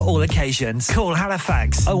All occasions. Call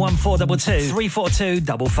Halifax 01422 342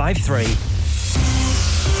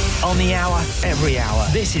 553. On the hour, every hour.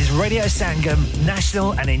 This is Radio Sangam,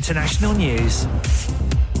 national and international news.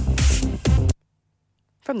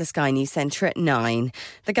 From the Sky News Centre at 9.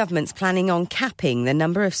 The government's planning on capping the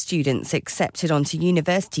number of students accepted onto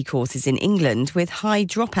university courses in England with high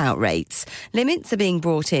dropout rates. Limits are being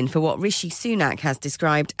brought in for what Rishi Sunak has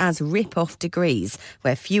described as rip-off degrees,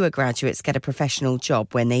 where fewer graduates get a professional job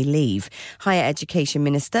when they leave. Higher Education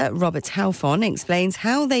Minister Robert Halfon explains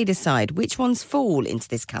how they decide which ones fall into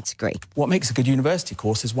this category. What makes a good university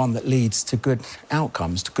course is one that leads to good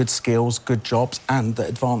outcomes, to good skills, good jobs and that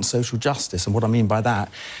advance social justice. And what I mean by that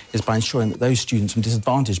is by ensuring that those students from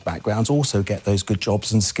disadvantaged backgrounds also get those good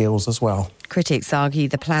jobs and skills as well. Critics argue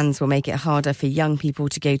the plans will make it harder for young people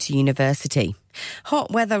to go to university.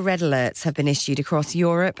 Hot weather red alerts have been issued across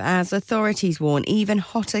Europe as authorities warn even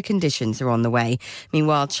hotter conditions are on the way.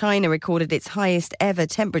 Meanwhile, China recorded its highest ever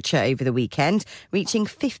temperature over the weekend, reaching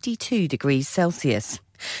 52 degrees Celsius.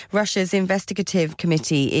 Russia's investigative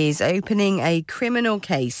committee is opening a criminal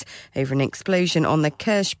case over an explosion on the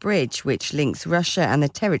Kerch Bridge, which links Russia and the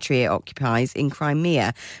territory it occupies in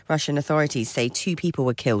Crimea. Russian authorities say 2 people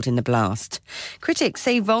were killed in the blast. Critics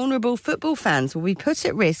say vulnerable football fans will be put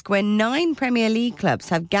at risk when 9 Premier League clubs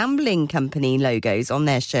have gambling company logos on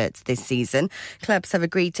their shirts this season. Clubs have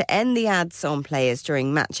agreed to end the ads on players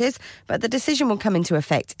during matches, but the decision will come into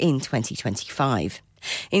effect in 2025.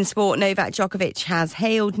 In sport, Novak Djokovic has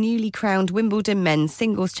hailed newly crowned Wimbledon men's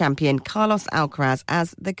singles champion Carlos Alcaraz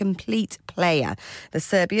as the complete player. The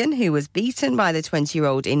Serbian, who was beaten by the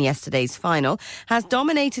 20-year-old in yesterday's final, has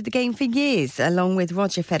dominated the game for years, along with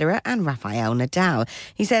Roger Federer and Rafael Nadal.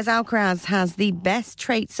 He says Alcaraz has the best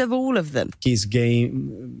traits of all of them. His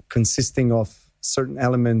game consisting of certain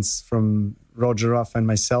elements from Roger, Rafa and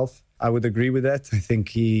myself, I would agree with that. I think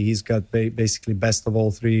he's got basically best of all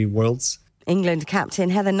 3 worlds. England captain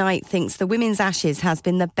Heather Knight thinks the Women's Ashes has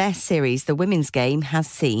been the best series the women's game has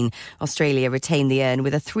seen. Australia retained the urn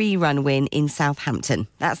with a 3-run win in Southampton.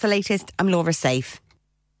 That's the latest. I'm Laura Safe.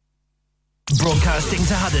 Broadcasting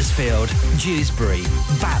to Huddersfield, Dewsbury,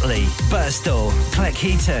 Batley, Birstall,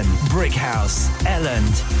 Cleckheaton, Brickhouse,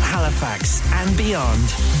 Elland, Halifax and beyond.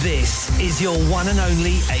 This is your one and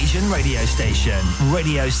only Asian radio station.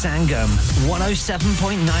 Radio Sangam,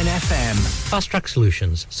 107.9 FM. Fast Track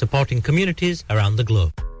Solutions, supporting communities around the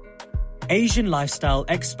globe. Asian Lifestyle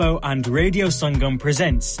Expo and Radio Sangam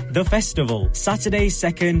presents The Festival, Saturday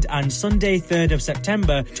 2nd and Sunday 3rd of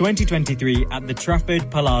September 2023 at the Trafford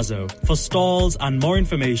Palazzo. For stalls and more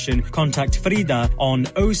information, contact Frida on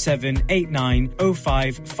 0789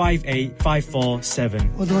 05 58547.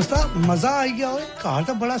 ओ दोस्तों मजा आ गया है car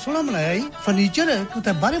तो बड़ा सोना बनाया है furniture है कुछ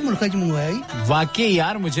बाहर मुल्क से मंगवाया है वाकई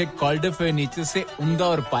यार मुझे कॉल्डर फर्नीचर से उम्दा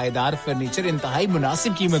और पायदार फर्नीचर इंतहाई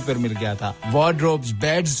मुनासिब कीमत पर मिल गया था wardrobes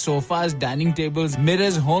beds sofas dining tables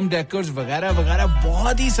mirrors home decors वगैरह वगैरह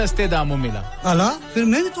बहुत ही सस्ते दामों में मिला अला फिर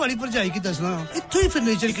मैं भी तुम्हारी पर जाएगी दसना इतना ही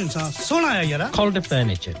फर्नीचर के इंसान सोना है यार Calder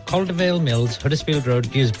Furniture Caldervale Mills Huddersfield Road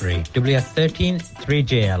Dewsbury WF13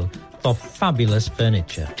 3JL for fabulous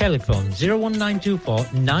furniture telephone 01924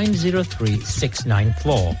 903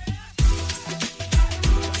 694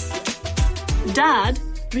 Dad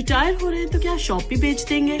retire हो रहे हैं तो क्या शॉप भी बेच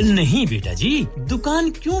देंगे नहीं बेटा जी दुकान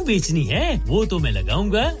क्यों बेचनी है वो तो मैं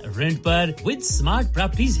लगाऊंगा रेंट पर with smart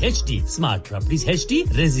properties HD smart properties HD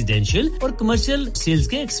residential और कमर्शियल सेल्स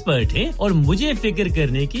के एक्सपर्ट हैं और मुझे फिक्र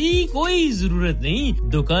करने की कोई जरूरत नहीं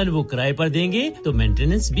दुकान वो किराए पर देंगे तो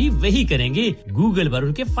मेंटेनेंस भी वही करेंगे गूगल पर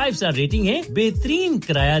उनके 5 स्टार रेटिंग है बेहतरीन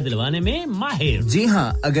किराया दिलवाने में माहिर जी हां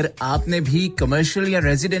अगर आपने भी कमर्शियल या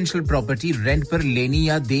रेजिडेंशियल प्रॉपर्टी रेंट पर लेनी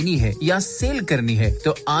या देनी है या सेल करनी है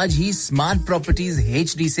तो आज ही स्मार्ट प्रॉपर्टीज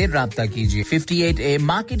एचडी से राब्ता कीजिए 58A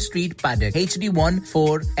market street Paddock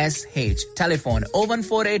HD14SH telephone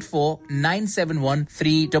 01484 971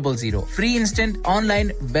 300 free instant online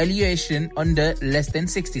valuation under less than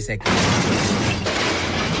 60 seconds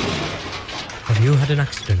Have you had an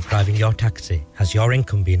accident driving your taxi? Has your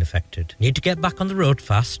income been affected? Need to get back on the road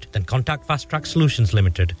fast? Then contact Fast Track Solutions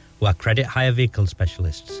Limited, who are credit hire vehicle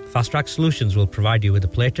specialists. Fast Track Solutions will provide you with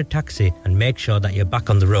a plated taxi and make sure that you're back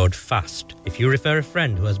on the road fast. If you refer a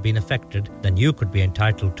friend who has been affected, then you could be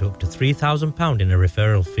entitled to up to £3,000 in a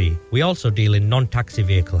referral fee. We also deal in non-taxi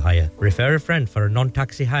vehicle hire. Refer a friend for a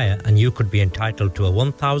non-taxi hire and you could be entitled to a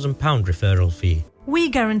 £1,000 referral fee. We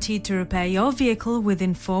guarantee to repair your vehicle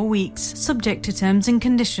within 4 weeks, subject to terms and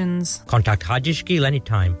conditions. Contact Haji Shkil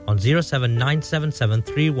anytime on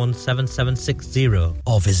 07977317760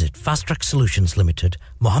 or visit Fast Track Solutions Limited,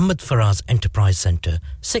 Mohammed Faraz Enterprise Centre,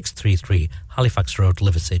 633 Halifax Road,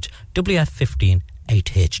 Liversedge, WF15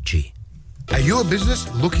 8HG. Are you a business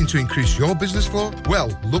looking to increase your business flow?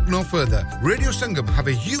 Well, look no further. Radio Sangam have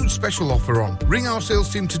a huge special offer on. Ring our sales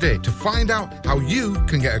team today to find out how you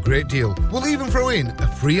can get a great deal. We'll even throw in a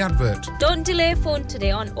free advert. Don't delay, phone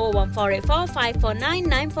today on 01484 549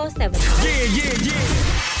 947.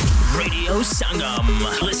 Yeah. Radio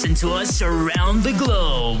Sangam. Listen to us around the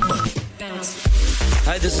globe.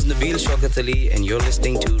 Hi, this is Nabil Shaukat Ali and you're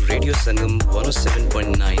listening to Radio Sangam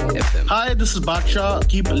 107.9 FM. Hi, this is Baksha.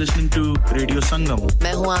 Keep listening to Radio Sangam.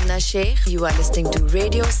 मैं हूँ आमना Sheikh. You are listening to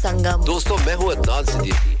Radio Sangam. दोस्तों, मैं हूँ अदनान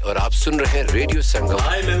सिद्दीकी और आप सुन रहे हैं Radio Sangam.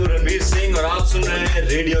 Hi, मैं हूँ रणवीर सिंह और आप सुन रहे हैं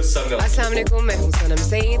Radio Sangam. अस्सलाम वालेकुम, मैं हूँ सनम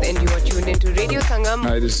Saeed and you are tuned into Radio Sangam.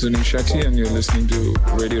 Hi, this is Zunin Shetty and you're listening to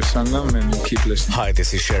Radio Sangam and keep listening. Hi,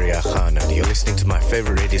 this is Sharia Khan and you're listening to my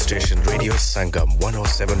favorite radio station, Radio Sangam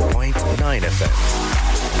 107.9 FM.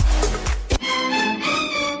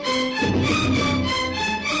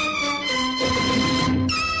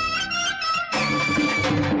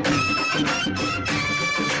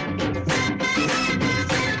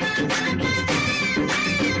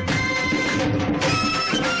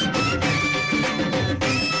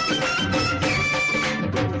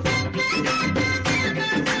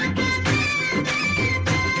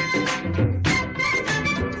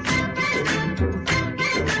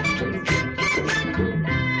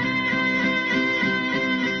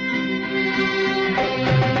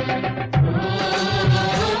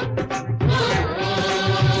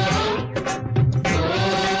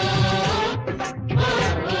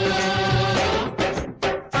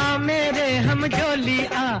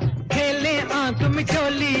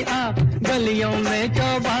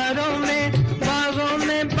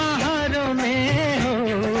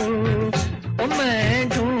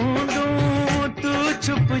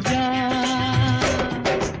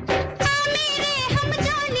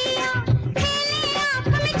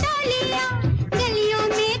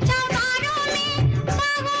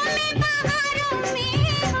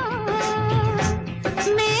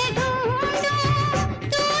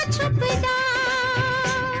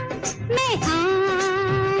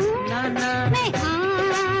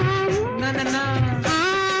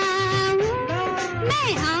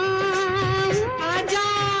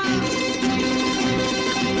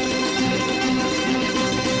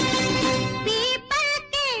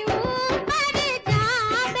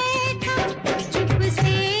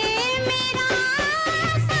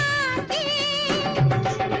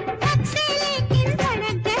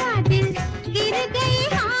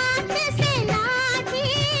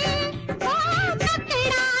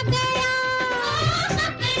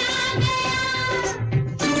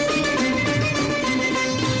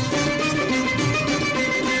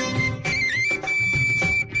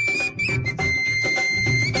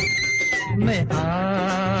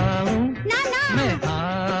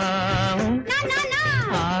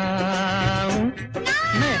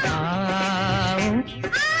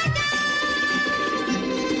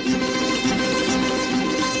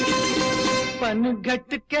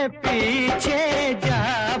 घट के पीछे जा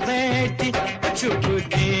बैठी छुप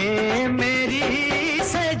के मेरी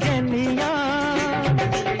सजनिया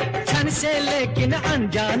छन से लेकिन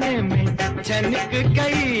अनजाने में छनक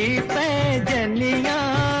गई पैजनिया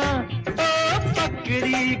ओ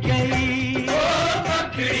पकड़ी गई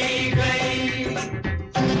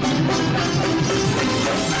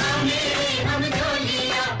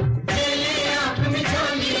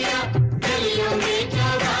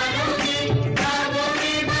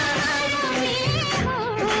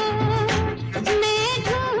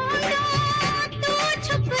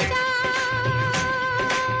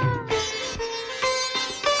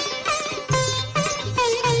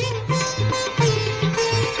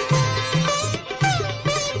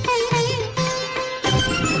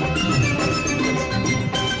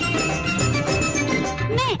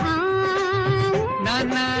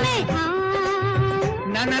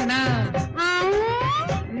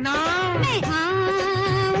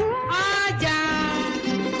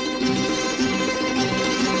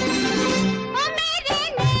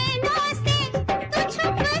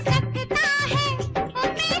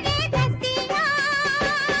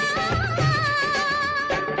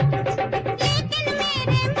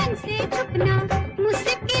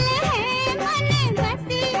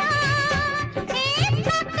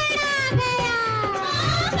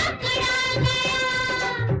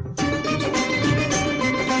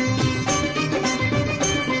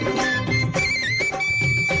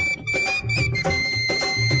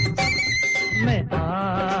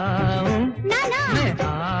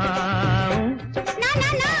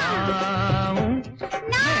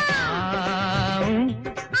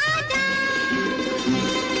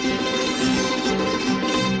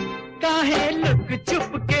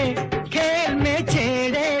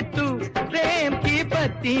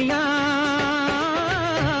अखियां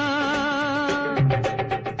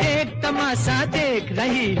एक तमाशा देख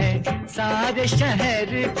रही है सारे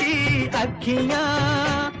शहर की अखियां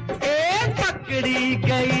पकड़ी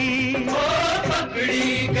गई ओ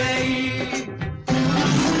पकड़ी गई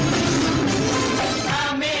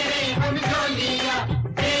मेरे हम झोलिया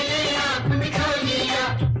तेरे आँख में झोलिया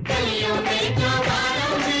गलियों में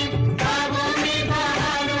चौबारों में बागों में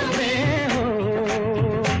बहारों में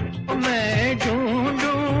हो मैं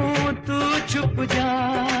ढूंढूं तू छुप जा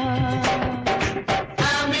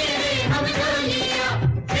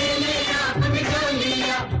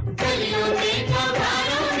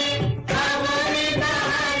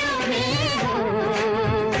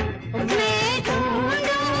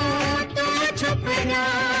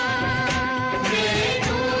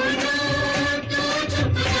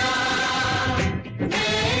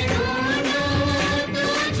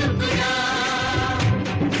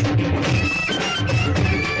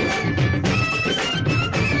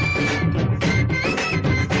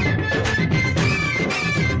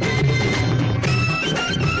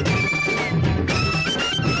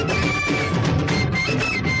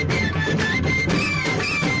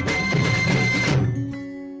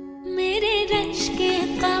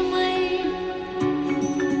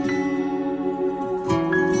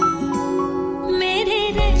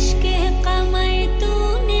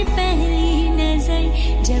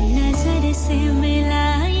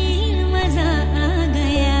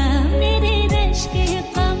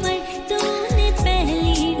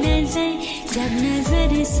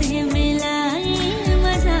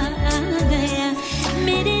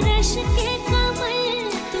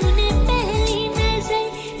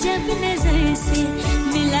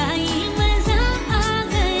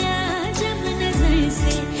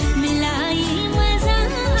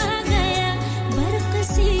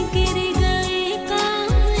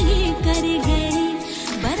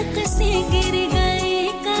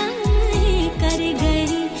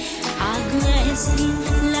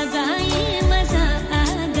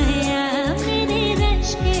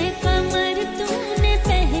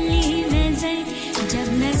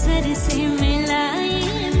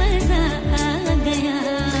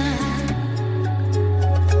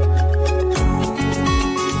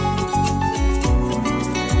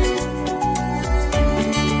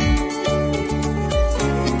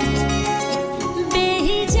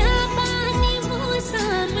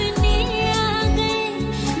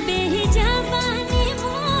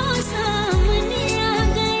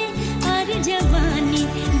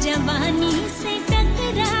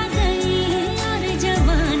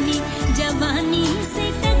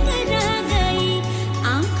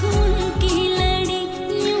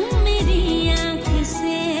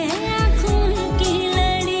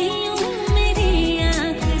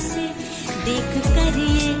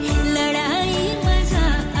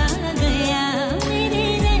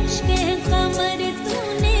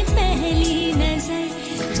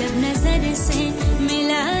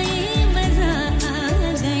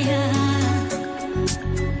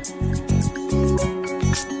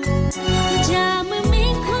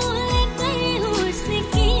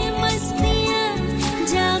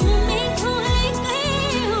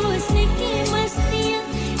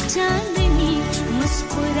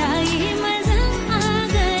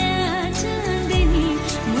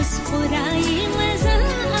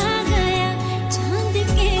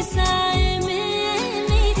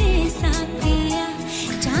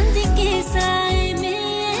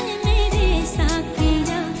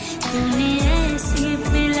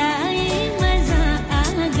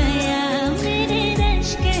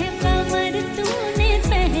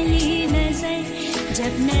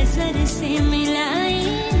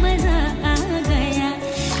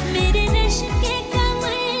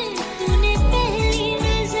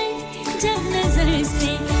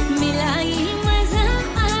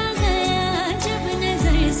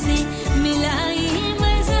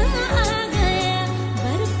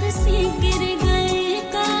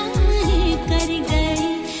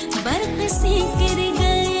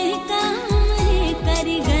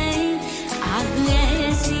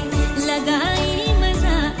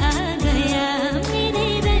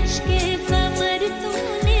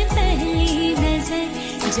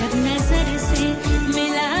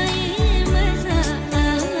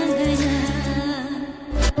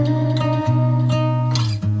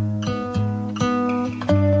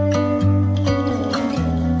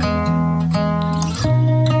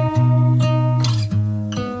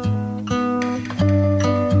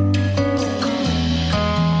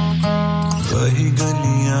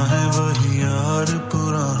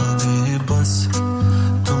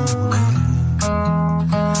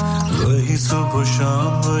सुबह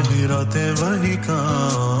शाम वही रातें वही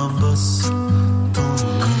काम बस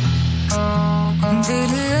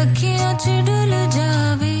दिल अखियां च डुल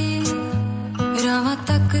जावे रावां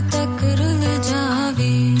तक तक रुल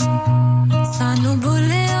जावे सानू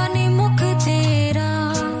भुलिया नी मुख तेरा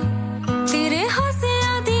तेरे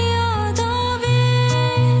हंसिया दी याद आवे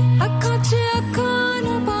अक्खां च अक्खां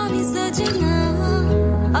ना पावी सजना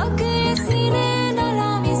अगे सीने ना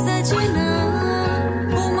लावी सजना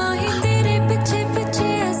ओ माही तेरे पीछे पीछे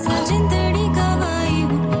ऐसा जिंदड़ी गवाई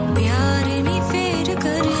प्यार नी फेर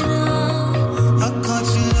करना अक्खां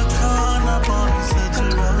च अक्खां ना पावी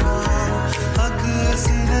सजना अगे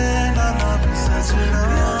सीने ना लावी सजना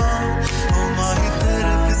ओ माही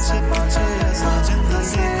तेरे पीछे पीछे ऐसा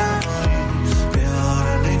जिंदड़ी गवाई प्यार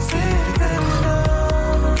नी फेर करना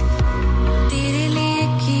तेरे लिए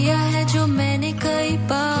किया है जो मैंने कई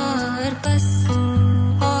बार बस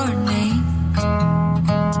और नहीं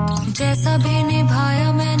जैसा भी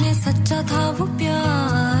निभाया मैंने सच्चा था वो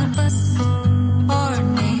प्यार बस और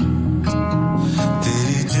नहीं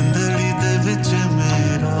तेरी जिंदड़ी दे विच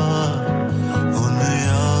मेरा हुन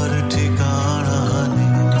यार ठिकाना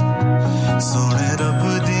नहीं सोने रब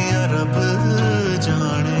दिया रब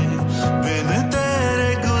जाने बिन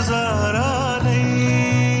तेरे गुजारा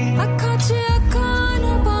नहीं अक्खां च अक्खां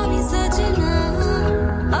ना पावी सजना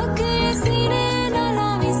अगे सीने ना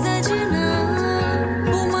लावी सजना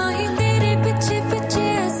ओ माही तेरे पीछे पीछे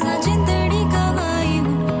ऐसा जिंदड़ी गवाई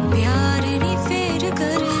प्यार नी फेर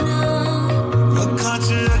करना अक्खां च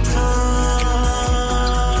अक्खां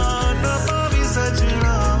ना पावी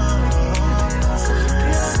सजना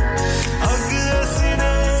अगे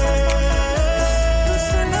सीने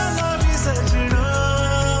ना लावी सजना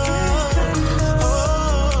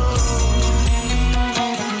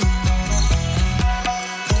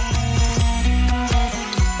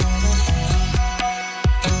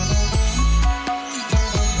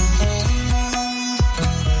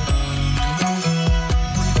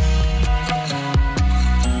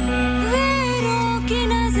वेरों की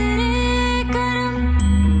नजरें करम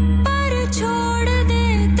पर छोड़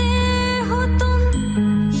देते हो तुम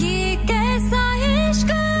ये कैसा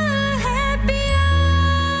इश्क है पिया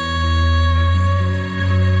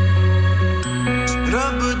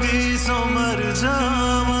रब दी सो मर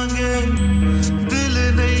जावांगे दिल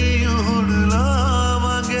नहीं हुण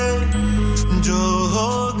लावांगे जो हो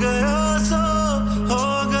गया सो हो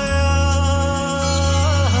गया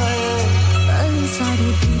है पल सारे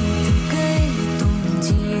बीत गए तुम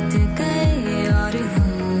जीत गए और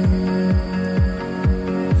हम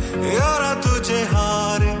यारा तुझे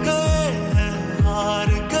हार गए हैं हम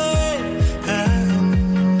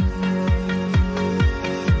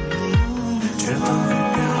जब भी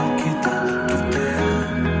प्यार की तलकते हैं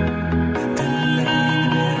दिल नहीं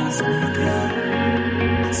मेरा समझ गया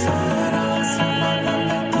सारा समाना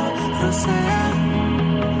लेता रुसे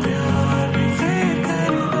प्यार भी फेर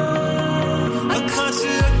करना अक्खां च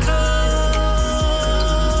अक्खां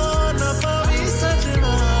ना पावी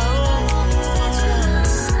सजना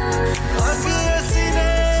अगे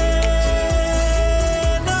सीने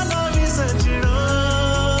ना लावी सजना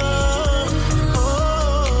ओ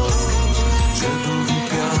जदों भी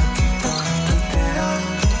प्यार कीता तेरा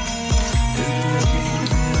दिल लगी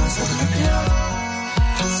मेरा सब लग्या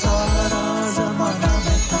सारा ज़माना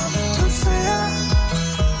लेता तुझसे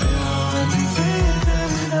प्यार नी फेर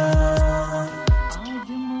करना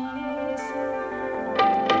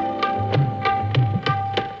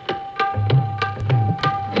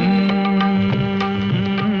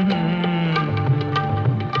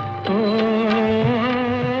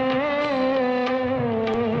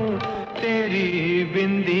तेरी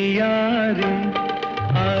बिंदिया रे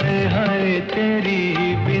हाय हाय तेरी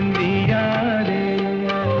बिंदिया रे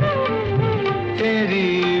तेरी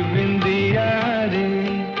बिंदिया रे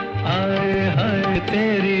हाय हाय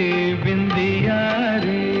तेरी बिंदिया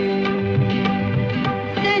रे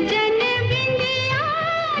सजन बिंदिया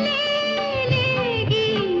ले लेगी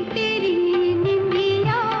तेरी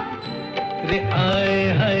निंदिया रे आए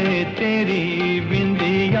हाय तेरी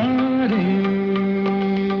बिंदिया रे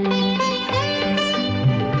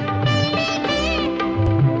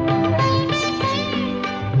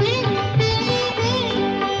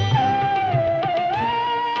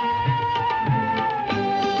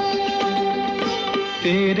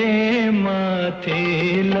तेरे माथे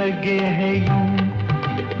लगे हैं यूं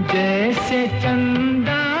जैसे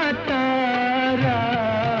चंदा तारा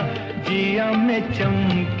जिया में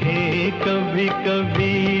चमके कभी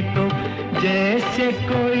कभी तो जैसे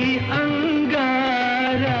कोई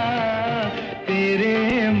अंगारा तेरे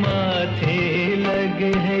माथे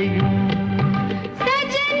लगे हैं यूं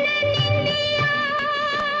सजन निंदिया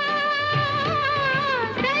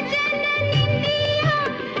सजन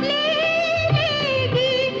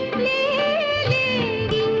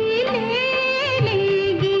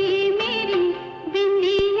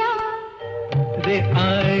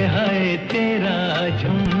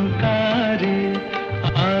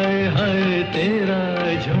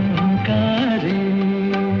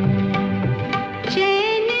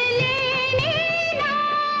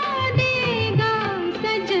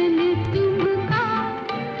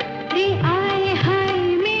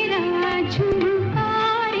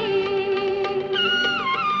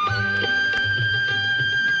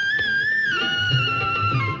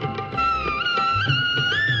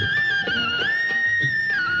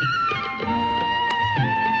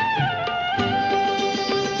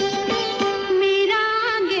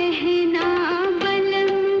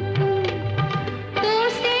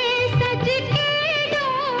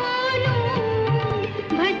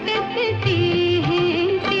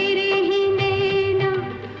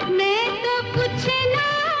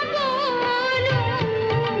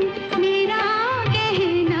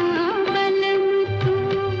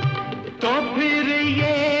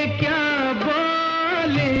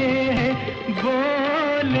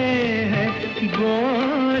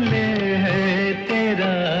बोले है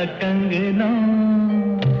तेरा कंगना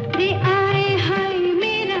रे आए हाय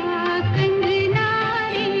मेरा कंगना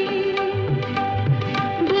रे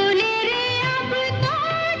बोले रे अब तो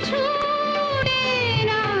छूटे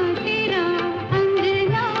ना तेरा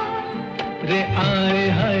अंगना रे आए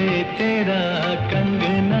हाय तेरा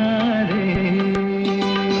कंगना रे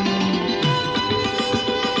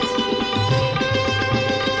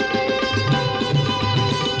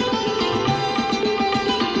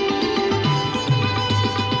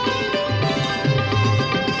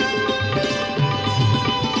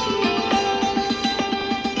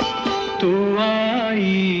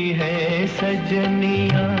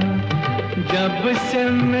सजनिया जब से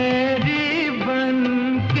मेरी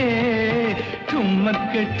बनके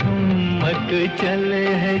ठुमक ठुमक चले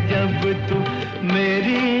है जब तू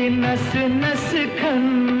मेरी नस नस खन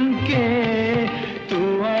के तू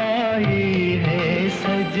आई है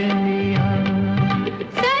सजनिया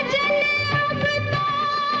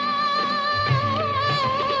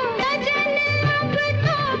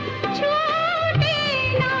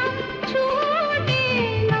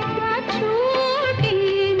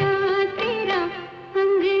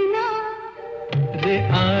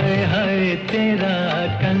आए हाय तेरा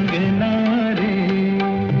कंगना रे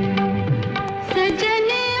सजन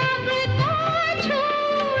अब तो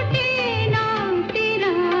छूटे ना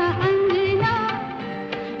तेरा अंगना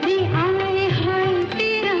रे आए हाय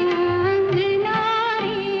तेरा अंगना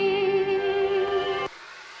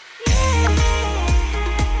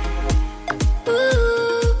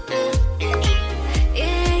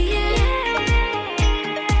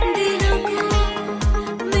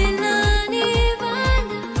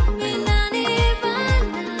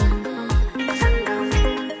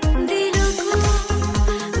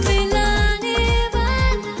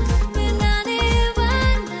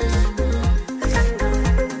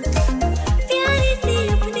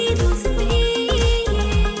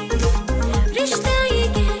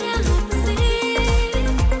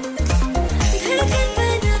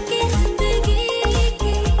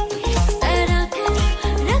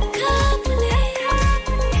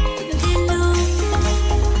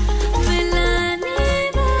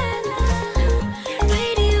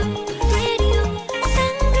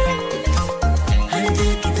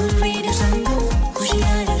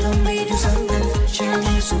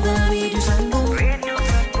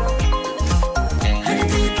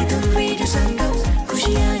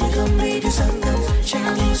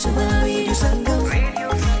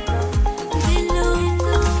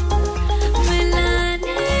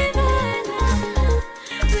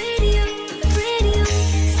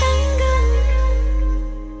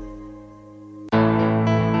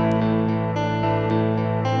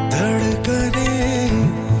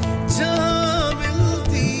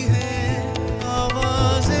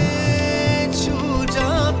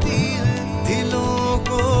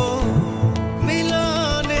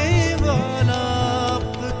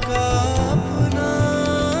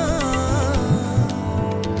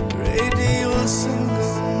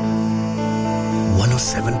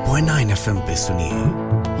FM पे सुनिए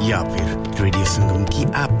या फिर रेडियो संगम की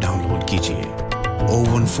ऐप डाउनलोड कीजिए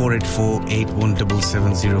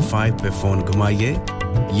 01484817705 पे फोन घुमाइए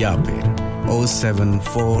या फिर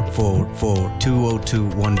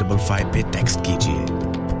 07444202155 पे टेक्स्ट कीजिए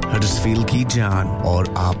हडर्सफील्ड की जान और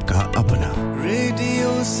आपका अपना radio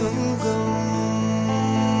Sangam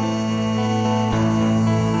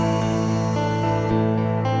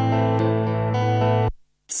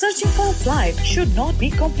Searching for a flight should not be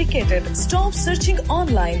complicated. Stop searching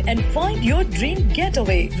online and find your dream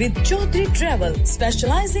getaway with Chaudhary Travel,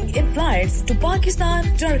 specializing in flights to Pakistan,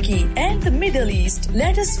 Turkey, and the Middle East.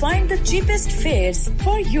 Let us find the cheapest fares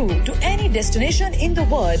for you to any destination in the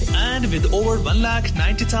world. And with over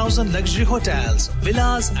 1,90,000 luxury hotels,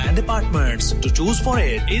 villas, and apartments to choose for,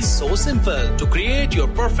 it is so simple to create your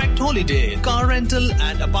perfect holiday. Car rental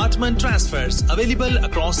and apartment transfers available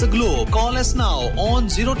across the globe. Call us now on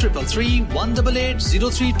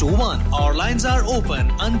 0333-188-0321. Our lines are open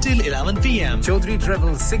until 11 p.m. Chaudhary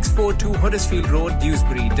Travel, 642 Huddersfield Road,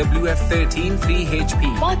 Dewsbury, WF13 3HP.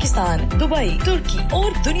 Pakistan, Dubai, तुर्की और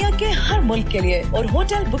दुनिया के हर मुल्क के लिए और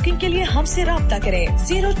hotel booking के लिए हमसे राब्ता करें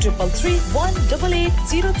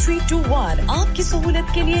 0333-188-0321. आपकी सहूलियत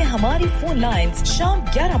के लिए हमारी फोन लाइंस शाम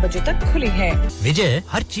 11 बजे तक खुली हैं. विजय,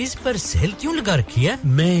 हर चीज पर सेल क्यों लगा रखी है?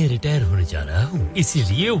 मैं रिटायर होने जा रहा हूँ,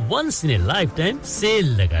 इसीलिए once in a lifetime sale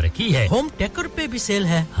लगा रखी है. है होम डेकोर पे भी सेल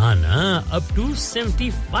है हाँ ना up to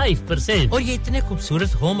 75% और ये इतने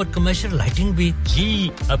खूबसूरत होम और कमर्शियल लाइटिंग भी जी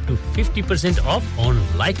up to 50% of on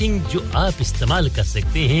lighting जो आप इस्तेमाल कर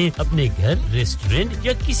सकते हैं अपने घर रेस्टोरेंट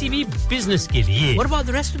या किसी भी बिजनेस के लिए What about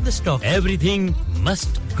the rest of the stock? Everything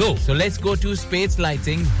must go. So let's go to Spades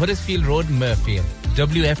Lighting, Huddersfield Road, Murfield.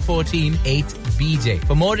 WF14 8BJ.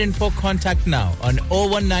 For more info, contact now on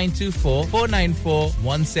 01924 494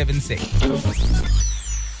 176.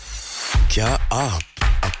 क्या आप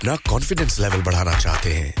अपना कॉन्फिडेंस लेवल बढ़ाना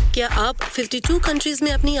चाहते हैं? क्या आप 52 कंट्रीज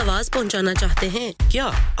में अपनी आवाज पहुंचाना चाहते हैं? क्या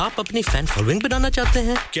आप अपनी फैन फॉलोइंग बनाना चाहते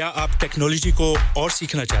हैं? क्या आप टेक्नोलॉजी को और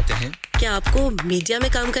सीखना चाहते हैं? क्या आपको मीडिया में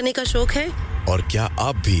काम करने का शौक है? और क्या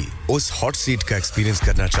आप भी उस हॉट सीट का एक्सपीरियंस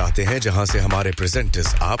करना चाहते हैं जहां से हमारे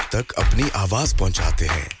प्रेजेंटर्स आप तक अपनी आवाज पहुंचाते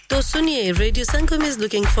हैं? तो सुनिए, radio Sangam is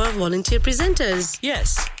looking for volunteer presenters.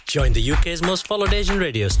 Yes. Join the UK's most followed Asian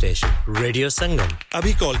radio station, Radio Sangam.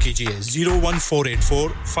 अभी कॉल कीजिए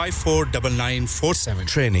 01484 549947.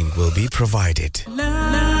 Training will be provided.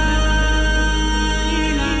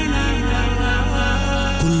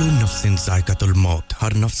 Kullu नफ्सिन जायकातुल मौत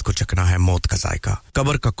हर नफ्स को चखना है मौत का जायका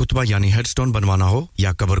कब्र का कुतबा यानी हेडस्टोन बनवाना हो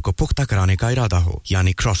या कब्र को पुख्ता कराने का इरादा हो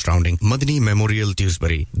यानी cross rounding Madni memorial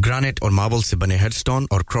Dewsbury granite और मार्बल से बने हेडस्टोन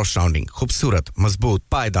और क्रॉस राउंडिंग खूबसूरत मजबूत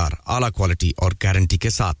पायदार आला क्वालिटी और गारंटी के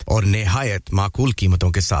साथ और निहायत माकूल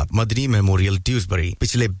कीमतों के साथ मदनी मेमोरियल ड्यूसबरी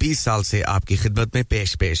पिछले 20 साल से आपकी खिदमत में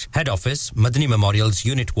पेश head office Madni memorials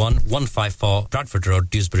unit 1 154 Bradford Road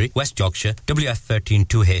Dewsbury West Yorkshire WF13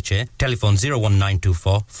 2HA telephone 01924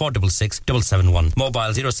 466 771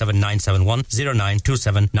 mobile 07971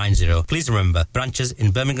 092790 please remember branches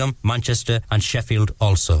in Birmingham Manchester and Sheffield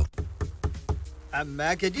also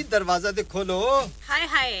मैं के जी दरवाजा दे खोलो हाय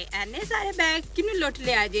हाय एने सारे बैग किनु लुट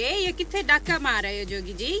ले आजे ये किथे डाका मार रहे हो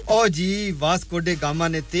जोगी जी ओ जी वास्को डे गामा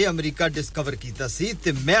ने ते अमेरिका डिस्कवर कीता सी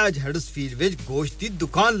ते मैं आज हडर्सफील्ड विच गोश्त दी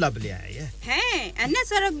दुकान लब ले आया है एने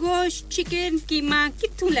सारा गोश्त चिकन कीमा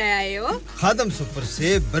किथु ले आए हो खादम सुपर से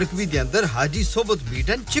बरकवी दे अंदर हाजी सोबत मीट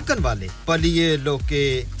एंड चिकन वाले पलिए लोके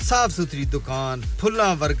साफ सुथरी दुकान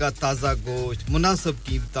फुल्ला वर्गा ताजा गोश्त मुनासिब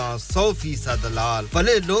कीमतां 100% दलाल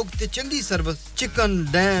भले लोग ते चंगी service chicken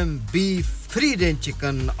lamb beef free range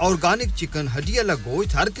chicken organic chicken हड्डी वाला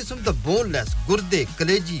गोश्त हर किस्म दा बोनलेस गुर्दे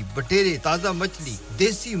कलेजी बटेरे ताजा मछली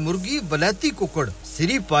देसी मुर्गी वलैती कुकड़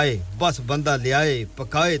सिरी पाए बस बंदा ले आए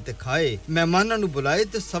पकाए ते खाए मेहमानां नु बुलाए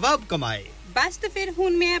ते सवाब कमाए बस तो फिर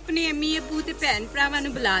हुन मैं अपने अम्मी अब्बू ते भैन भरावां नु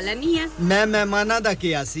बुला लनी है मैं मेहमानां दा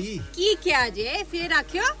किया सी की क्या जे फिर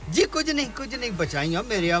आखियो जी कुछ नहीं बचाइयो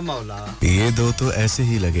मेरे मौला ये दो तो ऐसे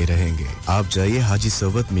ही लगे रहेंगे आप जाइए हाजी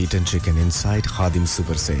सोबत meet and chicken inside Khadim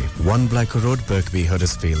super safe 1 Black Road Birkby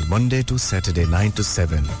Huddersfield Monday to Saturday 9 to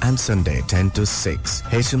 7 and Sunday 10 to 6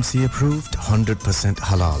 HMC approved 100%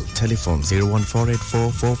 halal telephone 01484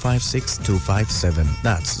 456 257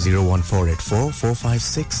 that's 01484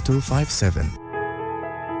 456 257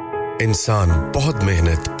 इंसान बहुत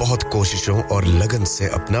मेहनत बहुत कोशिशों और लगन से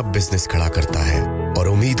अपना बिजनेस खड़ा करता है और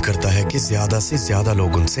उम्मीद करता है कि ज्यादा से ज्यादा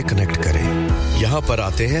लोग उनसे कनेक्ट करें यहाँ पर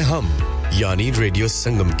आते हैं हम यानी रेडियो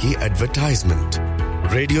संगम की एडवर्टाइजमेंट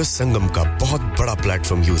रेडियो संगम का बहुत बड़ा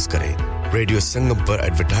प्लेटफॉर्म यूज करें रेडियो संगम पर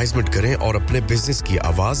एडवर्टाइजमेंट करें और अपने बिजनेस की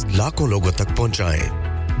आवाज लाखों लोगों तक पहुंचाएं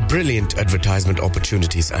Brilliant advertisement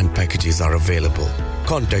opportunities and packages are available.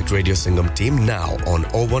 Contact Radio Sangam team now on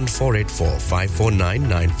 01484 549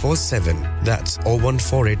 947. That's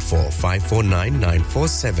 01484 549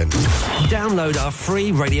 947. Download our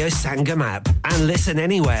free Radio Sangam app and listen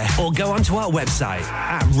anywhere or go onto our website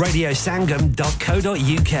at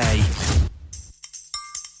radiosangam.co.uk.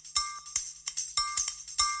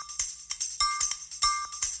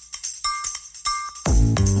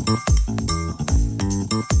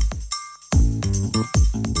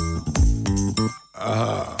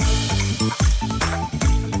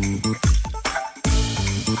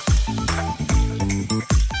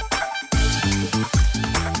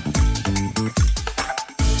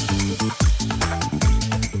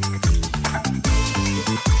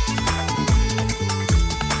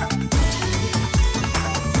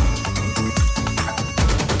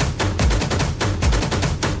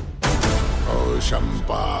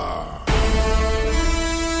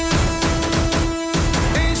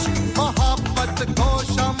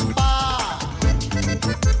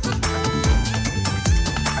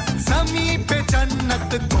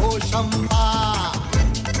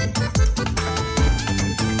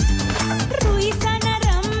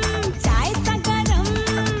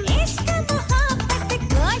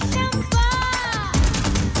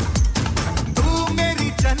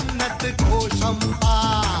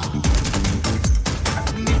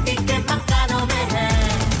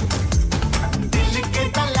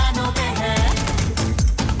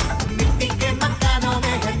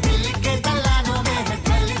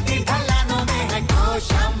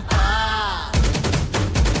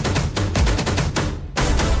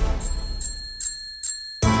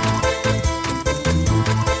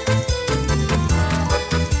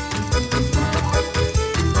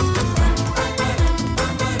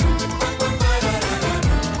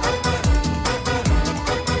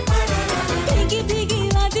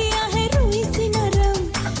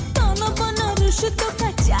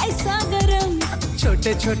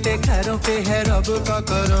 छोटे छोटे घरों पे है रब का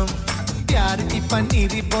करम प्यार की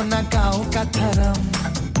पनीरी बोना गाँव का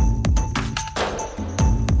धर्म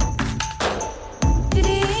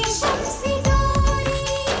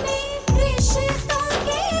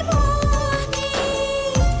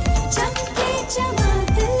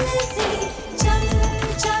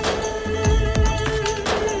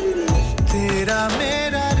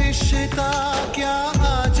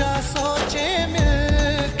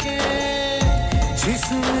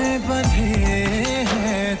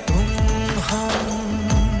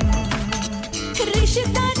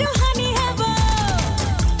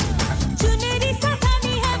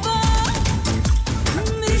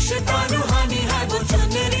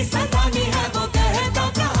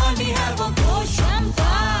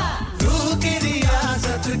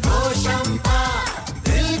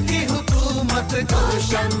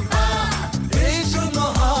गोशंपा देश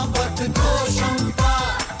मोहब्बत गोशंपा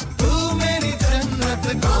तू मेरी जन्नत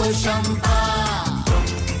गोशंपा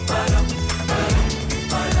परम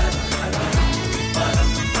परम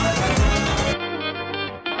परम परम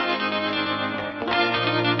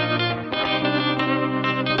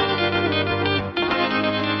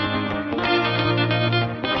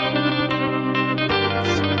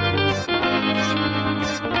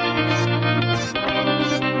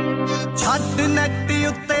छट नट्टी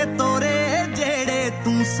उत्ते तोरे जेड़े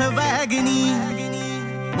तू स्वैगनी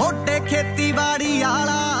मोटे खेतीबाड़ी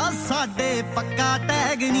आला साडे पक्का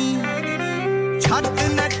टैगनी छट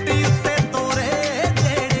नट्टी उत्ते तोरे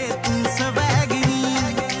जेड़े तू स्वैगनी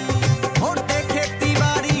मोटे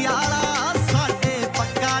खेतीबाड़ी आला साडे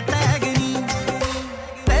पक्का टैगनी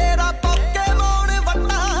तेरा पक्के मोड़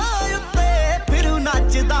वट्टा उत्ते फिरू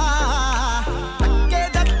नचदा पक्के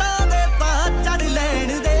जट्टां दे तां चढ़ लैण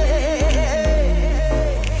दे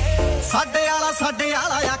साडे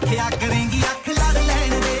आला आखिया करेंगी अख लड़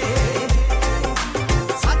लैण दे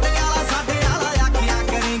साडे आला आखिया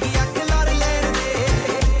करेंगी अख लड़ लैण दे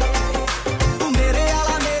तू मेरे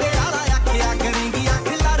आला आखिया करेंगी अख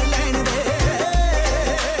लड़ लैण दे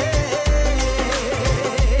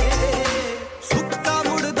सुक्का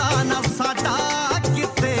मुड़दा ना साडा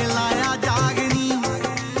किते लाया जागनी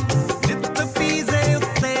नित पीजे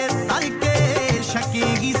उत्ते तल के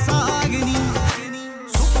शकेगी सागनी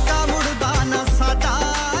साडा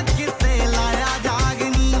किते लाया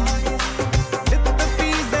जागनी नित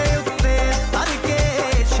पीजे उत्ते तर के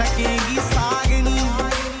शकेगी सागनी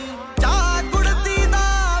चा गुड़दी दा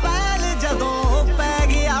वैल जदों पै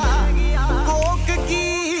गया कोक की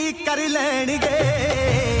कर लैणगे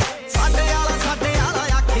साडे आला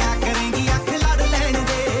आखिया करेंगी अख लड़ लैण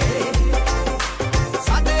दे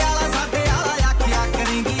साडे आला आखिया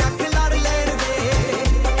करेंगी अख लड़ लैण दे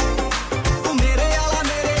तू मेरे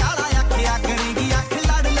आला आखिया करेंगी अख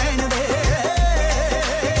लड़ लैण दे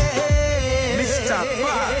मिस्टर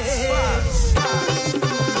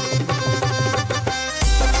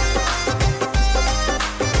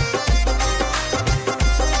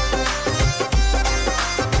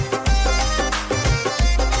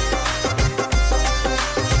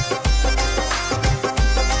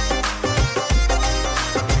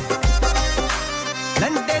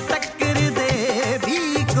लंडे टक्कर दे भी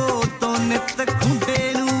को तो नित खुंडे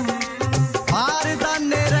नू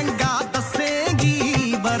मारदाने रंगा दसेगी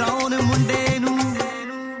बरौन मुंडे नू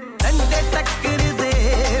लंडे टक्कर दे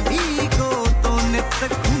भी को तो नित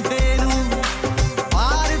खुंडे नू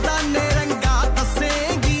मारदाने रंगा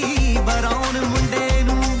दसेगी बरौन मुंडे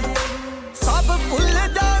नू सब भुल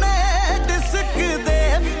जाने डिस्क दे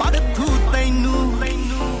पड़थू तैनू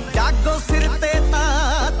जागो सिर ते तां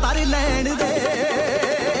तर लैण दे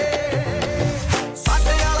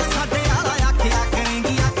साडे आला आखिया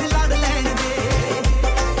करेंगी अख लड़ लैण दे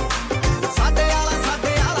साडे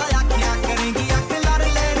आला आखिया करेंगी अख लड़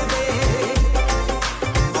लैण दे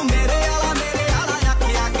तू मेरे आला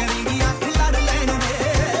आखिया करेंगी अख लड़ लैण दे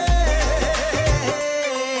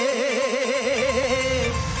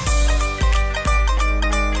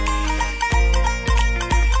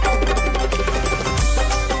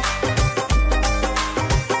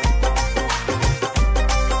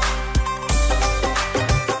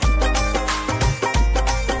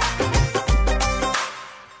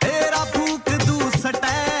तेरा फूक दू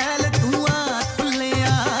सटैल तूआं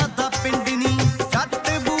तुल्लिਆਂ ਦਾ ਪਿੰਡ ਨੀ ਜੱਟ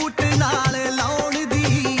ਬੂਟ ਨਾਲ ਲਾਉਣ ਦੀ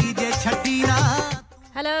ਜੇ ਛੱਡੀ ਨਾ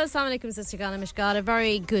Hello, assalamu alaikum, Sister Namaskar. A very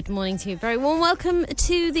good morning to you. Very warm welcome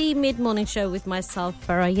to the mid-morning show with myself,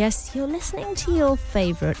 Farah. Yes, you're listening to your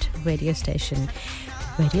favourite radio station,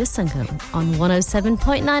 Radio Sangam, on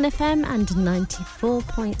 107.9 FM and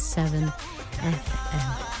 94.7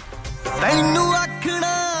 FM. ਤੈਨੂੰ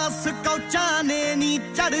ਆਖਣਾ ਸਕੌਚਾਂ ਨੇ ਨੀ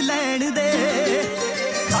ਚੜ ਲੈਣ ਦੇ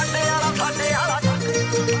ਸਾਡੇ ਆਲਾ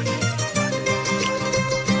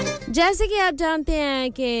जैसे कि आप जानते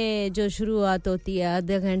हैं कि जो शुरुआत होती है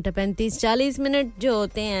आधा घंटा 35-40 मिनट जो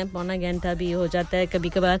होते हैं पौना घंटा भी हो जाता है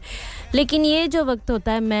कभी-कभार लेकिन ये जो वक्त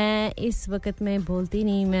होता है मैं इस वक्त में बोलती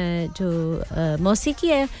नहीं मैं जो मौसीकी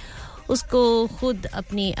है उसको खुद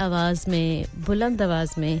अपनी आवाज़ में बुलंद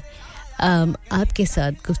आवाज़ में आपके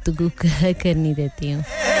साथ गुफ्तगू करनी देती हूँ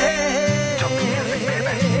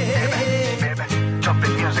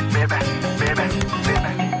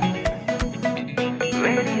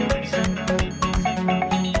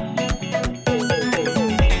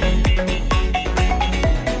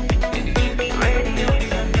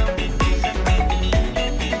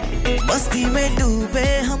मस्ती में डूबे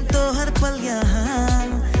हम तो हर पल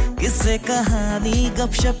यहाँ किस्से कहानी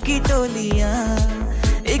गपशप की टोलियाँ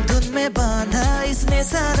एक धुन में बांधा इसने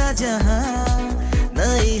सारा जहां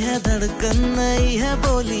नई है धड़कन नई है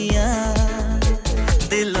बोलियां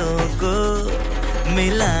दिलों को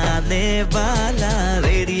मिलाने वाला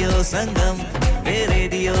रेडियो संगम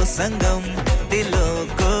दिलों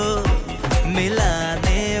को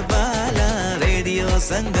मिलाने वाला रेडियो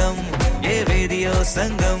संगम ये रेडियो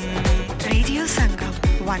संगम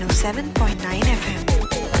 107.9 FM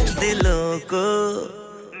दिलों को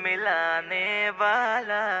मिलाने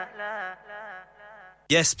वाला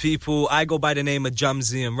Yes people, I go by the name of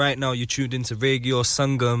Jamzi and right now you're tuned into Radio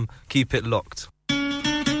Sangam. Keep it locked.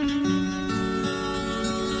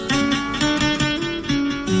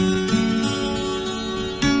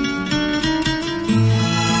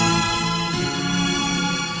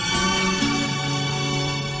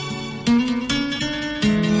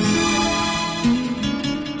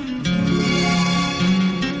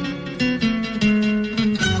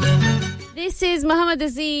 This is Muhammad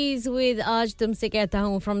Aziz with Aaj Tumse Kehta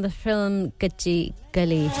Hoon from the film Kachi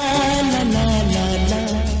Gali.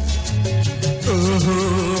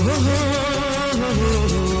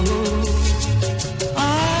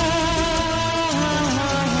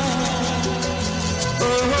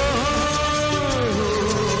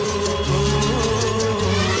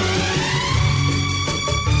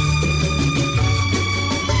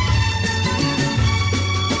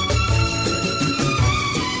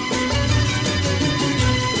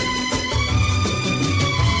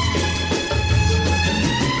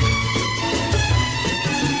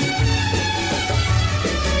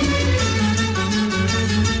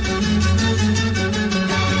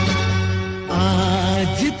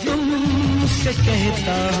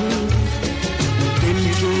 कहता हूँ दिल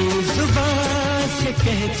की जुबान से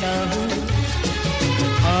कहता हूँ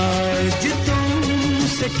आज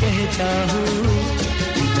तुमसे कहता हूँ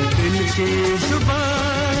दिल की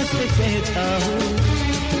जुबान से कहता हूँ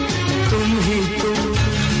तुम ही तुम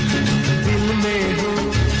दिल में हो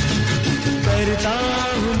करता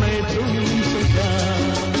हूँ मैं तुमसे प्यार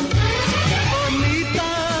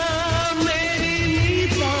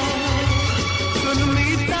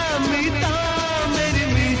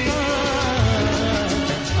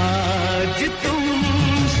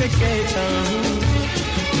कहता हूँ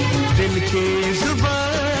दिल की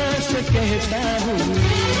जुबान से कहता हूँ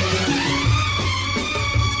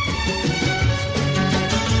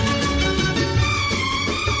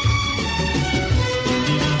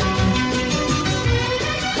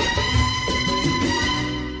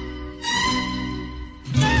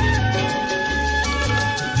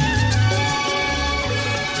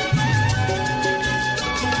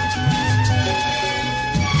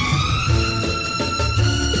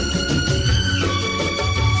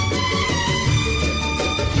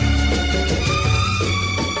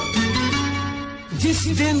जिस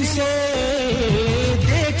दिन से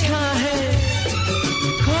देखा है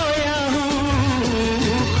खोया हूँ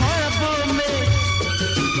ख्वाबों में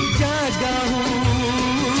जागा हूँ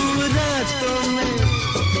रातों में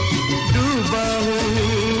डूबा हूँ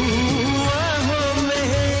आहों में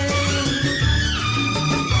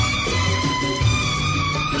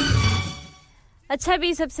अच्छा भी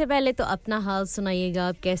सबसे पहले तो अपना हाल सुनाइएगा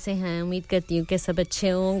आप कैसे हैं उम्मीद करती हूँ कि सब अच्छे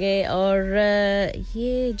होंगे और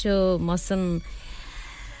ये जो मौसम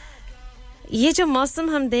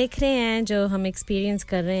हम देख रहे हैं जो हम एक्सपीरियंस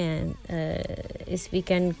कर रहे हैं इस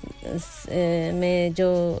वीकेंड में जो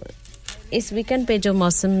इस वीकेंड पे जो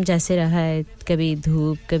मौसम जैसे रहा है कभी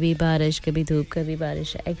धूप कभी बारिश कभी धूप कभी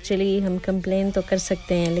बारिश एक्चुअली हम कंप्लेन तो कर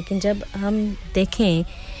सकते हैं लेकिन जब हम देखें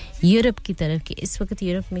यूरोप की तरफ कि इस वक्त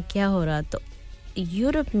यूरोप में क्या हो रहा तो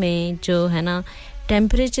यूरोप में जो है ना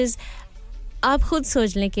टेंपरेचर्स आप खुद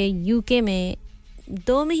सोच लें कि यूके में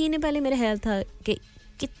 2 महीने पहले मेरा ख्याल था कि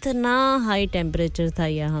कितना हाई टेंपरेचर था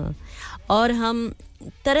यहाँ और हम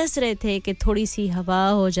तरस रहे थे कि थोड़ी सी हवा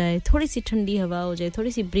हो जाए थोड़ी सी ठंडी हवा हो जाए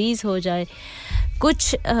थोड़ी सी ब्रीज हो जाए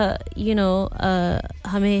कुछ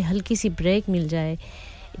हमें हल्की सी ब्रेक मिल जाए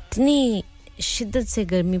इतनी शिद्दत से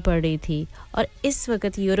गर्मी पड़ रही थी और इस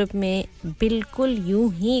वक्त यूरोप में बिल्कुल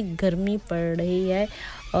यूं ही गर्मी पड़ रही है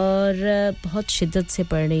और बहुत शिद्दत से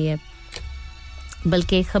पड़ रही है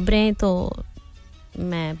बल्कि खबरें तो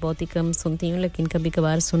मैं बहुत ही कम सुनती हूं लेकिन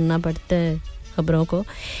कभी-कभार सुनना पड़ता है खबरों को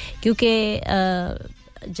क्योंकि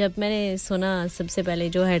जब मैंने सुना सबसे पहले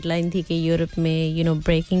जो हेडलाइन थी कि यूरोप में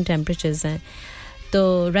ब्रेकिंग टेंपरेचर्स हैं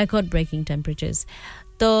तो रिकॉर्ड ब्रेकिंग टेंपरेचर्स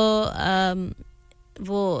तो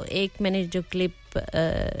वो एक मैंने जो क्लिप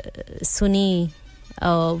सुनी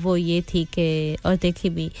वो ये थी कि और देखी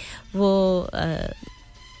भी वो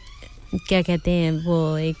क्या कहते हैं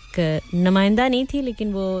वो एक नुमाइंदा नहीं थी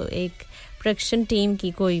लेकिन वो एक प्रोडक्शन टीम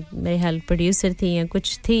की कोई मेरे हेल्प प्रोड्यूसर थी या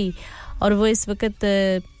कुछ थी और वो इस वक्त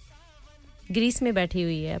ग्रीस में बैठी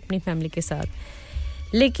हुई है अपनी फैमिली के साथ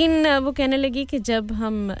लेकिन वो कहने लगी कि जब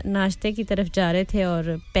हम नाश्ते की तरफ जा रहे थे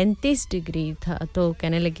और 35 डिग्री था तो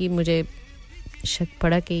कहने लगी मुझे शक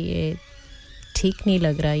पड़ा कि ये ठीक नहीं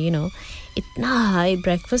लग रहा इतना हाई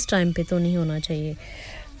ब्रेकफास्ट टाइम पे तो नहीं होना चाहिए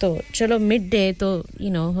तो चलो मिड डे तो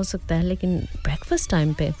हो सकता है लेकिन ब्रेकफास्ट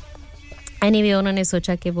टाइम पे एनीवे उन्होंने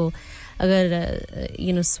सोचा कि वो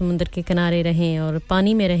अगर समुद्र के किनारे रहें और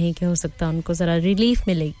पानी में रहें कि हो सकता है उनको ज़रा रिलीफ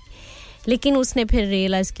मिलेगी लेकिन उसने फिर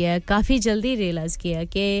रियलाइज़ किया काफ़ी जल्दी रियलाइज़ किया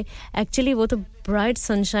कि एक्चुअली वो तो ब्राइट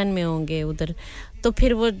सनशाइन में होंगे उधर तो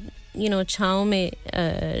फिर वो छाँव में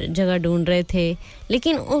जगह ढूंढ रहे थे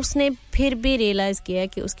लेकिन उसने फिर भी रियलाइज़ किया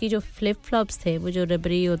कि उसकी जो फ्लिप फ्लॉप्स थे वो जो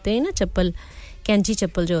रबरी होते हैं ना चप्पल कैंची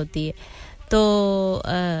चप्पल जो होती है तो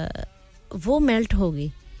वो मेल्ट हो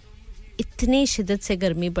गई इतनी शिद्दत से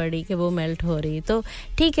गर्मी पड़ी कि वो मेल्ट हो रही तो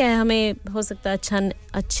ठीक है हमें हो सकता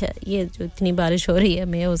अच्छा ये जो इतनी बारिश हो रही है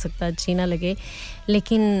हमें हो सकता अच्छी ना लगे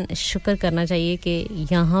लेकिन शुक्र करना चाहिए कि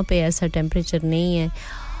यहाँ पे ऐसा टेम्परेचर नहीं है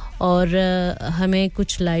और हमें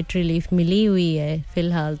कुछ लाइट रिलीफ मिली हुई है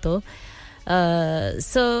फिलहाल तो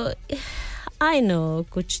सो आई नो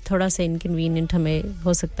कुछ थोड़ा सा इनकन्वीनियंट हमें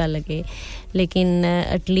हो सकता लगे लेकिन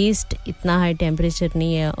एटलीस्ट इतना हाई टेम्परेचर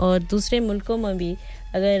नहीं है और दूसरे मुल्कों में भी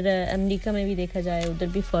अगर अमेरिका में भी देखा जाए उधर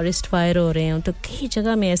भी फॉरेस्ट फायर हो रहे हैं तो कई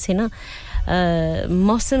जगह में ऐसे ना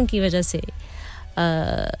मौसम की वजह से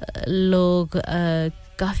लोग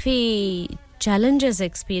काफ़ी challenges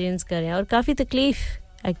experience कर रहे हैं और काफ़ी तकलीफ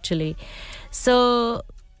actually so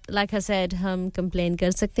like I said हम complain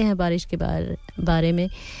कर सकते हैं बारिश के बारे में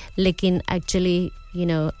लेकिन actually you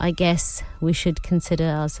know I guess we should consider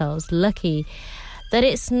ourselves lucky that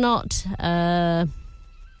it's not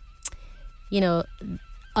you know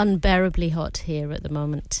unbearably hot here at the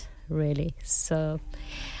moment really so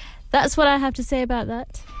that's what I have to say about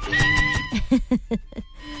that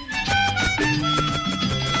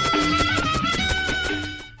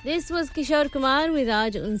This was Kishore Kumar with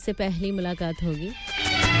आज उनसे पहली मुलाकात होगी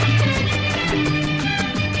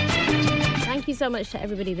Thank you so much to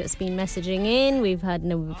everybody that's been messaging in. We've had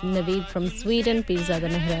Naveed from Sweden, Pirzada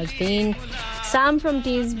Mehrajdeen, Sam from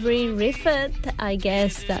Dewsbury, Rifat, I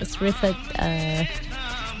guess that's Rifat,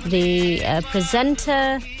 the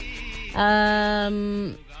presenter.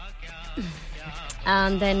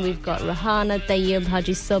 And then we've got Rahana, Tayyib,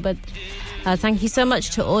 Haji Sobat. Thank you so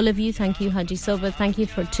much to all of you. Thank you, Haji Sobat. Thank you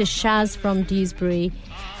to Shaz from Dewsbury.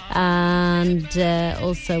 And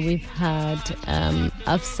also we've had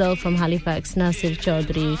Afsal from Halifax, Nasir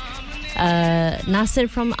Chaudhry, Nasir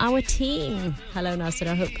from our team. Hello Nasir,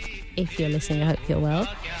 I hope if you're listening I hope you're well.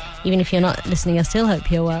 Even if you're not listening I still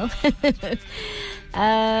hope you're well.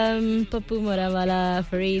 Papu Morawala,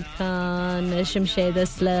 Farid Khan, Shamshed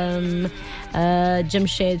Aslam,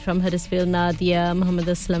 Jamshed from Huddersfield, Nadia, Muhammad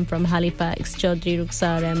Aslam from Halifax, Chaudhry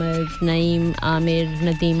Rukhsar Ahmed, Naeem Amir,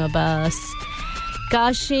 Nadeem Abbas,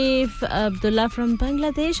 Kashif Abdullah from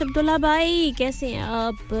Bangladesh Abdullah भाई कैसे हैं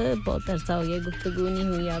आप बहुत अरसा हो गया गुफ्तगू नहीं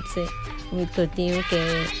हुई आपसे उम्मीद करती हूँ कि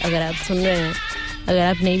अगर आप सुन रहे हैं अगर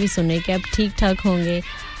आप नहीं भी सुन रहे कि आप ठीक ठाक होंगे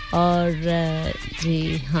और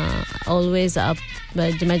जी हाँ ऑलवेज आप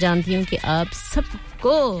मैं जानती हूँ कि आप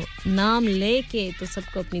सबको नाम लेके तो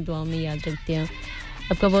सबको अपनी दुआओं में याद रखते हैं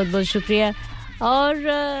आपका बहुत बहुत शुक्रिया और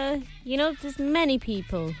you know there's many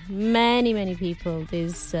people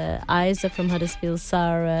there's Aiza from Huddersfield,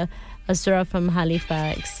 Sarah, Azra from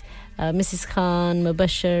Halifax, Mrs. Khan,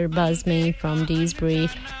 Mubashir Bazmi from Dewsbury,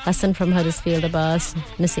 Hassan from Huddersfield, Abbas,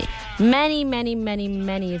 Nasi. Many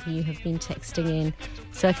of you have been texting in,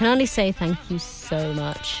 so I can only say thank you so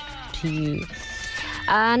much to you.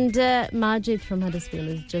 And Majid from Huddersfield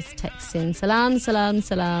is just texting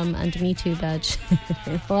salam and me too badge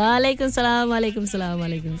wa alaikum salam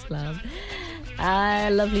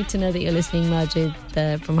lovely to know that you're listening Majid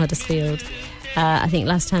from Huddersfield I think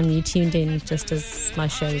last time you tuned in just as my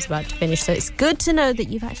show was about to finish so it's good to know that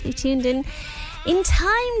you've actually tuned in in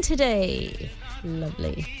time today.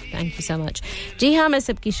 Lovely. Thank you so much. जी हाँ मैं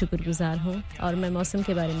सबकी शुक्रगुजार हूँ और मैं मौसम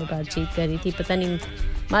के बारे में बातचीत कर रही थी पता नहीं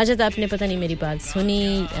माजिद आपने पता नहीं मेरी बात सुनी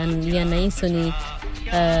या नहीं सुनी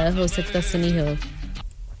हो सकता सुनी हो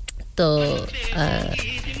तो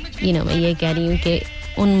you know मैं ये कह रही हूँ कि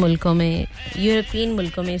उन मुल्कों में यूरोपियन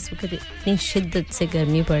मुल्कों में इस वक्त इतनी शिद्दत से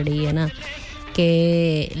गर्मी पड़ रही है ना कि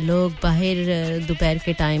लोग बाहर दोपहर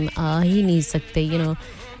के टाइम आ ही नहीं सकते you know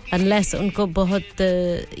unless उनको बहुत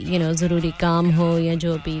you know ज़रूरी काम हो या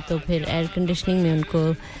जो भी तो फिर एयर कंडीशनिंग में उनको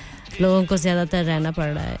लोगों को ज़्यादातर रहना पड़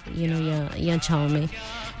रहा है you know या छांव में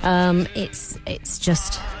it's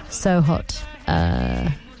just so hot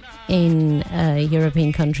in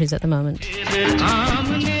European countries at the moment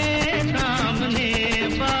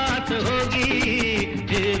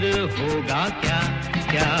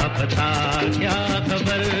क्या पता क्या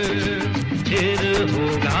खबर फिर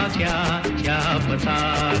होगा क्या पता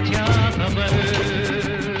क्या खबर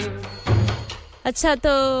अच्छा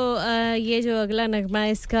तो ये जो अगला नगमा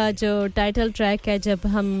इसका जो टाइटल ट्रैक है जब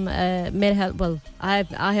हम मेरे well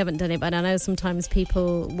I haven't done it but I know sometimes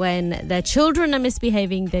people when their children are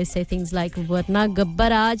misbehaving they say things like वरना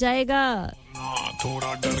गब्बर आ जाएगा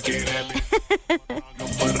थोड़ा डर के रह ले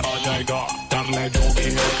गब्बर आ जाएगा डर ले जो भी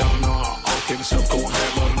है करना आखिर सबको है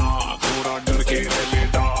वरना थोड़ा डर के रह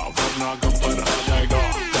बेटा वरना गब्बर आ जाएगा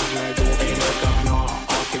डर ले जो भी है करना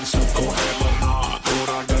आखिर सबको है वरना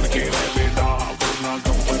थोड़ा डर के रह बेटा वरना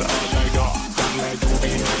गब्बर आ जाएगा डर ले जो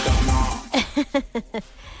भी है करना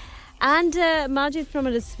And Majid from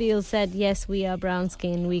Huddersfield said, yes, we are brown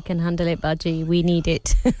skin, we can handle it, Baji, we need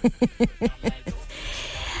it.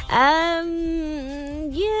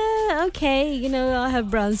 Yeah, okay, you know, I have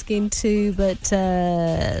brown skin too, but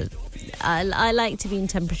I like to be in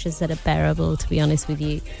temperatures that are bearable, to be honest with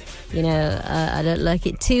you. You know, I don't like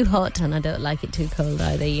it too hot and I don't like it too cold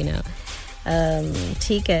either, you know.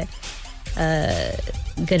 ठीक है.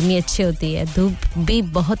 गर्मी अच्छी होती है धूप भी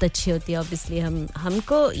बहुत अच्छी होती है obviously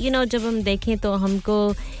हमको you know जब हम देखें तो हमको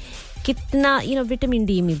कितना you know विटामिन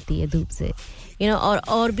डी मिलती है धूप से you know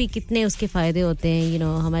और भी कितने उसके फायदे होते हैं you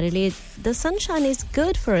know हमारे लिए the sunshine is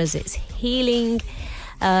good for us it's healing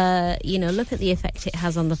you know look at the effect it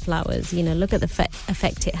has on the flowers you know look at the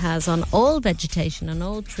effect it has on all vegetation on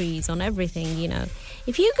all trees on everything you know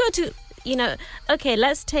if you go to you know okay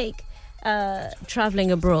let's take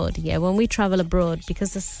traveling abroad yeah when we travel abroad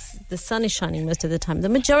because the sun is shining most of the time the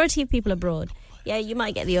majority of people abroad yeah you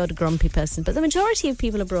might get the odd grumpy person but the majority of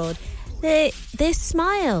people abroad they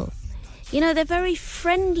smile you know they're very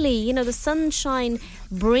friendly you know the sunshine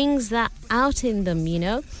brings that out in them you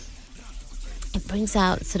know it brings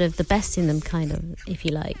out sort of the best in them kind of if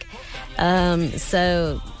you like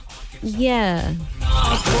so yeah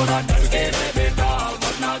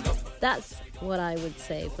that's what I would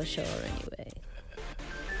say for sure anyway.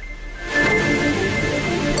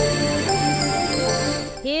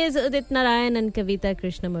 Here's Udit Narayan and Kavita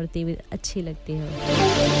Krishnamurti with अच्छी लगती हो.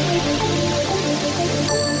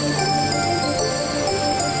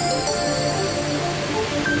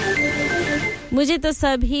 मुझे तो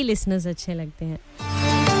सभी listeners अच्छे लगते हैं.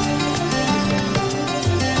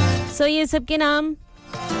 So ये सबके नाम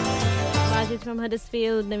Majid from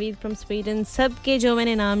Huddersfield, Naveed from Sweden सबके जो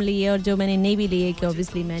मैंने नाम लिए और जो मैंने नहीं भी लिए कि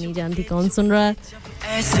obviously मैं नहीं जानती कौन सुन रहा है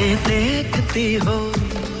ऐसे देखती हो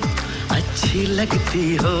अच्छी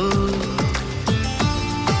लगती हो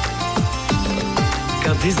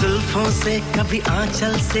कभी जुल्फों से कभी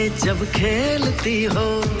आंचल से जब खेलती हो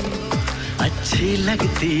अच्छी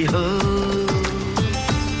लगती हो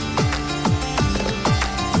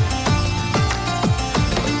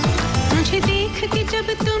मुझे देख के जब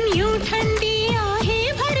तुम यूं ठंडी आहें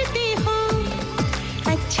भरते हो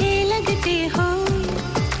अच्छे लगते हो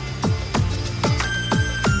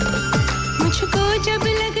मुझको जब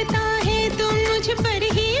लगता है तुम मुझ पर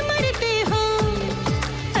ही मरते हो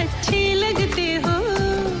अच्छे लगते हो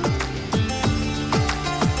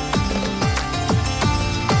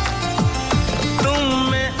तुम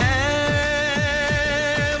में ऐ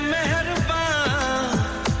मेहरबान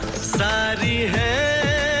सारी है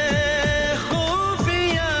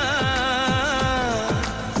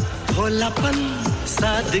भोलापन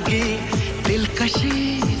सादगी दिलकशी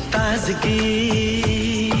ताजगी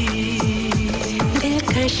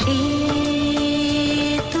दिलकशी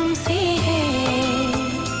तुमसे है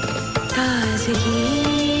ताजगी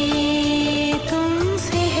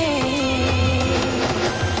तुमसे है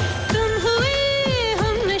तुम हुए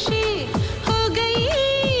हम नशे हो गई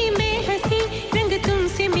मैं हंसी रंग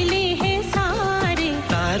तुमसे मिले हैं सारे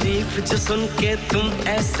तारीफ जो सुन के तुम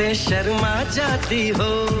ऐसे शर्मा जाती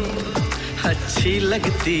हो अच्छी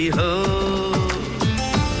लगती हो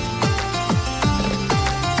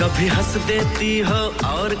कभी हंस देती हो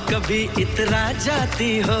और कभी इतरा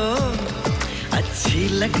जाती हो अच्छी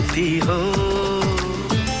लगती हो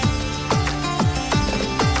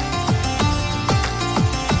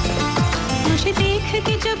मुझे देख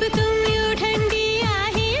के जब तुम यूं ठंडी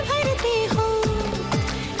आहें भरते हो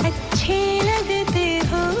अच्छे लगते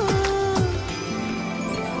हो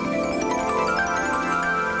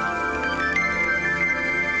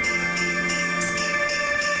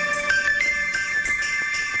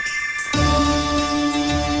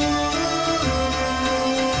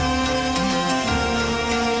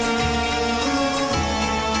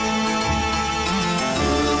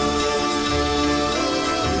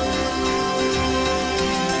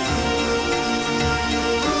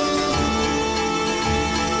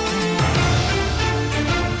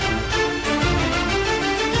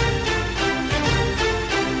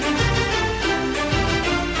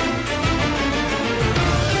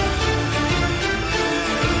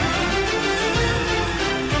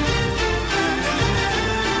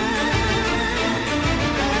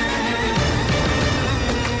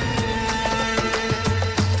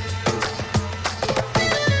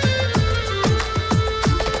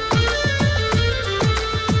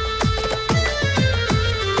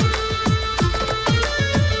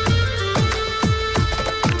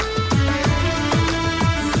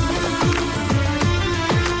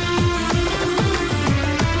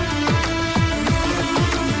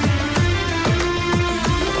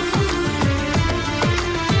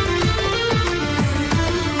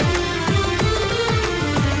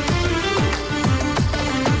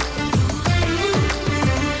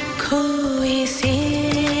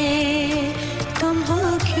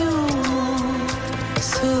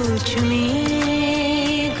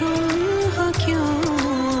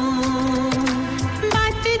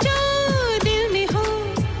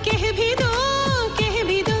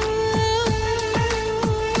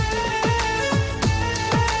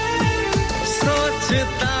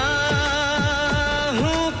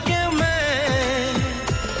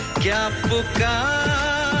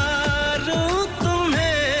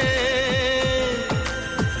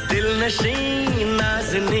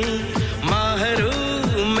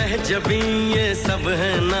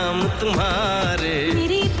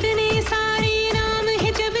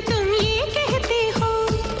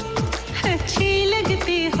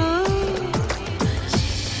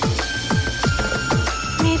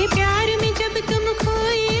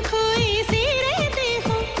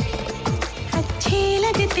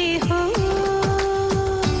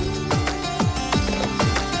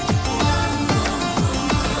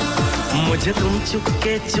मुझे तुम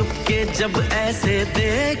चुपके चुपके जब ऐसे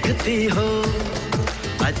देखती हो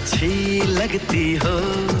अच्छी लगती हो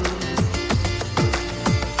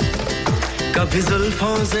कभी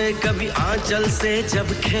जुल्फों से कभी आंचल से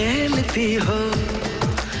जब खेलती हो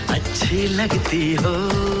अच्छी लगती हो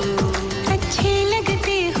अच्छी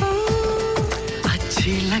लगती हो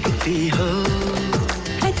अच्छी लगती हो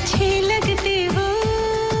अच्छी लगती हो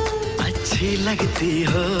अच्छी लगती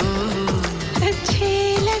हो अच्छी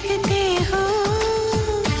लगती हो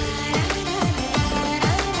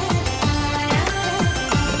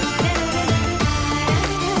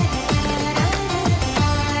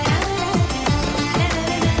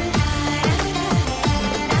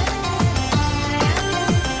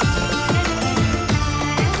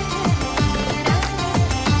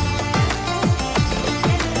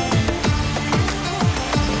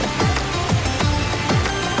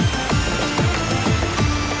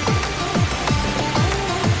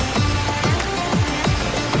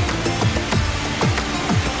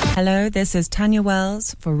Hello, this is Tanya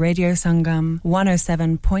Wells for Radio Sangam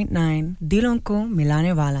 107.9 Dilon ko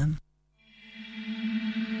milane wala.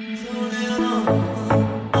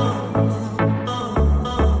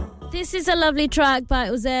 This is a lovely track by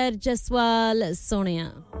Uzair Jaswal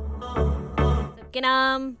Sonia. Sabke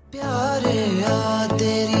naam प्यारे आ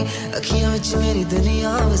तेरी अखियां विच मेरी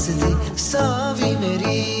दुनिया वसदी सावी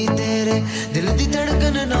मेरी तेरे दिल दी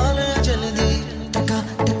धड़कन नाल चलदी टका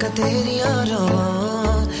टका तेरियां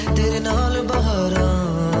रावां तेरे नाल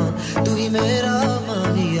बहारां तू ही मेरा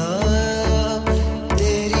माहिया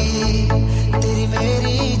तेरी तेरी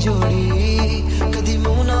मेरी जोड़ी कदी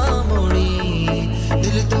मुंह ना मोड़ी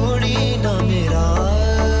दिल तोड़ी ना मेरा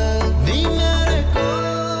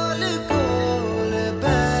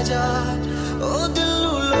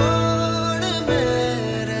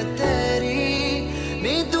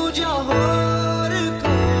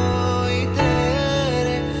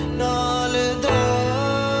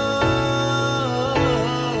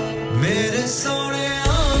सोने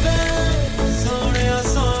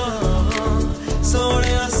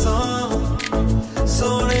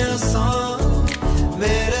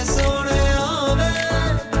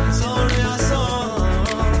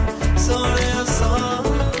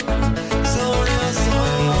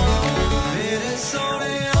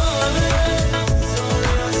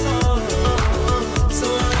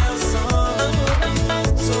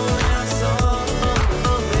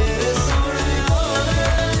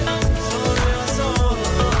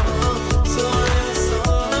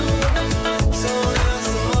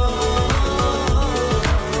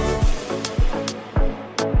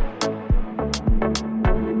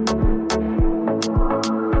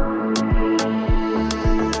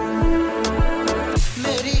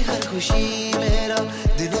खुशी मेरा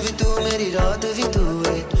दिन भी तू मेरी रात भी तू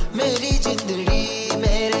है मेरी जिंदड़ी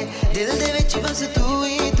मेरे दिल दे विच बस तू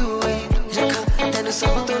है रखा तैनू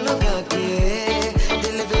सब तो लगा के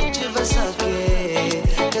दिल विच बसा के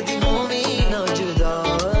कदी होवी ना जुदा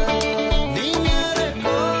नी मेरे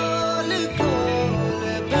कोल कोल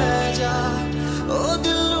बैजा ओ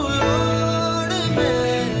दिल लोड़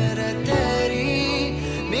मेरे तेरी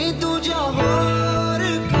नी तू जा होर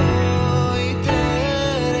कोई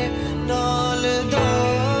तेरे नाल दा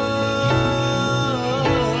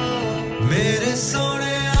मेरे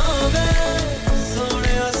सोने आवे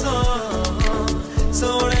सोने आसा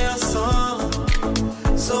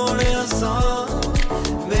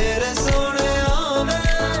मेरे सोने आवे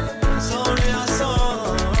सोने आसा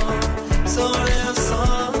मेरे सोने आवे सोने आसा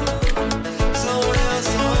मेरे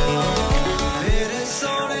सोने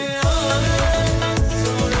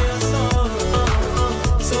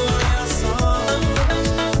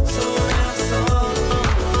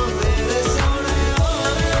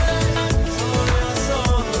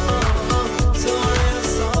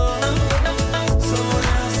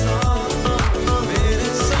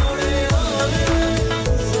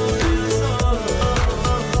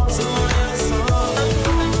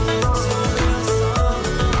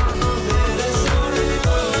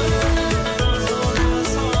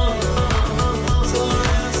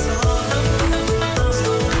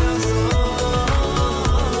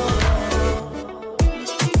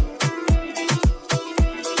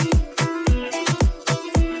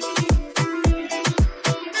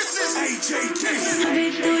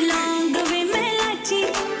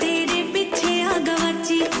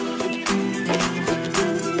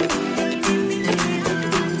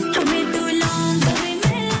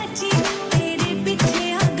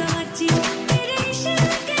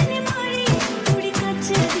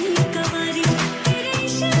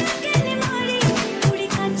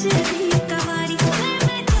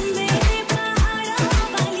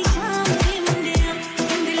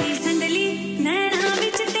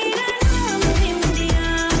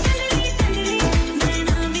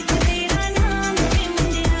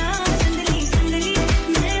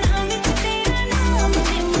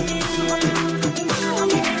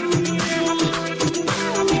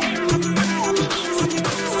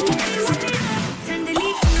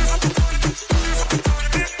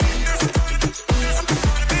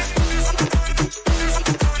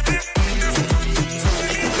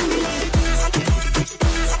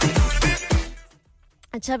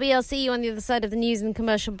Chubby, I'll see you on the other side of the news and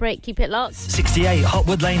commercial break. Keep it locked. 68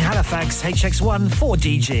 Hotwood Lane, Halifax, HX1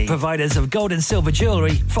 4DG. Providers of gold and silver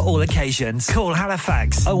jewellery for all occasions. Call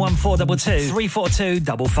Halifax 01422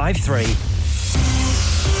 342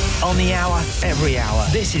 553. On the hour, every hour.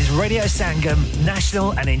 This is Radio Sangam,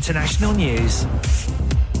 national and international news.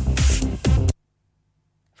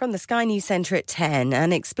 From the Sky News Centre at 10,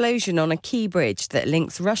 an explosion on a key bridge that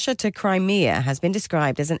links Russia to Crimea has been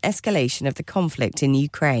described as an escalation of the conflict in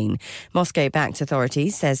Ukraine. Moscow-backed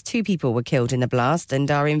authorities says 2 people were killed in the blast and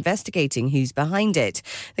are investigating who's behind it.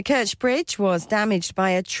 The Kerch Bridge was damaged by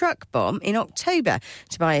a truck bomb in October.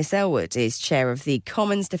 Tobias Elwood is chair of the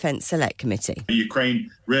Commons Defence Select Committee. Ukraine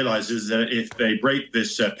realises that if they break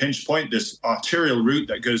this pinch point, this arterial route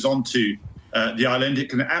that goes onto the island, it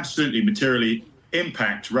can absolutely materially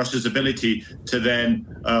impact Russia's ability to then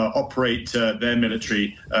operate their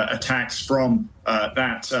military attacks from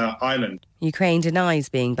that island. Ukraine denies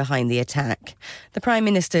being behind the attack. The Prime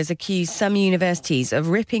Minister's accused some universities of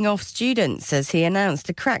ripping off students as he announced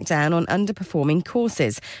a crackdown on underperforming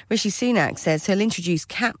courses. Rishi Sunak says he'll introduce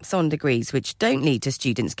caps on degrees which don't lead to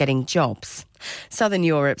students getting jobs. Southern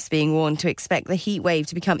Europe's being warned to expect the heat wave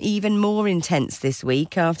to become even more intense this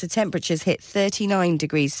week after temperatures hit 39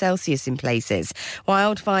 degrees Celsius in places.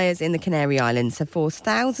 Wildfires in the Canary Islands have forced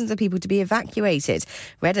thousands of people to be evacuated.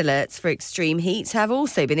 Red alerts for extreme heat have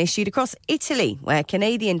also been issued across Italy, where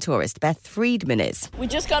Canadian tourist Beth Friedman is. We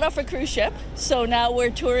just got off a cruise ship, so now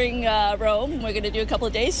we're touring Rome. We're going to do a couple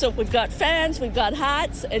of days. So we've got fans, we've got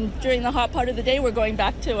hats, and during the hot part of the day, we're going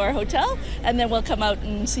back to our hotel, and then we'll come out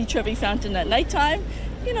and see Trevi Fountain at nighttime,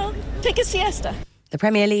 take a siesta. The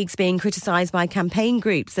Premier League's being criticised by campaign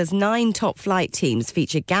groups as 9 top-flight teams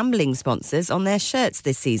feature gambling sponsors on their shirts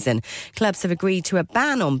this season. Clubs have agreed to a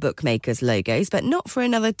ban on bookmakers' logos, but not for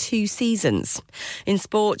another 2 seasons. In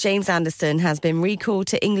sport, James Anderson has been recalled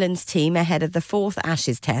to England's team ahead of the 4th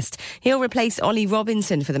Ashes test. He'll replace Ollie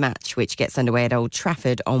Robinson for the match, which gets underway at Old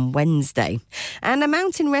Trafford on Wednesday. And a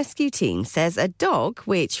mountain rescue team says a dog,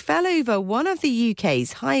 which fell over one of the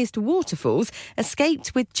UK's highest waterfalls,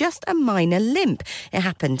 escaped with just a minor limp. It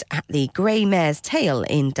happened at the Grey Mare's Tail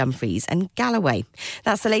in Dumfries and Galloway.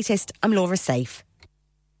 That's the latest. I'm Laura Safe.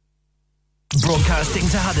 Broadcasting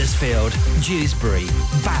to Huddersfield, Dewsbury,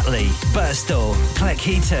 Batley, Birstall,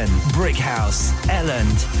 Cleckheaton, Brickhouse,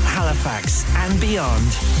 Elland, Halifax and beyond.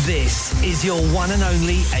 This is your one and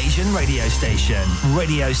only Asian radio station.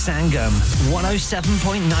 Radio Sangam,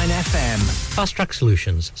 107.9 FM. Fast Track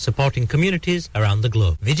Solutions, supporting communities around the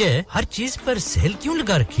globe. विजय, हर चीज पर cell क्यों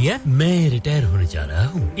लगा रखी है? मैं retire होने जा रहा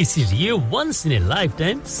हूँ, इसीलिए once in a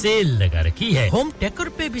lifetime sale लगा रखी है. होम टेकर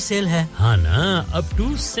पे भी सेल है. हाँ ना, up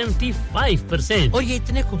to 75%. और ये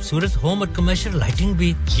इतने खूबसूरत होम और कमर्शियल लाइटिंग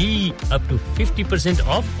भी. जी, up to 50%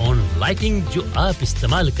 off on lighting जो आप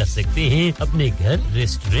इस्तेमाल कर सकते हैं अपने घर,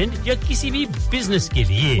 रेस्टोरेंट या किसी भी बिजनेस के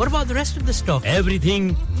लिए. What about the rest of the stock?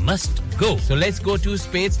 Everything must go. So let's go to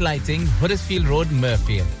Spades Lighting, Huddersfield Road,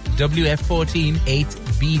 Murfield. WF14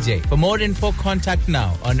 8BJ. For more info, contact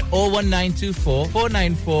now on 01924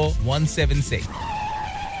 494 176.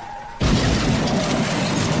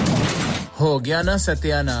 हो गया ना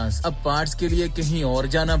सत्यानाश अब पार्ट्स के लिए कहीं और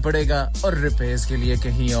जाना पड़ेगा और रिपेयर्स के लिए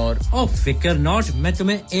कहीं और ओ फिकर नॉट मैं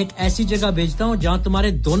तुम्हें एक ऐसी जगह भेजता हूं जहां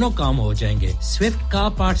तुम्हारे दोनों काम हो जाएंगे स्विफ्ट कार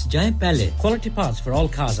पार्ट्स जाएं पहले quality parts for all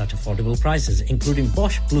cars at affordable prices including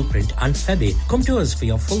Bosch Blueprint and Febby come to us for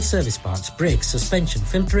your full service parts brakes suspension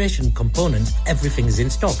filtration components everything is in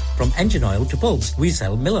stock from engine oil to bulbs we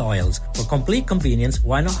sell Miller oils for complete convenience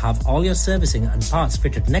why not have all your servicing and parts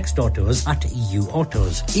fitted next door to us at EU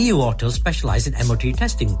Autos specialise in MOT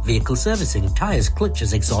testing, vehicle servicing, tyres,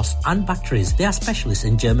 clutches, exhausts and batteries. They are specialists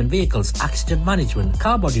in German vehicles, accident management,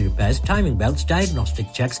 car body repairs, timing belts,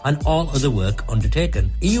 diagnostic checks and all other work undertaken.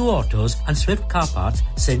 EU Autos and Swift Car Parts,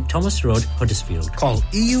 St Thomas Road, Huddersfield. Call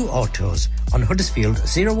EU Autos on Huddersfield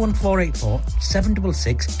 01484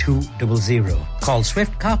 766 200. Call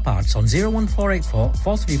Swift Car Parts on 01484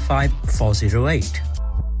 435 408.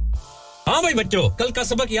 हाँ भाई बच्चों कल का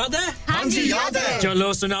सबक याद है हाँ जी याद है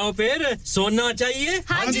चलो सुनाओ फिर सोना चाहिए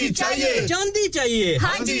हाँ जी चाहिए चांदी चाहिए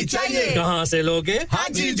हाँ जी चाहिए कहाँ से लोगे हाँ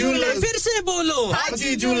जी जूलर्स फिर से बोलो हाँ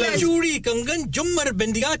जी जूलर्स चूड़ी कंगन जुमर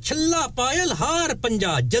बिंदिया छल्ला पायल हार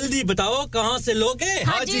पंजा जल्दी बताओ कहाँ से लोगे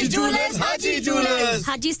हाँ जी जूलर्स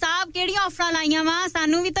हाजी साहब केड़ी ऑफर लाईया वा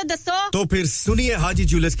सानू भी तो दसो तो फिर सुनिए हाजी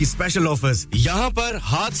जूलर्स की स्पेशल ऑफर्स यहाँ पर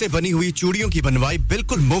हाथ से बनी हुई चूड़ियों की बनवाई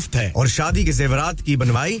बिल्कुल मुफ्त है और शादी के जेवरात की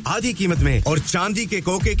बनवाई आधी कीमत में और चांदी के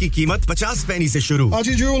कोके की कीमत 50 पैसे से शुरू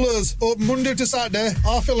Haji Jewellers open Monday to Saturday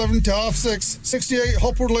half 11 to half 6 68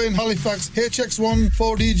 Hopwood Lane Halifax HX1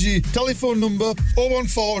 4DG telephone number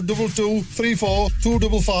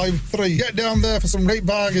 01422342553 get down there for some great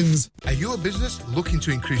bargains Are you a business looking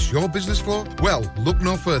to increase your business flow well look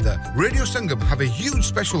no further Radio Sangam have a huge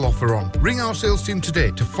special offer on ring our sales team today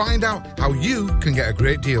to find out how you can get a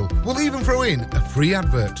great deal we'll even throw in a free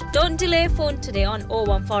advert Don't delay phone today on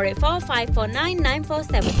 01484 549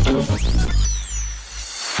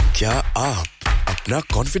 क्या आप अपना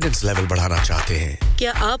confidence level बढ़ाना चाहते हैं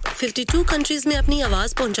क्या आप 52 countries में अपनी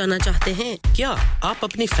आवाज पहुंचाना चाहते हैं क्या आप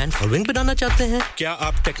अपनी फैन फॉलोइंग बढ़ाना चाहते हैं क्या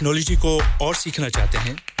आप टेक्नोलॉजी को और सीखना चाहते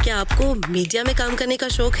हैं क्या आपको मीडिया में काम करने का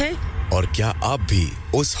शौक है और क्या आप भी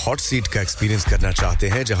उस हॉट सीट का एक्सपीरियंस करना चाहते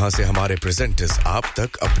हैं जहां से हमारे प्रेजेंटर्स आप तक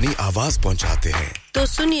अपनी आवाज पहुंचाते हैं तो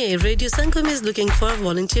सुनिए radio Sangam is looking for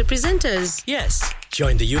volunteer presenters Yes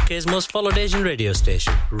join the UK's most followed Asian radio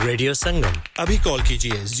station Radio Sangam अभी कॉल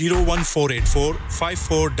कीजिए 01484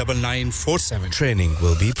 549947 Training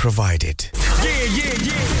will be provided Yeah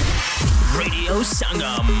Radio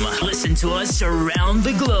Sangam listen to us around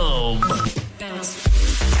the globe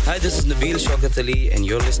Hi, this is Nabil Shaukat Ali and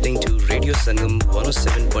you're listening to Radio Sangam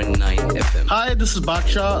 107.9 FM. Hi, this is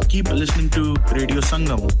Baksha. Keep listening to Radio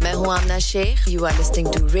Sangam. मैं हूँ आमना Sheikh. You are listening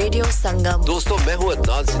to Radio Sangam. दोस्तों मैं हूँ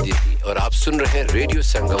अदनान सिद्दीकी और आप सुन रहे हैं radio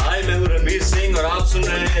संगम. Hi, मैं हूँ रणवीर सिंह और आप सुन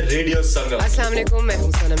रहे हैं रेडियो संगम. अस्सलाम वालेकुम मैं हूँ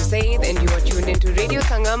सनम Saeed and you are tuned into Radio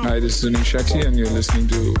Sangam. Hi, this is Zunin Shakti and you're listening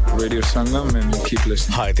to Radio Sangam and keep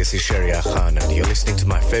listening. Hi, this is Sharia Khan and you're listening to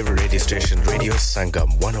my favorite radio station Radio Sangam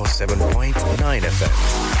 107.9 FM.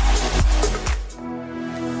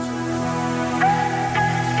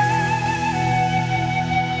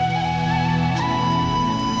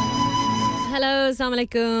 Hello, assalamu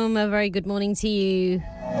alaikum. A very good morning to you.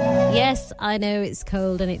 Yes, I know it's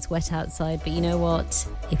cold and it's wet outside, but you know what?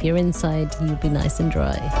 If you're inside, you'll be nice and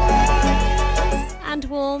dry. And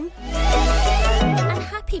warm. And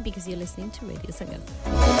happy because you're listening to Radio Sangam.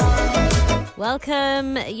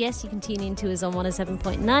 Welcome. Yes, you can tune in to us on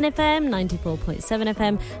 107.9 FM, 94.7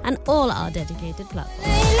 FM, and all our dedicated platforms.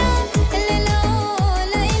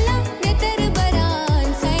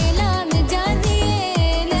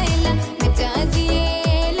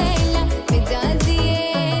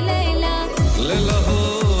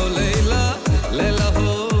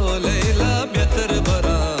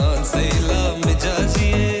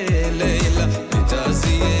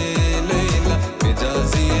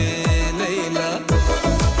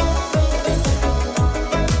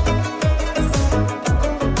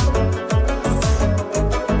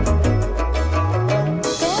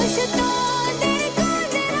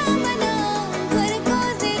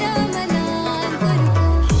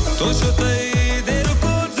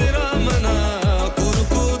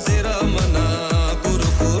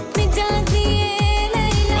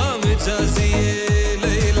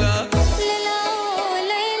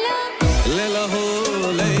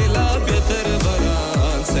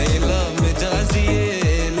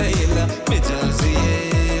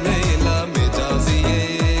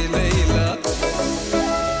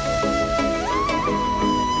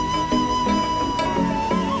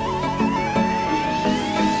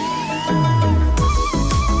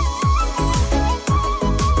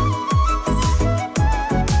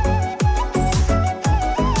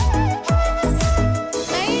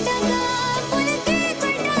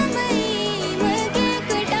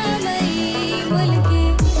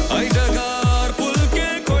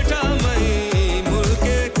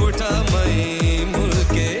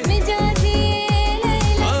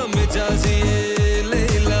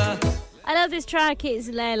 this track is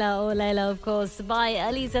Layla, or Layla, of course, by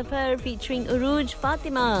Ali Zafar featuring Uruj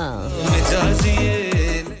Fatima.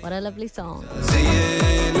 What a lovely song.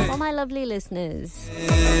 For my lovely listeners.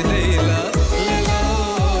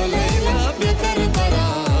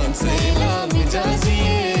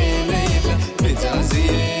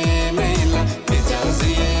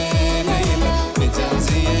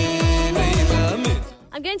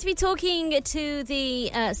 I'm going to be talking to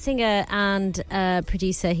the singer and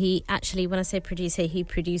producer. He actually, when I say producer, he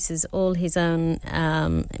produces all his own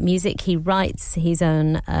music. He writes his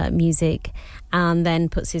own music and then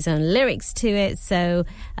puts his own lyrics to it. So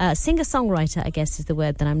singer-songwriter, I guess, is the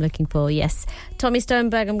word that I'm looking for. Yes, Tommy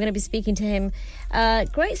Stoneberg, I'm going to be speaking to him.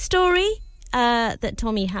 Great story that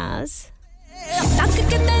Tommy has.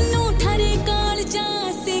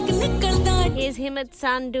 Here's Himmat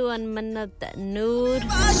Sandhu and Mannat Noor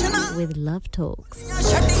with Love Talks.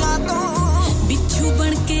 बिच्छू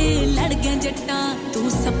बनके लड़ गया जट्टा तू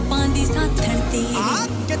सप्पां दी साथण ते आ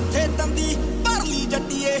किथे दंदी भर ली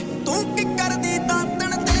जट्टीए तू की कर दी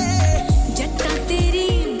दातण ते जट्टा तेरी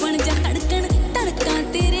बन जा धड़कन धड़का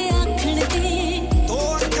तेरे आखण ते तो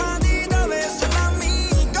अखां दी दवे सलामी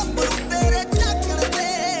गब्बरू तेरे चाकण ते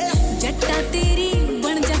जट्टा तेरी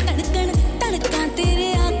बन जा धड़कन धड़का तेरे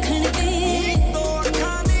आखण ते तो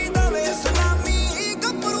अखां दी दवे सलामी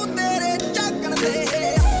गब्बरू तेरे चाकण ते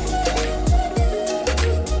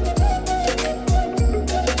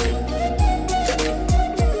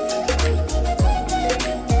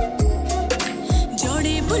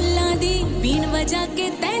जाके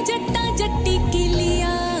तै जट्टा जट्टी की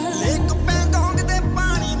लिया एक पैंगोंग दे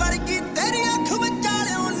पानी वर्गी तेरी आंख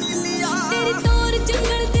विचाले नीलिया तेरी तोर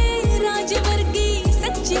जंगल दे राज वर्गी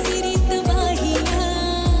सच्ची मेरी तबाहिया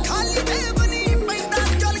खाली बेबनी पैंदा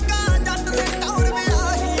चलका जट ने टौर में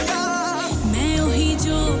आहिया मैं ओही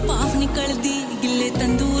जो पाफ निकल दी गिल्ले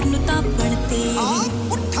तंदूर नु तापण ते आ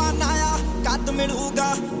उठा नाया कद मिलूगा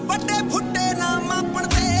बड़े फुट्टे ना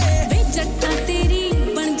मापण दे वे जट्टा तेरी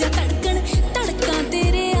बन जा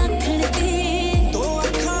तेरे आखण ते दो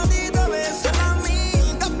अखां दी दवे सलामी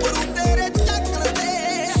गब्बरू तेरे चाकण ते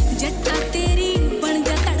जट्टा तेरी बन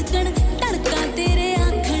जा धड़कन धड़का तेरे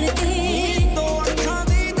आखण ते दो अखां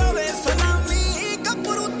दी दवे सलामी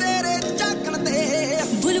गब्बरू तेरे चाकण ते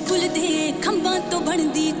बुलबुल दे खंबां तो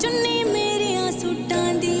बनदी चुन्नी मेरे सूटां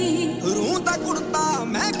दी रूह दा कुड़ता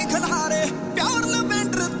मैं कि खलारे प्यार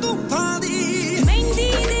लवेंडर तूफां दी मेहंदी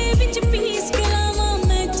दे विच पीस के लावां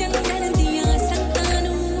मैं चंदन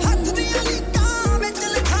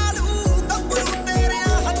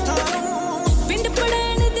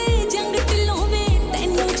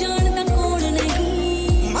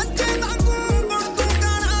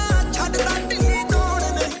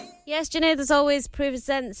Yes, Junaid, as always,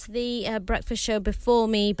 presents the breakfast show before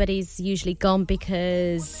me, but he's usually gone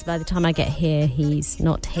because by the time I get here, he's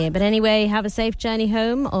not here. But anyway, have a safe journey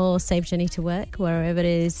home or safe journey to work, wherever it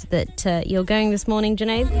is that you're going this morning,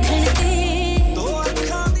 Junaid.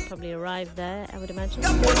 Probably arrived there, I would imagine.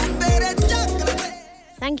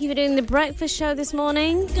 Thank you for doing the breakfast show this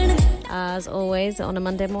morning, as always, on a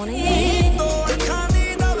Monday morning.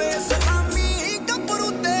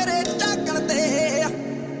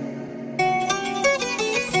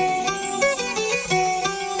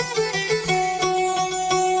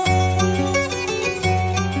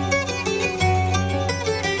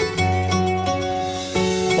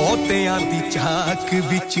 ਪੌਦਿਆਂ ਦੀ ਝਾਕ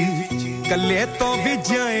ਵਿੱਚ ਕੱਲੇ ਤੋਂ ਵੀ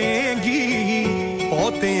ਜਾਏਂਗੀ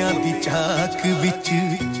ਪੌਦਿਆਂ ਦੀ ਝਾਕ ਵਿੱਚ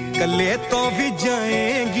ਕੱਲੇ ਤੋਂ ਵੀ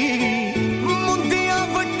ਜਾਏਂਗੀ ਮੁੰਦੀਆਂ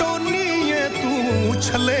ਵਟੋਨੀਏ ਤੂੰ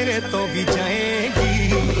ਛਲੇ ਤੋਂ ਵੀ ਜਾਏਂਗੀ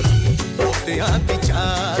ਪੌਦਿਆਂ ਦੀ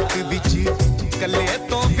ਝਾਕ ਵਿੱਚ ਕੱਲੇ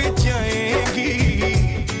ਤੋਂ ਵੀ ਜਾਏਂਗੀ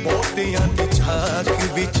ਪੌਦਿਆਂ ਦੀ ਝਾਕ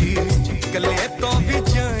ਵਿੱਚ ਕੱਲੇ ਤੋਂ ਵੀ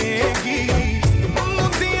ਜਾਏਂਗੀ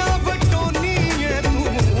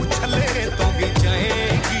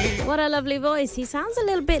What a lovely voice. He sounds a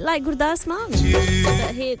little bit like Gurdas Maan.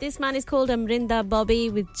 This man is called Amrinda Bobby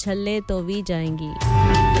with Challe To Vi Jayengi.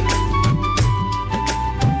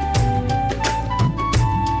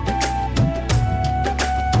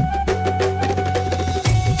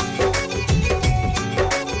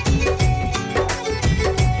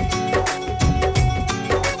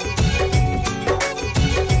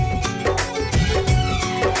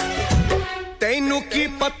 Tainu ki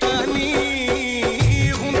pata nahi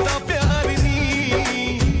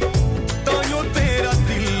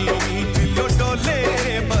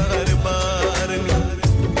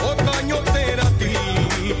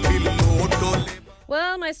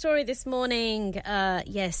story this morning.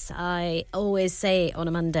 Yes, I always say on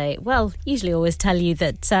a Monday, well, usually always tell you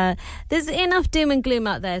that there's enough doom and gloom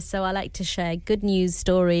out there, so I like to share good news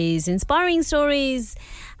stories, inspiring stories,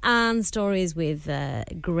 and stories with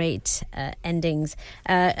great endings.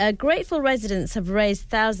 Grateful residents have raised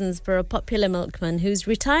thousands for a popular milkman who's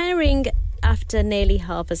retiring after nearly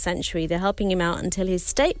half a century. They're helping him out until his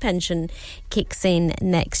state pension kicks in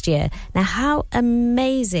next year. Now, how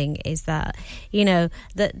amazing is that? You know,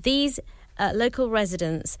 that these local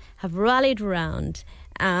residents have rallied around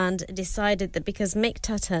and decided that because Mick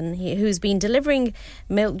Tutton, who's been delivering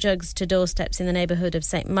milk jugs to doorsteps in the neighbourhood of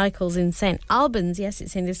St Michael's in St Albans, yes,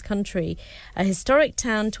 it's in this country, a historic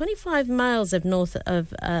town 25 miles north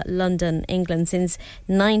of London, England, since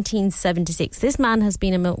 1976. This man has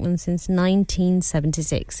been a milkman since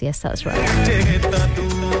 1976. Yes, that's right.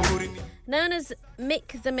 Known as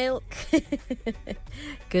Mick the Milk,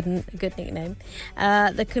 good nickname.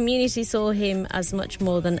 The community saw him as much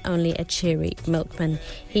more than only a cheery milkman.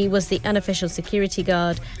 He was the unofficial security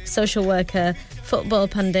guard, social worker, football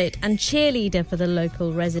pundit, and cheerleader for the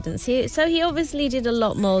local residents. So he obviously did a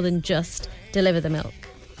lot more than just deliver the milk.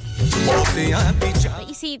 But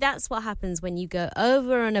you see, that's what happens when you go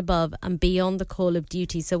over and above and beyond the call of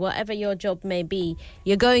duty. So whatever your job may be,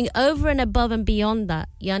 you're going over and above and beyond that.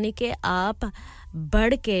 यानी कि आप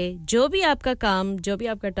बढ़ के जो भी आपका काम, जो भी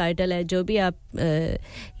आपका टाइटल है, जो भी आप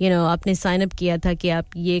आपने साइन अप किया था कि आप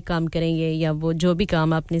ये काम करेंगे, या वो जो भी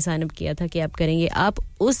काम आपने साइन अप किया था कि आप करेंगे, आप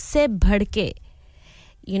उससे बढ़ के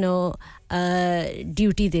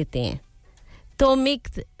ड्यूटी देते हैं. तो मिक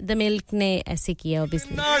द मिल्क ने ऐसे किया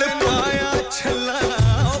obviously.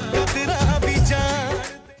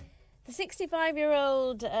 The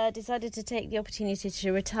 65-year-old decided to take the opportunity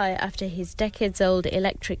to retire after his decades-old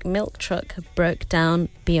electric milk truck broke down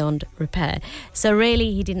beyond repair. So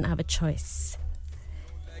really, he didn't have a choice.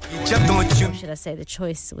 Or should I say the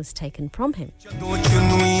choice was taken from him.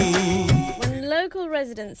 When local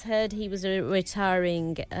residents heard he was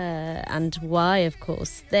retiring, and why, of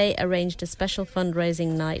course, they arranged a special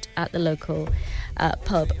fundraising night at the local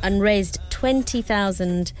pub and raised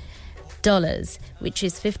 $20,000, which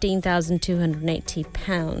is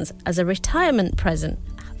 £15,280, as a retirement present.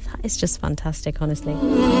 That is just fantastic, honestly.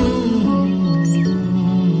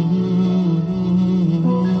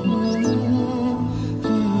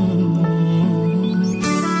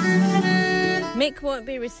 Mick won't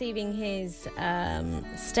be receiving his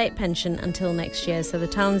state pension until next year, so the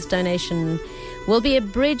town's donation will be a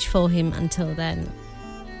bridge for him until then.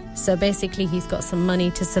 So basically, he's got some money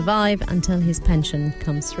to survive until his pension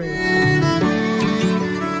comes through.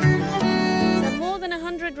 So more than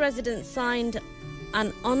 100 residents signed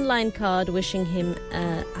an online card wishing him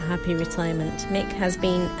a happy retirement. Mick has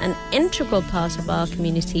been an integral part of our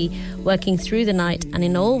community, working through the night and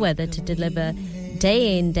in all weather to deliver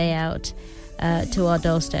day in, day out to our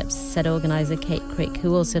doorsteps, said organiser Kate Crick,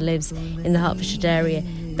 who also lives in the Hertfordshire area.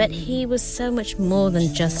 But he was so much more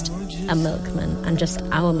than just a milkman and just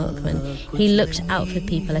our milkman. He looked out for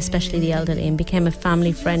people, especially the elderly, and became a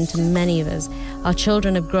family friend to many of us. Our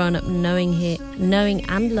children have grown up knowing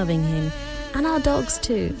and loving him, and our dogs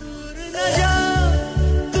too.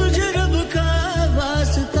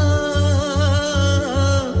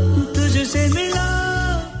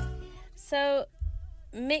 So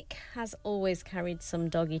Mick has always carried some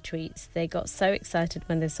doggy treats. They got so excited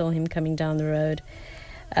when they saw him coming down the road.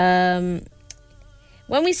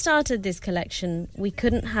 When we started this collection, we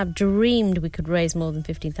couldn't have dreamed we could raise more than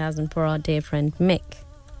 $15,000 for our dear friend Mick.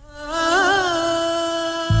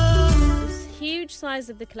 This huge size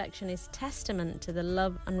of the collection is testament to the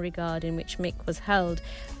love and regard in which Mick was held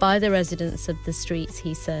by the residents of the streets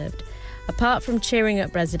he served. Apart from cheering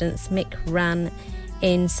up residents, Mick ran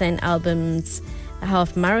in St Albans a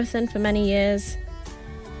half marathon for many years.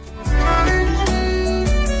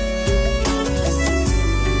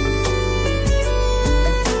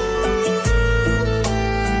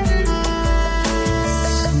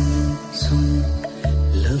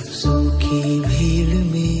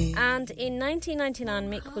 And in 1999,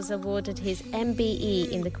 Mick was awarded his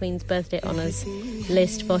MBE in the Queen's Birthday Honours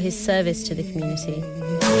list for his service to the community.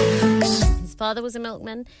 His father was a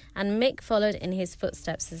milkman, and Mick followed in his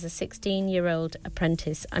footsteps as a 16-year-old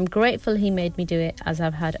apprentice. I'm grateful he made me do it, as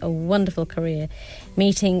I've had a wonderful career,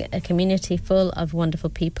 meeting a community full of wonderful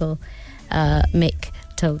people, Mick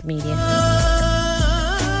told media.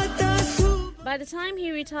 By the time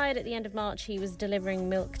he retired at the end of March, he was delivering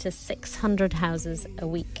milk to 600 houses a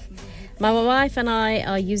week. My wife and I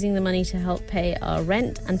are using the money to help pay our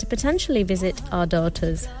rent and to potentially visit our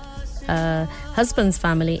daughter's husband's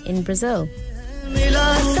family in Brazil.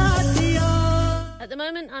 At the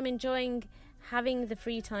moment, I'm enjoying having the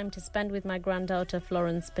free time to spend with my granddaughter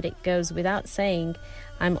Florence, but it goes without saying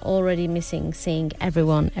I'm already missing seeing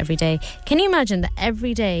everyone every day. Can you imagine that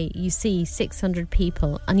every day you see 600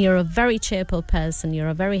 people and you're a very cheerful person, you're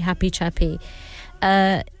a very happy chappy?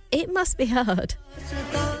 It must be hard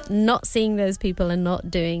not seeing those people and not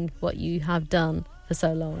doing what you have done for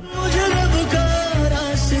so long.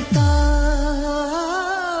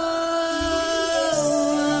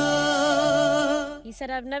 He said,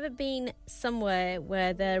 I've never been somewhere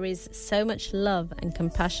where there is so much love and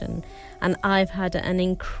compassion, and I've had an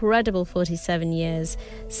incredible 47 years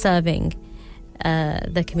serving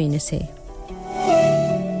the community.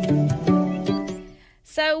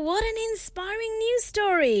 So what an inspiring news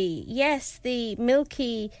story. Yes, the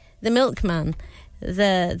milkman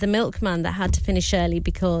that had to finish early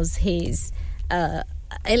because his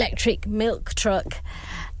electric milk truck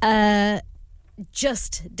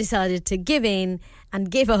just decided to give in and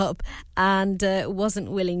give up and wasn't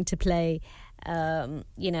willing to play, and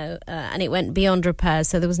it went beyond repair,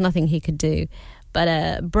 so there was nothing he could do.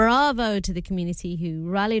 But bravo to the community who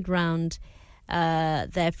rallied round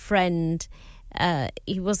their friend.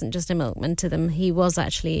 He wasn't just a milkman to them, he was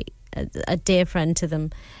actually a dear friend to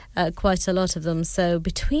them, quite a lot of them. So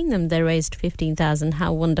between them they raised 15,000.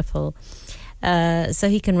 How wonderful. So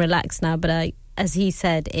he can relax now, but as he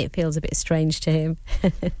said, it feels a bit strange to him.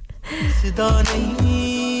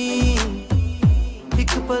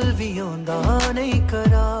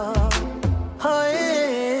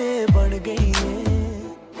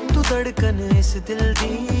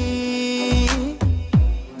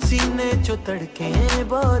 सीने चो तड़के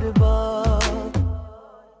बार-बार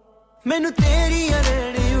मैनू तेरियां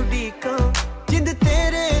रहने उड़ीकां जिंद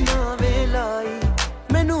तेरे नावे लाई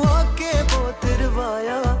मैनू आके बहुत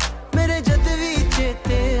रवाया मेरे जद भी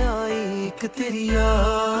चेते आई एक तेरी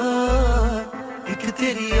याद एक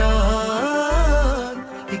तेरी याद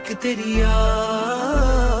एक तेरी याद.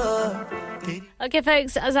 Okay,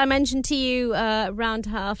 folks, as I mentioned to you, around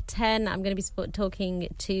 10:30, I'm going to be talking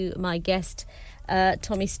to my guest,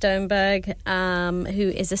 Tommy Stoneberg, who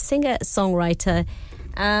is a singer-songwriter,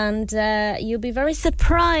 and you'll be very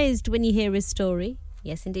surprised when you hear his story.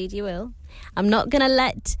 Yes, indeed you will. I'm not going to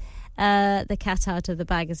let the cat out of the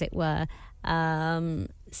bag, as it were.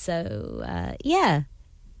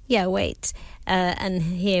 Wait and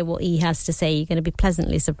hear what he has to say. You're going to be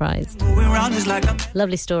pleasantly surprised.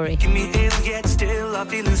 Lovely story. Give me this, yet still I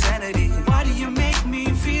feel insanity. Why do you make me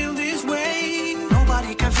feel this way?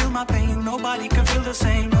 Nobody can feel my pain, nobody can feel the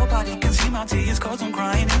same. Nobody can see my tears cause I'm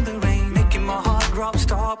crying in the rain. Making my heart drop,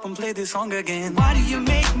 stop and play this song again. Why do you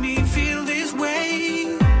make me feel this way?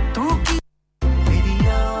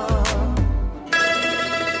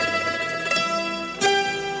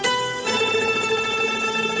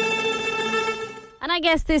 And I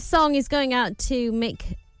guess this song is going out to Mick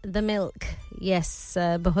the Milk. Yes,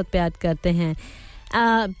 बहुत प्यार करते हैं.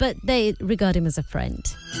 But they regard him as a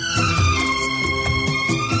friend.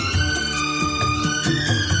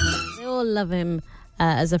 They all love him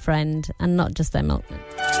as a friend and not just their milkman.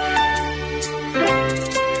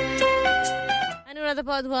 Anuradha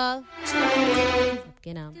Podwal.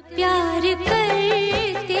 सबके नाम. प्यार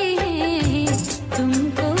करते हैं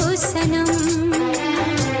तुमको सनम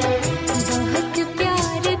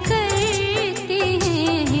प्यार करते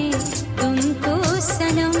हैं तुमको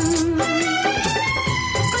सनम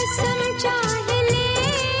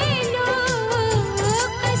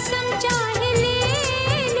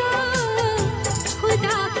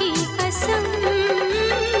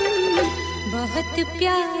बहुत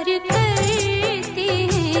प्यार करते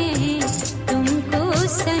हैं तुमको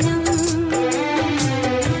सनम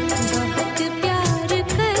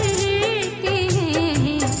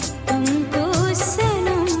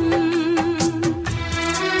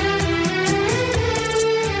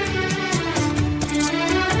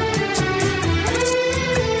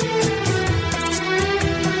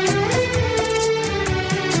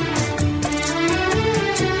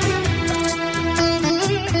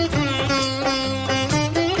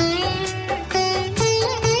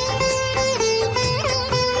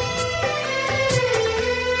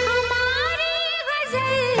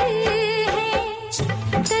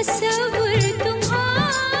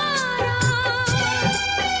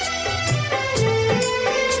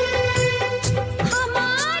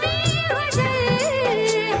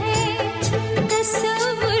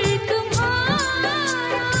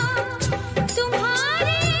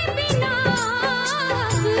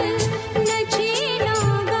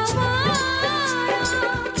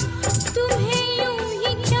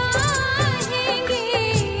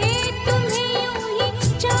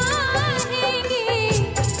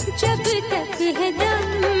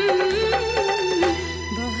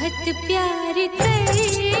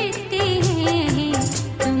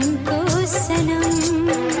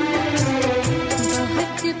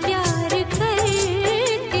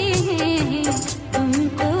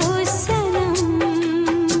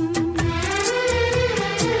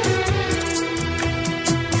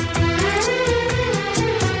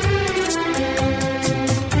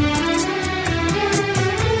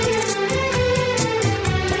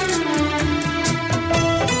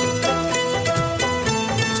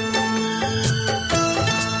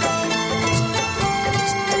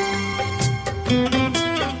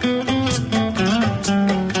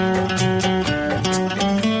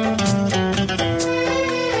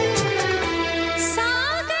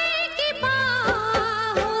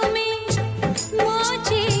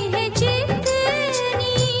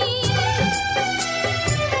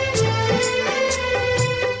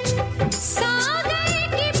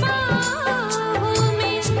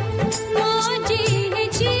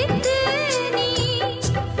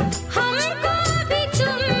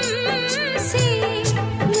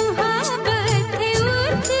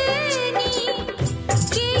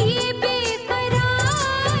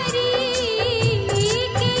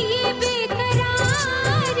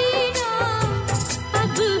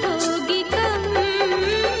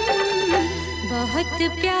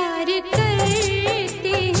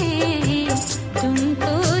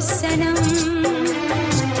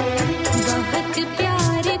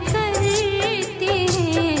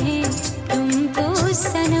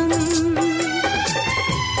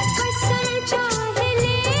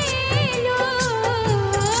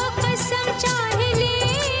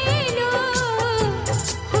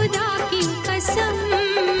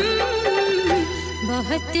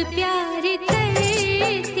बहुत प्यार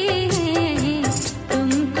करते हैं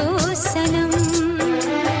तुमको सनम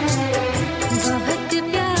बहुत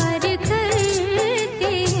प्यार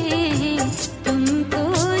करते हैं तुमको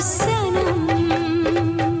सनम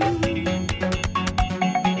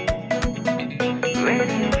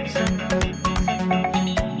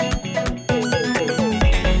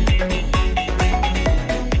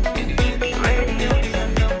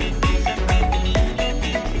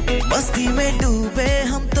मस्ती में डूबे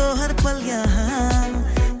हम तो हर पल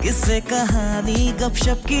यहाँ किस्से कहानी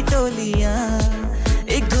गपशप की टोलियाँ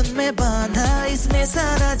एक धुन में बांधा इसने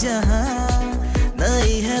सारा जहां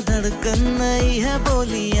नई है धड़कन नई है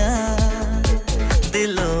बोलियां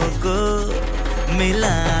दिलों को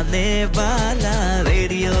मिलाने वाला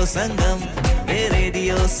रेडियो संगम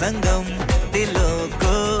दिलों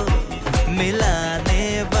को मिलाने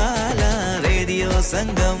वाला रेडियो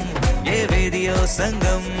संगम ये रेडियो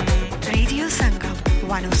संगम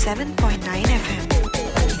 107.9 FM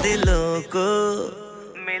दिलों को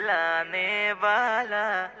मिलाने वाला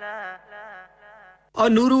और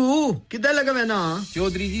नूरू किधर लगा वैना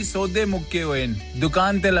चौधरी जी सौदे मुक्के होएन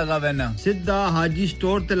दुकान ते लगा वैना सिद्धा हाजी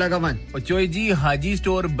स्टोर ते लगा वन और चोई जी हाजी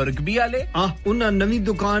स्टोर बरकबी वाले उन्ना नवी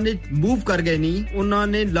दुकान मूव कर गए नी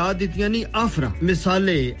उन्होंने ला दितियां नी आफरा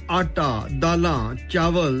मिसाले आटा दालां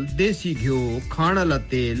चावल देसी घियो खाना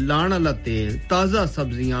लते लाना लते ताजा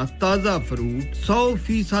सब्जियां ताजा फ्रूट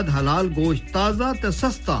 100% हलाल गोश्त ताजा ते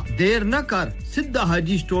सस्ता देर न कर सिद्धा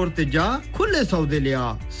हाजी स्टोर ते जा खुले सौदे लिया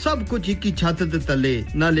सब कुछ एक ही छत ते तले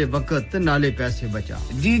नाले वक्त नाले पैसे बचा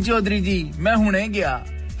जी चौधरी जी मैं हुने गया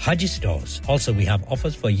Haji Stores. Also, we have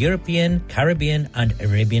offers for European, Caribbean and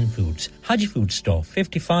Arabian foods. Haji Food Store,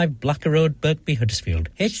 55 Blacker Road, Birkby, Huddersfield,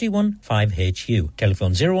 HD1 5HU.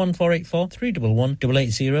 Telephone 01484 311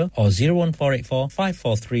 880 or 01484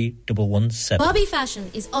 543 117. Bobby Fashion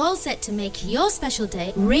is all set to make your special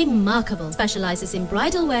day remarkable. Specializes in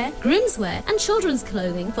bridal wear, groom's wear and children's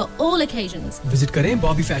clothing for all occasions. Visit करें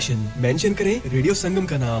Bobby Fashion. Mention करें Radio Sangam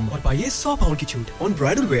का नाम और पाइए 100 pound की छूट on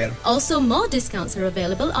bridal wear. Also, more discounts are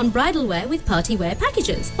available on bridal wear with party wear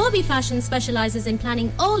packages. Bobby Fashion specializes in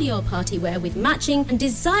planning all your party wear with matching and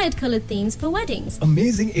desired colored themes for weddings.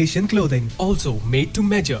 Amazing Asian clothing, also made to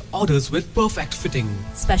measure, orders with perfect fitting.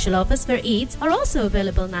 Special offers for Eids are also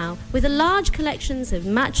available now with a large collections of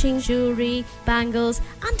matching jewellery, bangles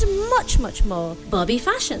and much more. Bobby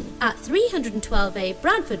Fashion at 312A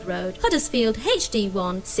Bradford Road, Huddersfield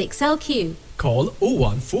HD1 6LQ. Call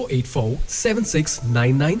 01484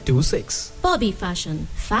 769926. Bobby Fashion,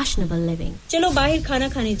 fashionable living. चलो बाहर खाना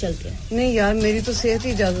खाने चलते हैं नहीं यार मेरी तो सेहत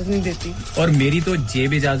ही इजाजत नहीं देती और मेरी तो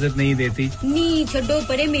जेब इजाजत नहीं देती नी छोड़ो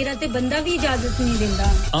परे मेरा ते बंदा भी इजाजत नहीं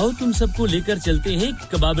देता आओ तुम सबको लेकर चलते हैं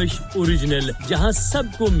कबाबिश ओरिजिनल जहां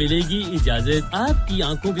सबको मिलेगी इजाजत आपकी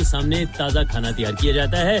आंखों के सामने ताजा खाना तैयार किया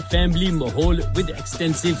जाता है फैमिली माहौल with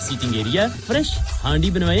extensive seating area fresh हांडी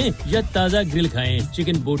बनवाएं या ताजा ग्रिल खाएं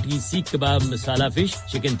चिकन बोटी सीख कबाब masala fish,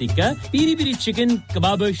 chicken tikka, piri chicken,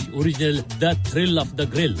 Kebabish Original, the thrill of the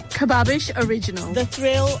grill. Kebabish Original, the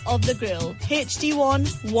thrill of the grill. HD1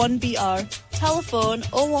 1BR. Telephone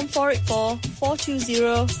 01484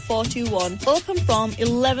 420 421. Open from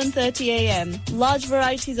 11:30 a.m. Large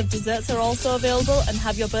varieties of desserts are also available and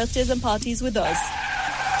have your birthdays and parties with us.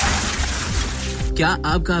 क्या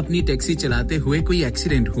आपका अपनी taxi चलाते हुए कोई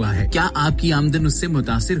accident हुआ है क्या आपकी आमदन उससे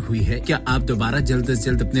मुतासिर हुई है क्या आप दोबारा जल्द से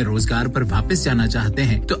जल्द अपने रोजगार पर वापस जाना चाहते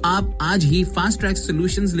हैं तो आप आज ही फास्ट ट्रैक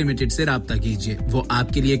सॉल्यूशंस लिमिटेड से राब्ता कीजिए वो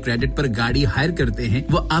आपके लिए क्रेडिट पर गाड़ी हायर करते हैं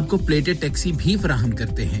वो आपको प्लेटेड टैक्सी भी फराहम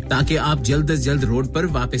करते हैं ताकि आप जल्द से जल्द रोड पर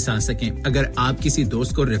वापस आ सकें अगर आप किसी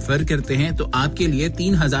दोस्त को रेफर करते हैं तो आपके लिए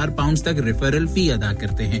 3000 पाउंड तक रेफरल फी अदा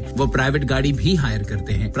करते हैं वो प्राइवेट गाड़ी भी हायर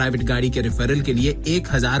करते हैं प्राइवेट गाड़ी के रेफरल के लिए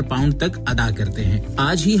 1000 पाउंड तक अदा करते हैं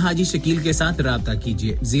आज ही हाजी शकील के साथ राब्ता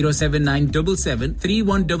कीजिए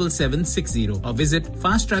 07977317760 और visit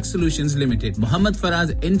Fast Track Solutions Limited Mohammad Faraz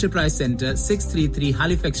Enterprise Centre 633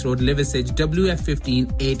 Halifax Road Liversedge WF15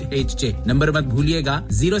 8HJ number मत भूलिएगा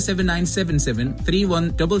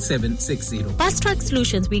 07977317760 Fast Track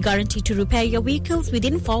Solutions we guarantee to repair your vehicles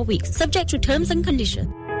within 4 weeks subject to terms and conditions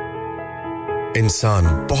इंसान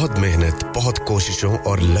बहुत मेहनत बहुत कोशिशों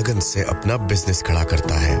और लगन से अपना बिजनेस खड़ा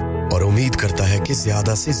करता है और उम्मीद करता है कि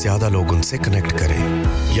ज्यादा से ज्यादा लोग उनसे कनेक्ट करें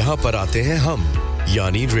यहाँ पर आते हैं हम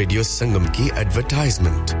यानी रेडियो संगम की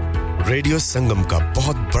एडवर्टाइजमेंट रेडियो संगम का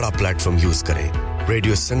बहुत बड़ा प्लेटफॉर्म यूज करें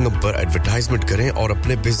रेडियो संगम पर एडवर्टाइजमेंट करें और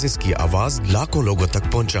अपने बिजनेस की आवाज लाखों लोगों तक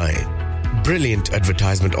पहुंचाएं Brilliant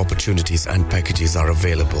advertisement opportunities and packages are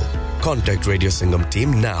available. Contact Radio Sangam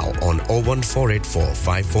team now on 01484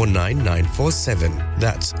 549 947.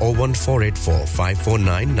 That's 01484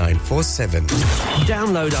 549 947.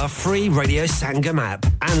 Download our free Radio Sangam app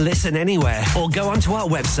and listen anywhere or go onto our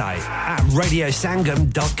website at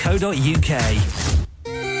radiosangam.co.uk.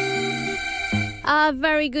 A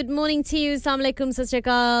very good morning to you. Assalamu alaikum,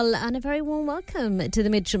 Sastrikal, and a very warm welcome to the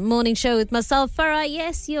mid-morning show with myself, Farah.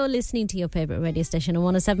 Yes, you're listening to your favourite radio station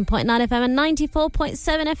on 107.9 FM and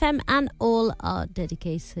 94.7 FM and all our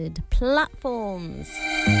dedicated platforms.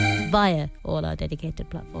 Via all our dedicated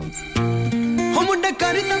platforms.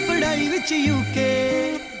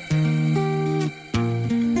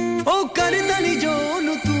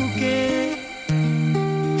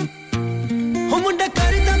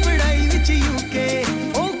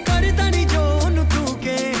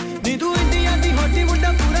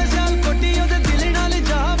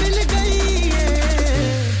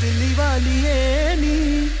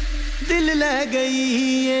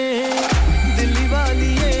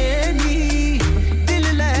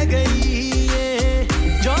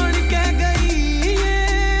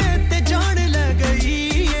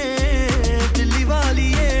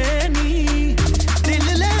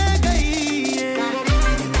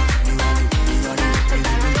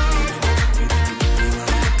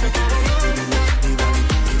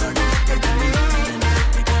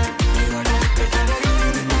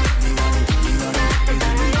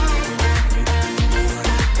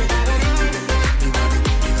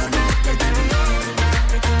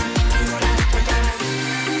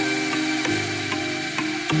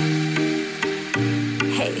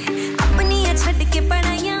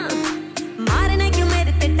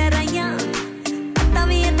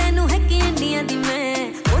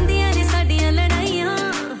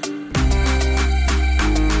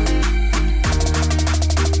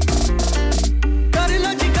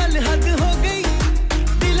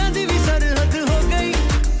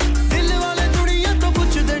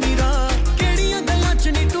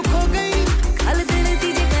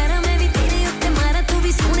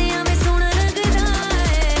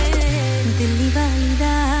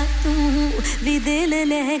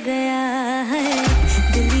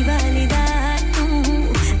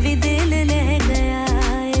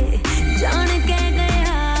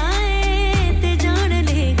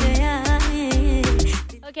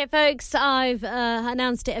 Folks, I've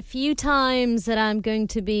announced it a few times that I'm going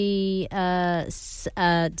to be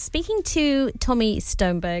speaking to Tommy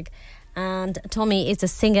Stoneberg, and Tommy is a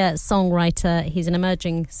singer-songwriter. He's an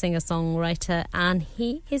emerging singer-songwriter, and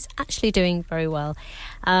he is actually doing very well.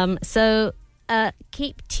 So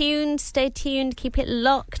keep tuned, stay tuned, keep it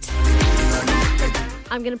locked.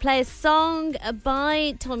 I'm going to play a song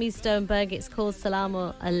by Tommy Stoneberg. It's called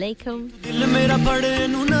Salamu Alaikum.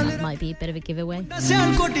 That might be a bit of a giveaway.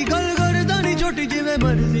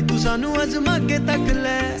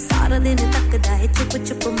 सारा दिन तकदा है चुप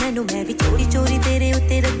चुप मैनू मैं भी चोरी चोरी तेरे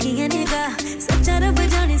उत्ते रखीਆਂ नेगा सच्चा रब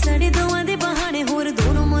जाने साडे दोवां दे बहाने होर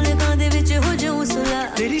दोनों मुल्कां दे विच हो जाऊं सुला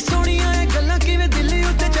तेरी सोहणियां ए गल्लां किवें दिल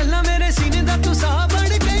उत्ते चलना मेरे सीने दा तू साह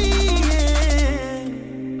बन गई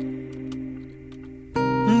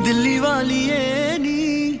दिल्ली वाली ए नी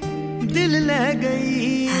दिल ले गई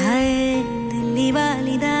हाय दिल्ली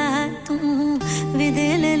वाली दा तू भी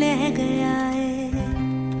दिल ले गया है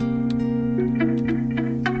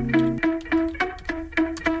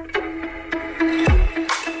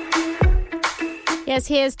Yes,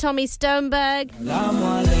 here's Tommy Stoneberg. Salamu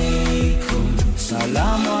alaikum,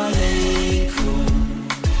 salamu alaikum.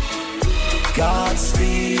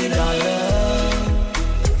 Godspeed our love.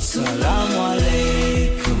 Salamu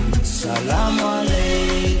alaikum, salamu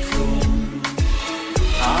alaikum.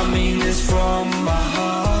 I mean this from my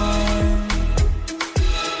heart,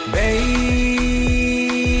 baby.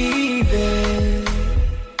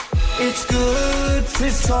 It's good to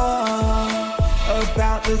talk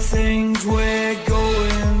about the things we're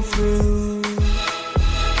going through,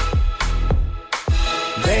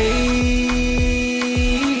 baby.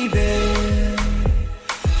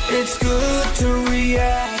 It's good to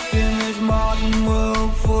react in this modern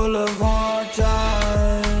world full of hard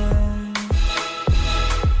times.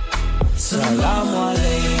 Salamu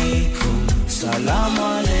alaikum, salamu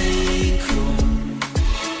alaikum.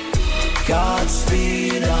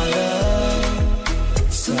 Godspeed our love.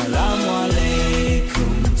 Salamu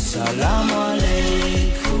alaikum, salamu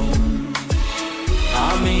alaikum. I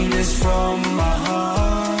mean this from my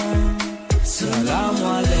heart. Salamu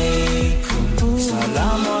alaikum,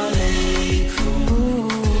 salamu alaikum.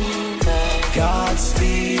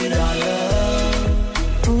 Godspeed our love.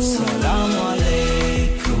 Salamu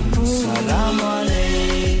alaikum, salamu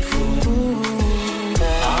alaikum.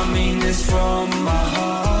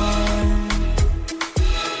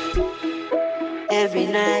 every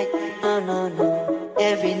night, oh no no,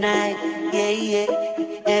 every night, yeah yeah,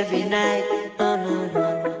 every night, oh no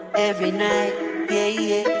no, every night, yeah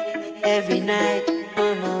yeah, every night,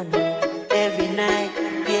 oh no no, every night,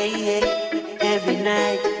 yeah yeah, every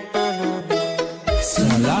night, oh no no.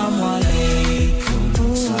 Salam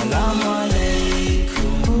alaikum, salam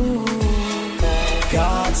alaikum,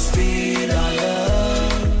 Godspeed our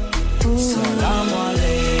love, salam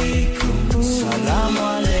alaikum, salam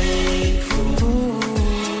alaikum,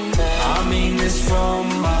 I mean this from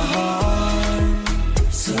my heart,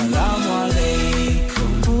 salam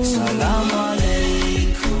alaikum, salam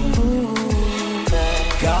alaikum,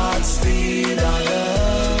 Godspeed our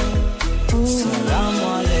love, salam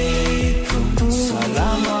alaikum,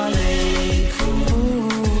 salam alaikum,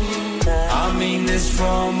 I mean this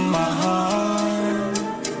from my heart.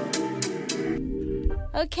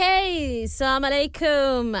 Okay, Assalamu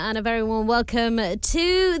alaikum and a very warm welcome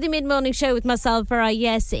to the mid-morning show with myself, Farah.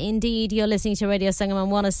 Yes, indeed, you're listening to Radio Sangam on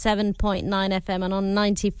 107.9 FM and on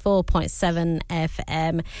 94.7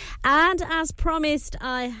 FM. And as promised,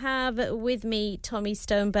 I have with me Tommy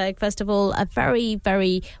Stoneberg. First of all, a very,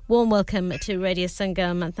 very warm welcome to Radio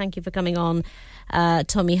Sangam and thank you for coming on.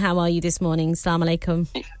 Tommy, how are you this morning? Assalamu alaikum.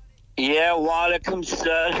 Yeah, wa alaikum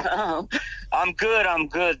salam. I'm good,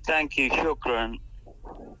 thank you, shukran.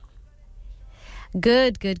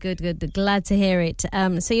 Good. Glad to hear it.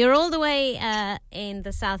 So you're all the way in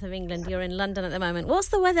the south of England. You're in London at the moment. What's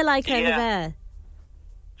the weather like over there?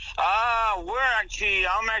 I'm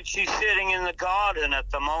actually sitting in the garden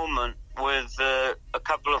at the moment with a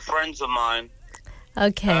couple of friends of mine.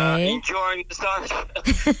 Okay. Enjoying the sunshine.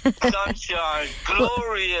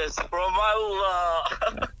 Glorious from Allah.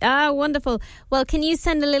 Ah, wonderful. Well, can you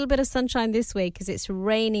send a little bit of sunshine this week? Because it's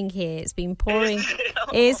raining here. It's been pouring.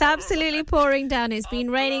 It's absolutely pouring down. It's been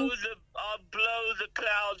raining. I'll blow the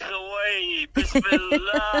clouds away.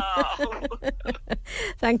 Bismillah.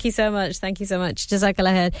 Thank you so much.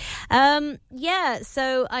 Jazakallah khair. Yeah,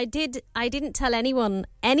 so I didn't tell anyone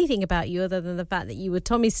anything about you other than the fact that you were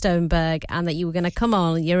Tommy Stoneberg and that you were going to come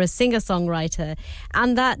on. You're a singer-songwriter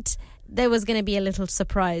and that there was going to be a little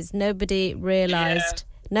surprise. Nobody realized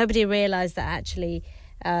that actually.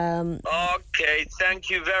 Okay,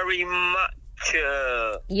 thank you very much.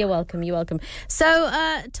 You're welcome. So,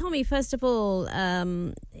 Tommy, first of all,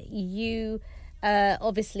 you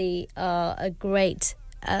obviously are a great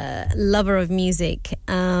lover of music,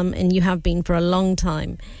 and you have been for a long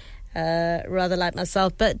time, rather like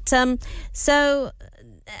myself. But so,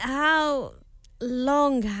 how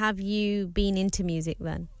long have you been into music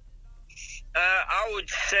then? I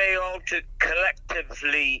would say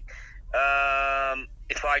collectively,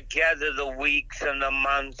 if I gather the weeks and the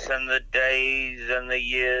months and the days and the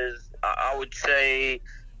years, I would say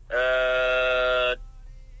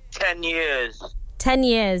 10 years. 10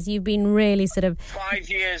 years, you've been really sort of... 5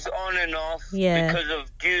 years on and off because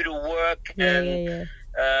of due to work and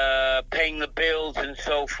paying the bills and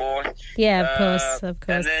so forth. Yeah, of course.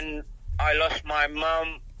 And then I lost my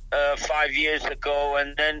mum 5 years ago,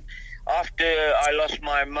 and then after I lost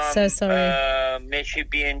my mum, so sorry. May she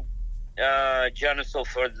be in Jannah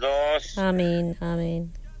al-Firdaus.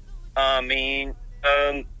 Ameen.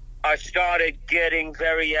 I started getting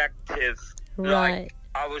very active. Right. Like,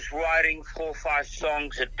 I was writing 4 or 5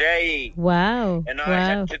 songs a day. Wow. And I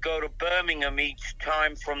had to go to Birmingham each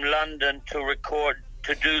time from London to record,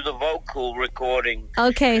 to do the vocal recording.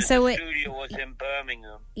 Okay, so the studio was in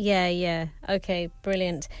Birmingham. Yeah. Okay,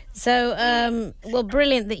 brilliant. So, well,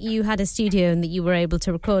 brilliant that you had a studio and that you were able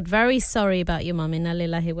to record. Very sorry about your mum. Inna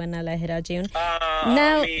lillahi wa inna ilaihi rajiun.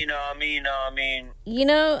 Now, Ameen. You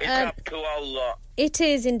know, it's up to Allah. It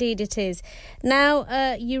is, indeed it is. Now,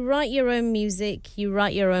 you write your own music, you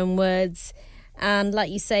write your own words, and like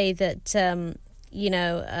you say that,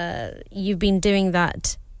 you've been doing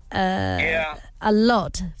that a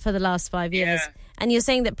lot for the last 5 years. Yeah. And you're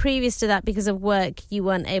saying that previous to that, because of work, you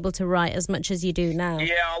weren't able to write as much as you do now.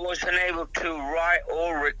 Yeah, I wasn't able to write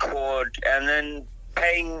or record, and then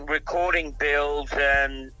paying recording bills,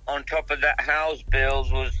 and on top of that, house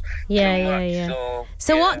bills was too much.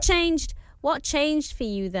 So what changed for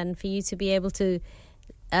you then, for you to be able to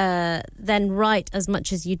then write as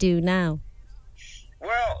much as you do now?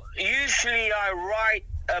 Well, usually I write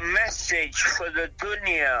a message for the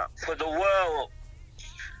dunya, for the world.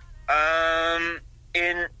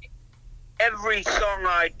 In every song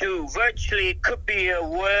I do, virtually it could be a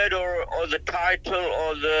word or the title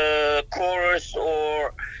or the chorus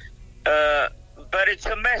but it's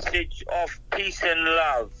a message of peace and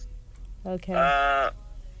love. Okay.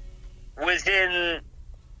 Within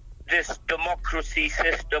this democracy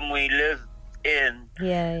system we live in.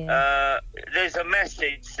 Yeah. There's there's a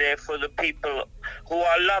message there for the people who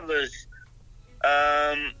are lovers.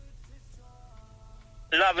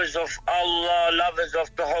 Lovers of Allah, lovers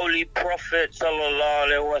of the Holy Prophet sallallahu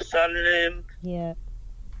alaihi wasallam. Yeah.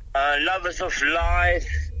 Lovers of life.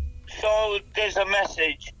 So there's a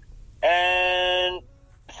message, and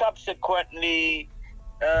subsequently,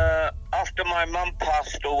 after my mum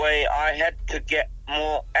passed away, I had to get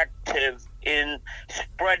more active in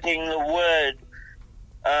spreading the word.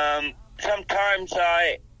 Sometimes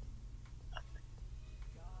I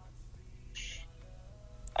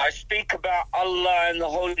speak about Allah and the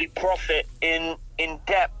Holy Prophet in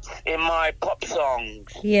depth in my pop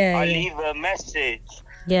songs. Yeah, I leave a message.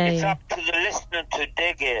 Yeah, it's up to the listener to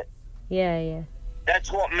dig it. Yeah.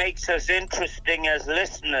 That's what makes us interesting as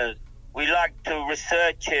listeners. We like to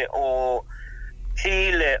research it or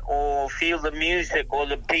feel it or feel the music or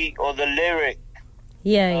the beat or the lyric.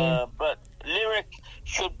 Yeah. But lyric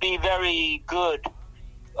should be very good.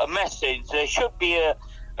 A message. There should be a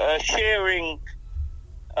sharing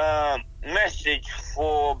message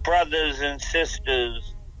for brothers and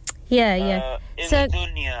sisters. Yeah. In the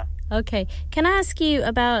dunya. Okay. Can I ask you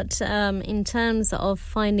about in terms of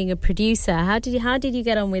finding a producer? How did you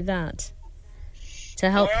get on with that to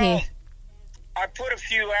help you? I put a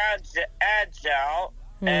few ads out,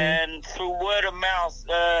 and through word of mouth,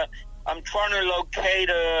 I'm trying to locate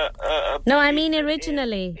a No, I mean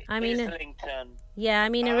originally. Islington. Yeah, I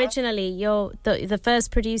mean originally, you're the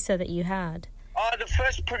first producer that you had. The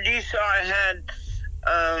first producer I had,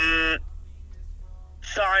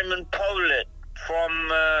 Simon Pollitt from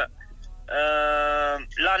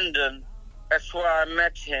London. That's where I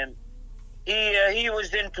met him. He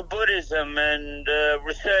was into Buddhism and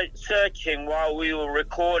researching while we were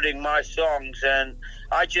recording my songs, and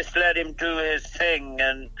I just let him do his thing,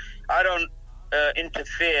 and I don't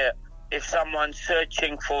interfere if someone's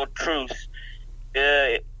searching for truth.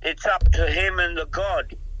 It's up to him and the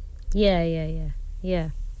God. Yeah.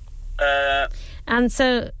 And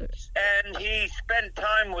he spent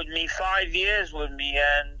time with me, 5 years with me,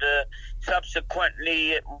 and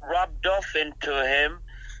subsequently it rubbed off into him.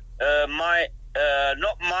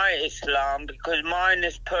 Not my Islam, because mine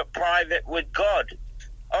is private with God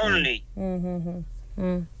only.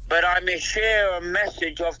 But I may share a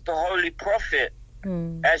message of the Holy Prophet,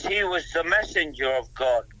 as he was the messenger of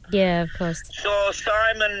God. Yeah, of course. So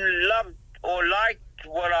Simon loved or liked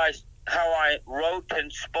how I wrote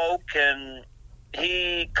and spoke, and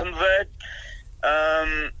he converted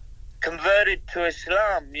to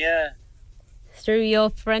Islam. Yeah. Through your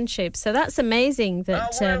friendship. So that's amazing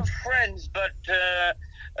that... we're friends, but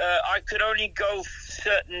I could only go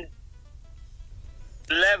certain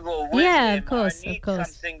level with him. Of course, I need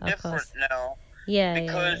something of different course. now. Yeah,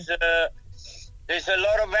 because there's a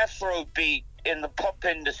lot of Afrobeat in the pop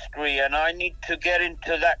industry, and I need to get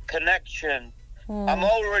into that connection. I'm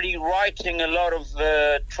already writing a lot of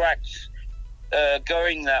tracks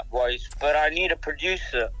going that way, but I need a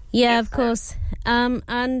producer. Yeah, of course. Have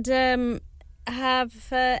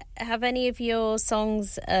any of your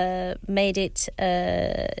songs made it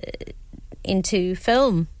into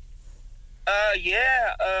film?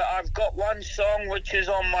 I've got one song which is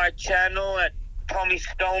on my channel at Tommy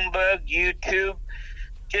Stoneberg YouTube.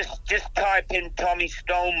 Just type in Tommy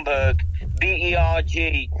Stoneberg,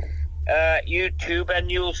 BERG, YouTube,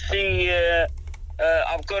 and you'll see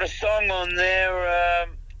I've got a song on there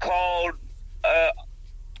called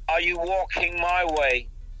Are You Walking My Way?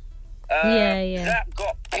 That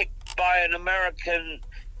got picked by an American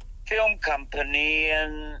film company,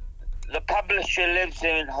 and the publisher lives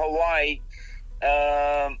in Hawaii,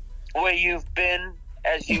 where you've been,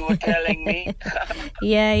 as you were telling me.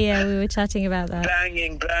 Yeah, we were chatting about that.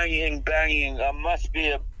 Banging. Must be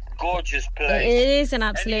a gorgeous place. It is an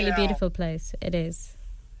absolutely beautiful place. It is.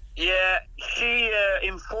 Yeah, she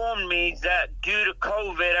informed me that due to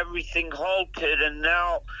COVID, everything halted, and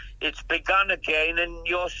now it's begun again, and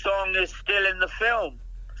your song is still in the film,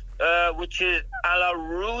 which is A La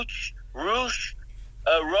Roach. Roach.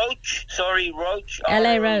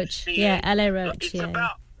 L.A. Roach. Yeah, L.A. Roach. It's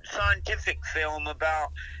about scientific film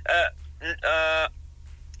about,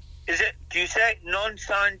 do you say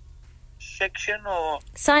non-science fiction or?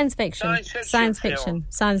 Science fiction. Science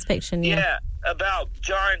fiction, yeah. About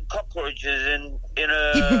giant cockroaches in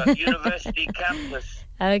a university campus.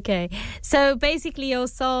 Okay. So basically your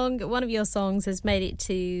song, one of your songs has made it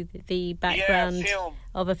to the background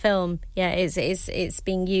of a film. Yeah, it's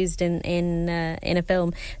being used in a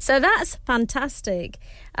film. So that's fantastic.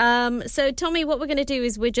 So Tommy, what we're going to do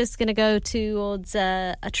is we're just going to go towards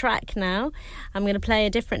a track now. I'm going to play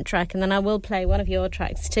a different track and then I will play one of your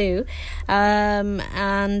tracks too. And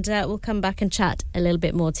we'll come back and chat a little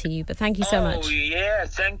bit more to you. But thank you so much. Oh, yeah.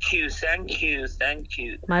 Thank you.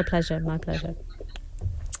 My pleasure.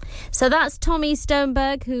 So that's Tommy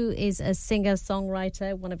Stoneberg, who is a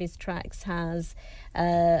singer-songwriter. One of his tracks has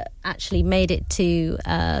actually made it to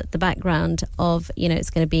the background of, it's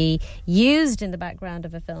going to be used in the background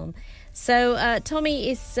of a film. So Tommy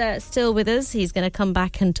is still with us. He's going to come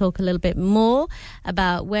back and talk a little bit more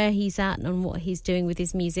about where he's at and what he's doing with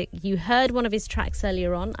his music. You heard one of his tracks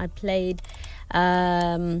earlier on. I played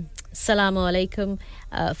Salamu Alaikum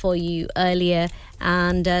for you earlier.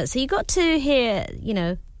 And so you got to hear,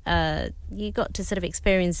 you got to sort of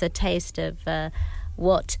experience a taste of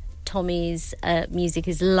what Tommy's music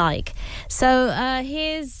is like. So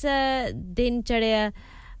here's Din Chadya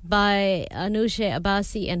by Anoush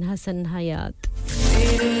Abbasi and Hassan Hayat.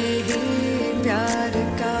 प्यार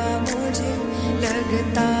का मुझे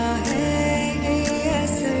लगता है ये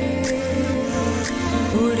असर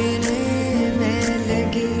उड़ने में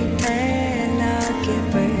लगी फैला के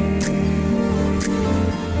पर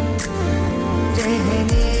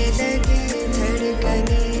रहने लगी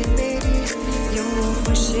धड़कने मेरी यूं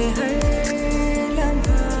खुश हर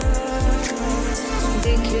लम्हा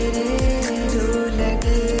दिखने जो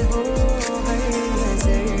लगे हो हर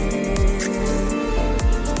नजर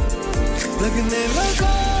लगने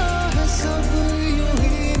लगा है सब यूं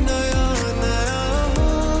ही नया नया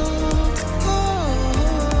हो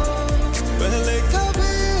पहले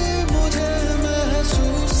कभी मुझे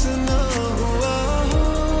महसूस ना हुआ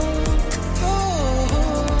हो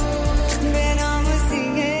बेनाम सी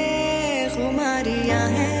ये खुमारियां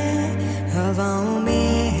हैं हवाओं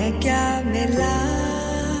में है क्या मिला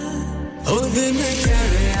ओ दिन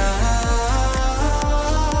चढ़या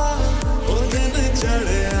ओ दिन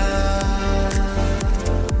चढ़या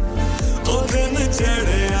ओ दिन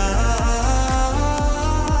चढ़या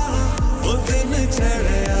ओ दिन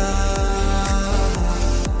चढ़या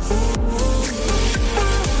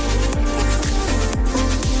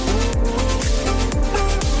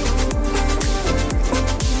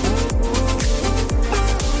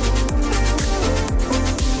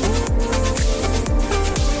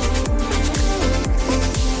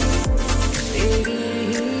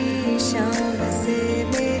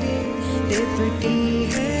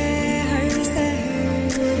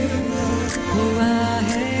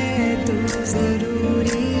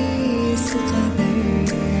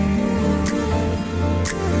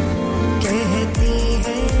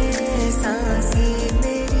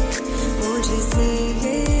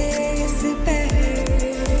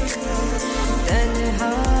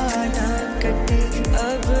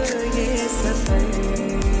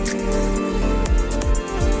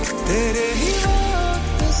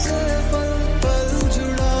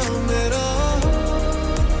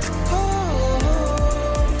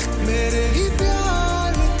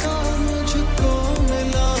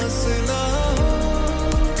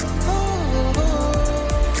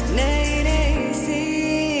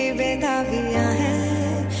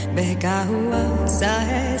बहका हुआ सा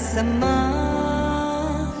है समा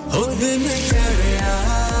ओ दिन चढ़या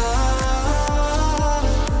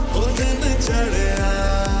ओ दिन चढ़या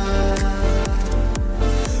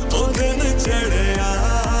ओ दिन चढ़या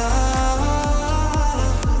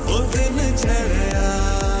ओ दिन चढ़या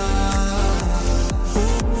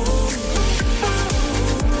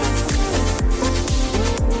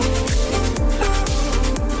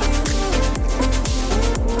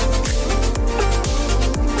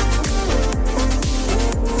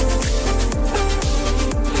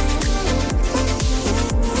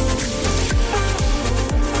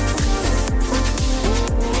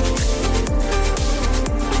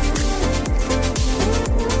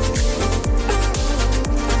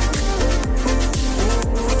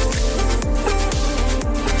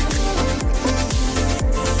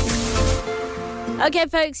Okay,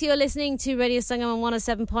 folks, you're listening to Radio Sangam on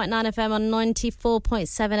 107.9 FM, on 94.7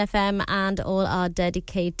 FM, and all our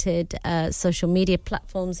dedicated social media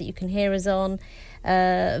platforms that you can hear us on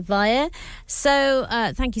via. So,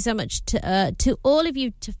 thank you so much to all of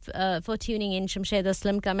you for tuning in. Shamshed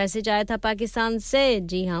Aslam ka message aaya tha Pakistan se.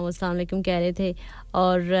 जी हाँ, वो अस्सलाम वालेकुम कह रहे थे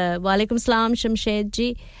और वालेकुम सलाम शमशेद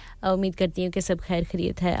जी. उम्मीद करती हूँ कि सब खैर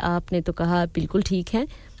खैरियत है. आपने तो कहा बिल्कुल ठीक है.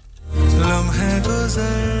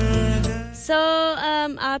 So,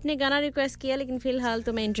 आपने गाना रिक्वेस्ट किया लेकिन फिलहाल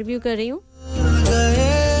तो मैं इंटरव्यू कर रही हूँ.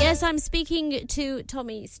 Yes, I'm speaking to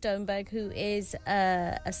Tommy Stoneberg, who is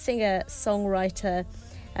a singer-songwriter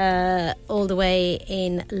all the way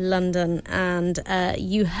in London. And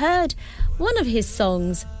you heard one of his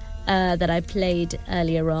songs that I played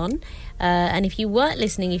earlier on. And if you weren't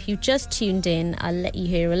listening, if you just tuned in, I'll let you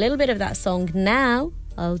hear a little bit of that song now.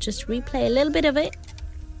 I'll just replay a little bit of it.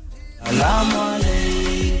 Assalamu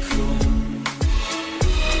alaikum,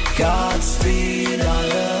 Godspeed our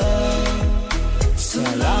love.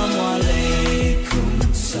 Assalamu alaikum,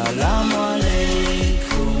 Assalamu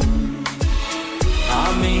alaikum. I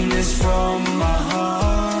mean this from my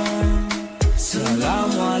heart.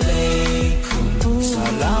 Assalamu alaikum,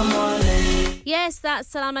 Assalamu alaikum. Yes, that's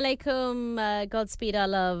Salam Alaikum, Godspeed our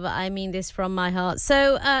love. I mean this from my heart.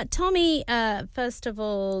 So, Tommy, first of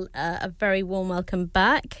all, a very warm welcome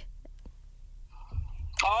back.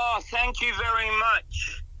 Oh, thank you very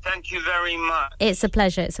much. Thank you very much. It's a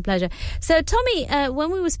pleasure. It's a pleasure. So, Tommy, when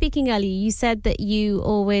we were speaking earlier, you said that you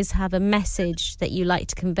always have a message that you like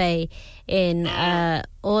to convey in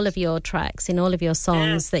all of your tracks, in all of your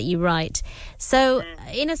songs that you write. So,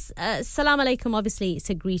 in a Salam Alaikum, obviously, it's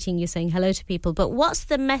a greeting. You're saying hello to people. But what's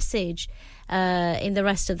the message in the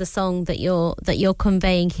rest of the song that you're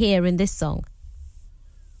conveying here in this song?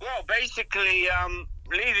 Well, basically,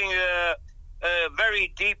 leaving a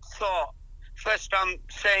very deep thought. First, I'm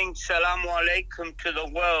saying Salamu Alaikum to the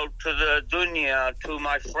world, to the dunya, to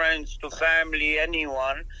my friends, to family,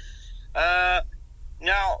 anyone. Now,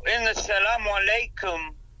 in the Salamu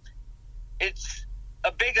Alaikum, it's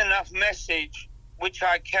a big enough message which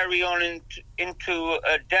I carry on into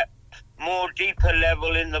a depth, more deeper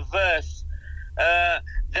level in the verse,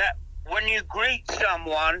 that when you greet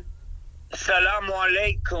someone, Salamu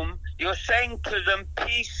Alaikum, you're saying to them,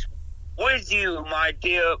 peace with you, my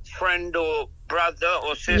dear friend or brother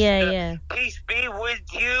or sister. Yeah. Peace be with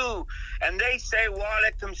you. And they say, wa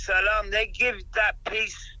alaikum salam. They give that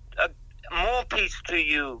peace, more peace to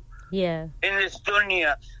you. Yeah. In this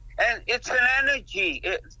dunya. And it's an energy.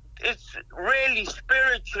 It's really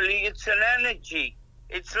spiritually, it's an energy.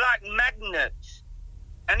 It's like magnets.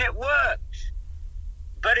 And it works.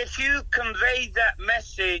 But if you convey that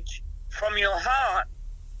message from your heart,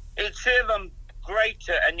 it's even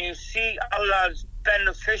greater, and you see Allah's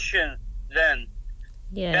beneficent then.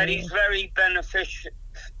 Yeah. That He's very beneficial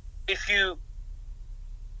if you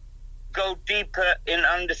go deeper in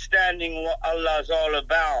understanding what Allah's all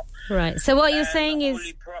about. Right. So what you're saying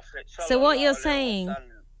is Prophet,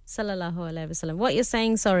 Sallallahu Alaihi Wasallam. What you're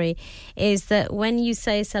saying, sorry, is that when you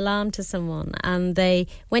say salam to someone and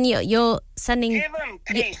when you're sending... Give them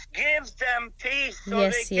peace. Give them peace so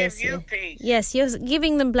they give you peace. Yes, you're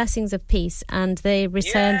giving them blessings of peace and they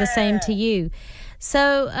return the same to you.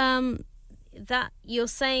 So that you're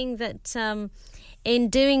saying that in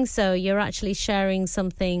doing so, you're actually sharing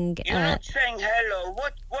something... You're not saying hello.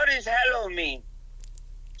 What does hello mean?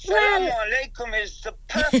 Salamu alaikum is the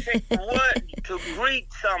perfect word to greet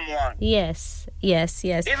someone. Yes.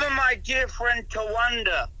 Even my dear friend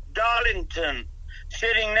Tawanda Darlington,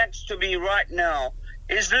 sitting next to me right now,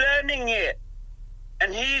 is learning it.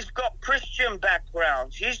 And he's got Christian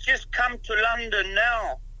backgrounds. He's just come to London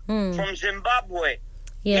now from Zimbabwe.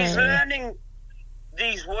 Yeah, he's learning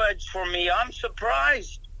these words from me. I'm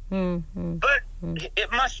surprised. But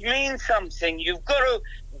it must mean something. You've got to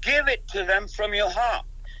give it to them from your heart.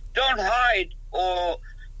 Don't hide or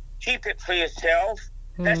keep it for yourself.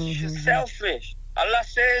 That's just selfish. Allah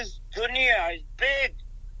says dunya is big.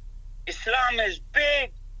 Islam is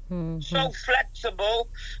big. So flexible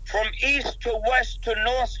from east to west to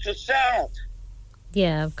north to south.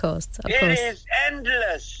 Yeah, of course. It is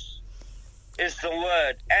endless, is the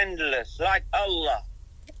word. Endless, like Allah.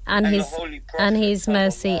 And the his Holy Prophet, and his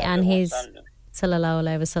mercy and his Sallallahu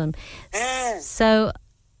Alaihi Wasallam. So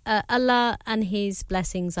Allah and His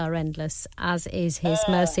blessings are endless, as is His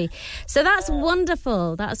mercy. So that's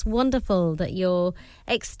wonderful. That's wonderful that you're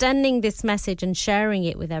extending this message and sharing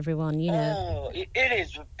it with everyone, you know. It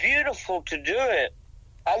is beautiful to do it.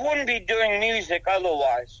 I wouldn't be doing music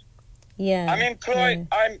otherwise. Yeah. I'm employed.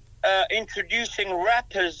 Yeah. I'm introducing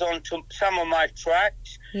rappers onto some of my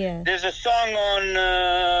tracks. Yeah. There's a song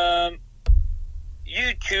on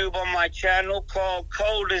YouTube on my channel called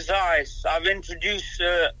Cold as Ice. I've introduced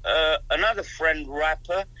another friend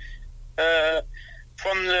rapper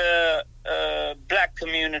from the black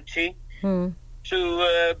community to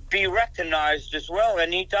be recognized as well,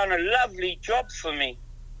 and he done a lovely job for me.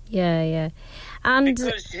 Yeah. And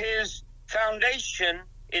because his foundation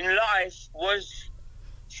in life was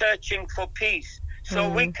searching for peace. So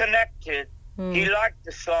we connected. He liked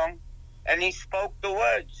the song and he spoke the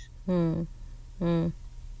words.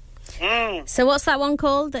 So what's that one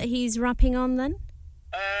called that he's rapping on then?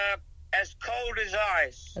 As Cold as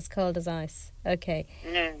Ice. As Cold as Ice. Okay.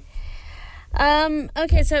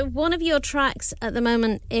 Okay, so one of your tracks at the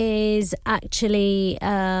moment is actually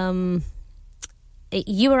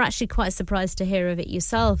you were actually quite surprised to hear of it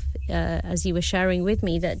yourself, as you were sharing with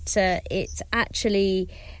me, that it's actually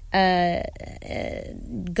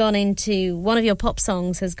gone into, one of your pop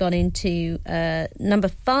songs has gone into number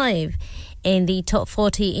 5 in the top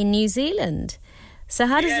 40 in New Zealand. So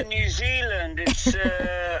how does it... New Zealand, it's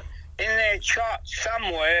in their chart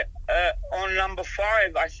somewhere on number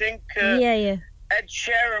 5. I think Ed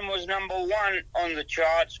Sheeran was number 1 on the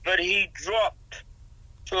charts, but he dropped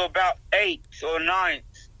to about 8th or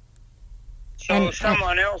 9th. So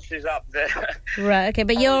someone else is up there. Right, okay,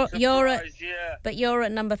 but you're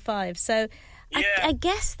at number 5. So I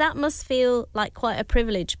guess that must feel like quite a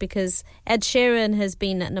privilege, because Ed Sheeran has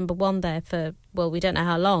been at number 1 there for, well, we don't know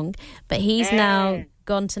how long, but he's now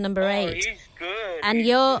gone to number 8. He's good. And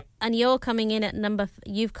you're coming in at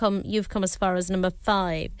you've come as far as number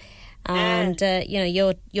 5. And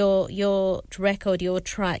your record, your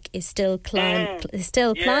track is still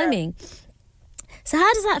climbing. So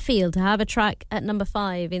how does that feel to have a track at number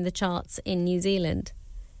 5 in the charts in New Zealand?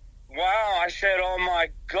 Wow, I said, oh my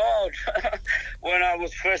God, when I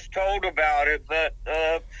was first told about it, but...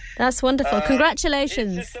 That's wonderful.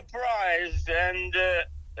 Congratulations. It's a surprise, and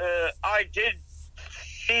I did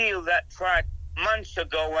feel that track months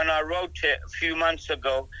ago when I wrote it a few months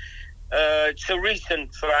ago. It's a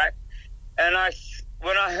recent track, and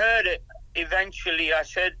when I heard it, eventually I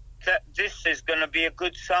said that this is going to be a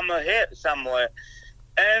good summer hit somewhere.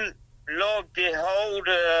 And Lord behold...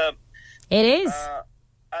 it is.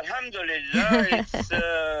 Alhamdulillah, it's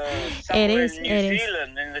somewhere in New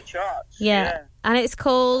Zealand in the charts. Yeah. And it's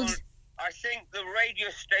called... I think the radio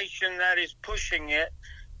station that is pushing it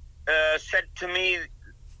said to me,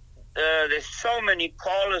 there's so many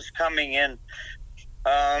callers coming in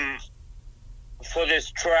for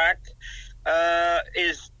this track.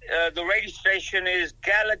 The radio station is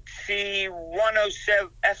Galaxy 107,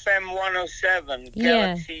 FM 107.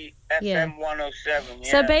 Galaxy FM 107.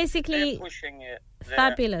 Yeah. So basically... They're pushing it.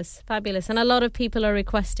 Fabulous. And a lot of people are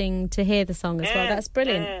requesting to hear the song as well. That's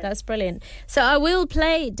brilliant. So I will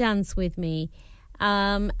play Dance With Me.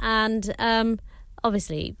 And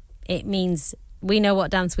obviously it means, we know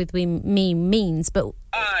what Dance With Me means, but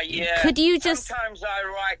could you just... Sometimes I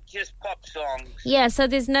write just pop songs. Yeah, so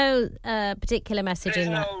there's no particular message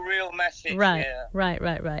in that. There's no real message. Right.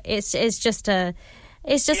 It's just a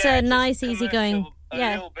nice, easygoing... A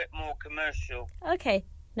little bit more commercial. Okay.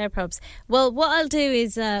 No probs. Well, what I'll do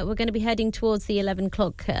is we're going to be heading towards the 11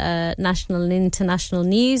 o'clock national and international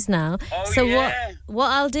news now.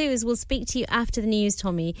 What I'll do is we'll speak to you after the news,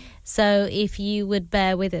 Tommy. So if you would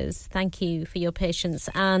bear with us, thank you for your patience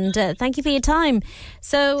and thank you for your time.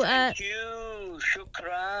 So thank you.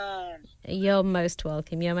 Shukran. You're most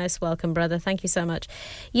welcome, brother. Thank you so much.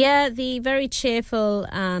 Yeah, the very cheerful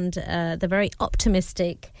and the very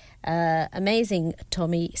optimistic, amazing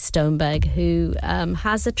Tommy Stoneberg, who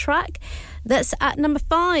has a track that's at number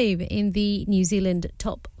 5 in the New Zealand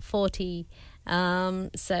top 40.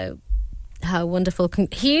 So how wonderful.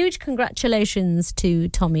 Huge congratulations to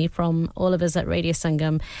Tommy from all of us at Radio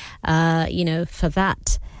Sangam, for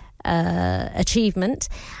that achievement.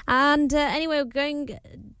 And anyway, we're going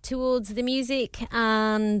towards the music,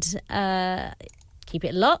 and keep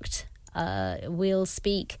it locked. We'll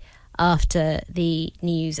speak after the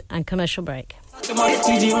news and commercial break.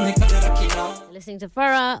 Listening to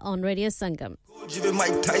Farah on Radio Sangam. ਜਿਵੇਂ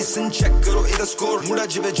Mike Tyson check ਕਰੋ ਇਹਦਾ score ਮੁੰਡਾ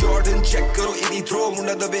ਜਿਵੇਂ Jordan check ਕਰੋ ਇਹਦੀ throw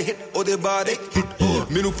ਮੁੰਡਾ ਦਵੇ hit ਉਹਦੇ ਬਾਅਦ ਇੱਕ ਹਿੱਟ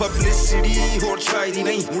ਮੈਨੂੰ ਪਬਲਿਸਿਟੀ ਹੋਰ ਚਾਹੀਦੀ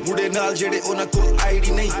ਨਹੀਂ ਮੁੰਡੇ ਨਾਲ ਜਿਹੜੇ ਉਹਨਾਂ ਕੋਲ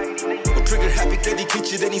ਆਈਡੀ ਨਹੀਂ ਉਹ ਟ੍ਰਿਗਰ ਹੈਪੀ ਕਦੀ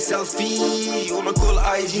ਖਿੱਚਦੇ ਨਹੀਂ ਸੈਲਫੀ ਉਹਨਾਂ ਕੋਲ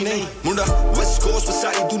ਆਈਜੀ ਨਹੀਂ ਮੁੰਡਾ ਵੈਸਟ ਕੋਸਟ ਪਰ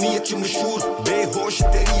ਸਾਰੀ ਦੁਨੀਆ 'ਚ ਮਸ਼ਹੂਰ ਬੇਹੋਸ਼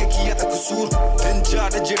ਤੇਰੀ ਕੀ ਹੈ ਤਾਂ ਕਸੂਰ ਤਿੰਨ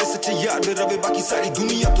ਚਾਰ ਜਿਹੜੇ ਸੱਚੇ ਯਾਰ ਮੇ ਰਵੇ ਬਾਕੀ ਸਾਰੀ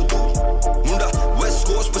ਦੁਨੀਆ ਤੋਂ ਦੂਰ ਮੁੰਡਾ ਵੈਸਟ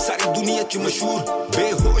ਕੋਸਟ ਪਰ ਸਾਰੀ ਦੁਨੀਆ 'ਚ ਮਸ਼ਹੂਰ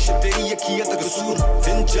ਬੇਹੋਸ਼ ਤੇਰੀ ਕੀ ਹੈ ਤਾਂ ਕਸੂਰ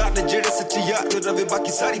ਤਿੰਨ ਚਾਰ ਜਿਹੜੇ ਸੱਚੇ ਯਾਰ ਰਵੇ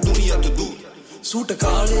ਬਾਕੀ ਸਾਰੀ ਦੁਨੀਆ ਤੋਂ ਦੂਰ ਸੂਟ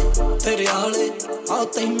ਕਾਲੇ ਤੇਰੇ ਆਲੇ ਆ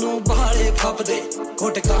ਤੈਨੂੰ ਬਾਲੇ ਫੱਬਦੇ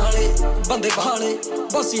ਕੋਟ ਕਾਲੇ ਬੰਦੇ ਬਾਲੇ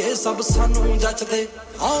ਬਸ ਇਹ ਸਭ ਸਾਨੂੰ ਜੱਚਦੇ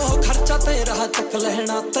ਆਹ ਖਰਚਾ ਤੇਰਾ ਚੱਕ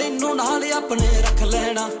ਲੈਣਾ ਤੈਨੂੰ ਨਾਲ ਆਪਣੇ ਰੱਖ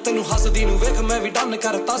ਲੈਣਾ ਤੈਨੂੰ ਹੱਸਦੀ ਨੂੰ ਵੇਖ ਮੈਂ ਵੀ ਡਨ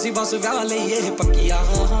ਕਰਤਾ ਸੀ ਬਸ ਵਿਆਹ ਲਈ ਇਹ ਪੱਕੀਆਂ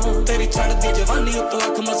ਤੇਰੀ ਚੜਦੀ ਜਵਾਨੀ ਉੱਤੋਂ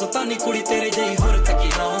ਅੱਖ ਮਸਤਾਨੀ ਕੁੜੀ ਤੇਰੇ ਜਿਹੀ ਹੋਰ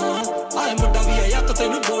ਤੱਕੀਆਂ ਆਏ ਮੁੰਡਾ ਵੀ ਆਇਆ ਤਾਂ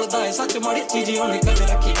ਤੈਨੂੰ ਬੋਲਦਾ ਏ ਸੱਚ ਮਾੜੀ ਚੀਜ਼ ਉਹਨੇ ਕੱਢ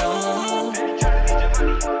ਰੱਖੀਆਂ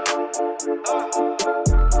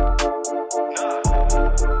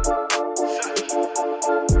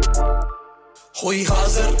ਹੋਈ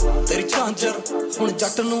ਹਾਜ਼ਰ ਤੇਰੀ ਚਾਂਜਰ ਹੁਣ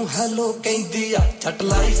ਜੱਟ ਨੂੰ ਹੈਲੋ ਕਹਿੰਦੀ ਆ ਛੱਟ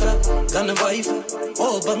ਲਾਈਫ ਗਨ ਵਾਈਫ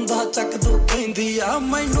ਉਹ ਬੰਦਾ ਚੱਕ ਦੂ ਕਹਿੰਦੀ ਆ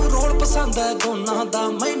ਮੈਨੂੰ ਰੋਲ ਪਸੰਦ ਹੈ ਦੋਨਾਂ ਦਾ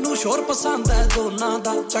ਮੈਨੂੰ ਸ਼ੋਰ ਪਸੰਦ ਹੈ ਦੋਨਾਂ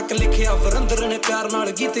ਦਾ ਚੱਕ ਲਿਖਿਆ ਵਰਿੰਦਰ ਨੇ ਪਿਆਰ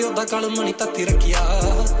ਨਾਲ ਗੀਤੇ ਉਹਦਾ ਕਲਮਣੀ ਤੱਤੀ ਰੱਖਿਆ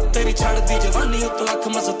ਤੇਰੀ ਛੱਡਦੀ ਜਵਾਨੀ ਉਤੋਂ ਅੱਖ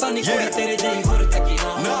ਮਸਤਾਨੀ ਕੁੜੀ ਤੇਰੇ ਜਿਹੀ ਹੋਰ ਤੱਕੀ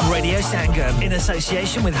ਨਾ Radio Sangam in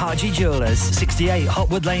association with Haji Jewellers 68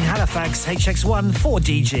 Hotwood Lane Halifax HX1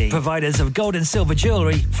 4DG providers of gold and silver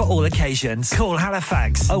jewellery for all occasions. Call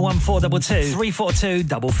Halifax 01422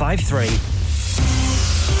 342 553.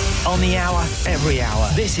 On the hour, every hour.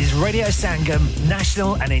 This is Radio Sangam,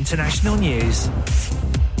 national and international news.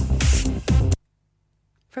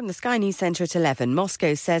 From the Sky News Centre at 11, Moscow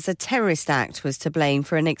says a terrorist act was to blame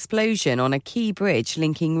for an explosion on a key bridge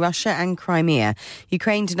linking Russia and Crimea.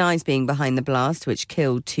 Ukraine denies being behind the blast, which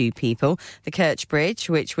killed 2 people. The Kerch Bridge,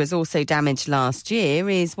 which was also damaged last year,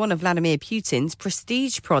 is one of Vladimir Putin's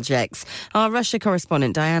prestige projects. Our Russia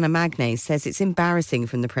correspondent Diana Magnay says it's embarrassing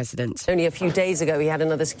from the president. Only a few days ago, we had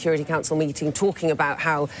another Security Council meeting talking about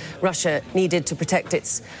how Russia needed to protect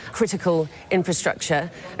its critical infrastructure.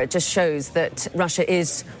 It just shows that Russia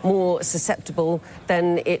is more susceptible than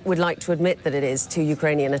it would like to admit that it is to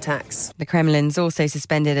Ukrainian attacks. The Kremlin's also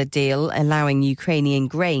suspended a deal allowing Ukrainian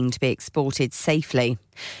grain to be exported safely.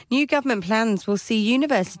 New government plans will see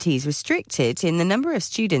universities restricted in the number of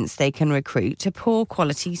students they can recruit to poor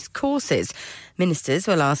quality courses. Ministers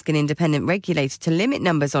will ask an independent regulator to limit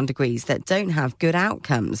numbers on degrees that don't have good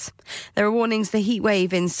outcomes. There are warnings the heat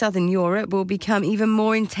wave in southern Europe will become even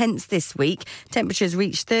more intense this week. Temperatures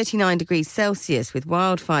reached 39 degrees Celsius, with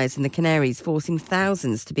wildfires in the Canaries forcing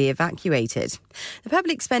thousands to be evacuated. The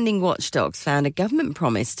public spending watchdogs found a government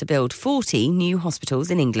promise to build 40 new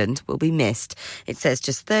hospitals in England will be missed. It says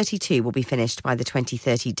just 32 will be finished by the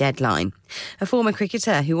 2030 deadline. A former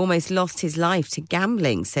cricketer who almost lost his life to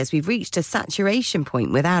gambling says we've reached a saturation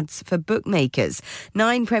point with ads for bookmakers.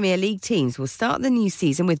 9 Premier League teams will start the new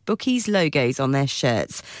season with bookies' logos on their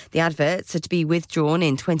shirts. The adverts are to be withdrawn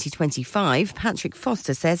in 2025. Patrick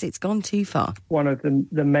Foster says it's gone too far. One of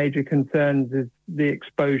the major concerns is the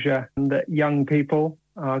exposure that young people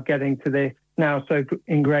are getting to this, now so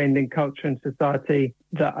ingrained in culture and society,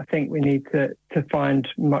 that I think we need to find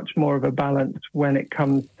much more of a balance when it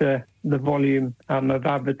comes to the volume of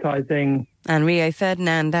advertising. And Rio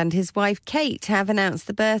Ferdinand and his wife Kate have announced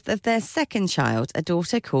the birth of their second child, a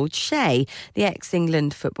daughter called Shay. The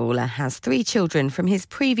ex-England footballer has 3 children from his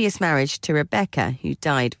previous marriage to Rebecca, who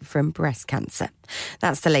died from breast cancer.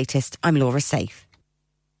 That's the latest. I'm Laura Safe.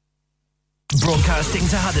 Broadcasting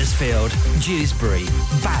to Huddersfield, Dewsbury,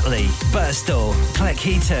 Batley, Birstall,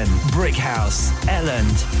 Cleckheaton, Brickhouse,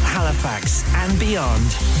 Elland, Halifax and beyond.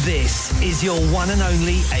 This is your one and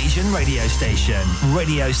only Asian radio station.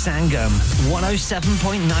 Radio Sangam,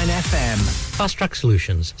 107.9 FM. Fast Track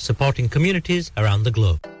Solutions, supporting communities around the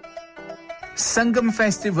globe. Sangam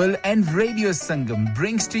Festival and Radio Sangam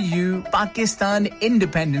brings to you Pakistan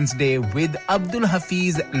Independence Day with Abdul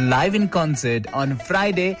Hafiz live in concert on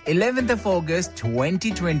Friday, 11th of August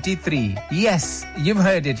 2023. Yes, you've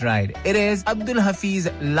heard it right. It is Abdul Hafiz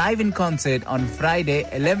live in concert on Friday,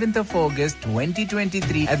 11th of August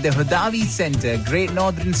 2023 at the Hudawi Centre, Great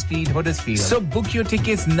Northern Street, Huddersfield. So book your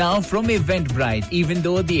tickets now from Eventbrite, even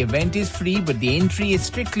though the event is free, but the entry is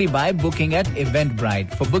strictly by booking at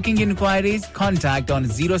Eventbrite. For booking inquiries, contact on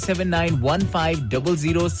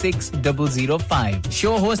 07915006005.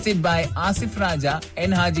 Show hosted by Asif Raja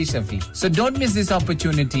and Haji Shafi. So don't miss this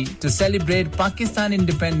opportunity to celebrate Pakistan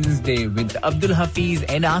Independence Day with Abdul Hafiz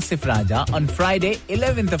and Asif Raja on Friday,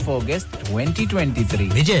 11th of August 2023.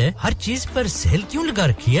 विजय, हर चीज पर cell क्यों लगा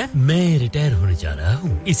रखी है? मैं retire होने जा रहा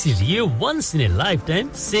हूँ, इसीलिए once in a lifetime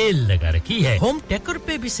sale लगा रखी है. होम टेकर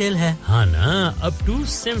पे भी सेल है. हाँ ना, up to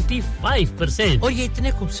 75%. और ये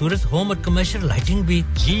इतने खूबसूरत होम और कमर्शियल लाइटिंग भी.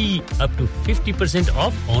 जी, up to 50%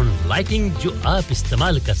 off on lighting जो आप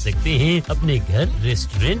इस्तेमाल कर सकते हैं अपने घर,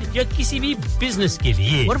 रेस्टोरेंट या किसी भी बिजनेस के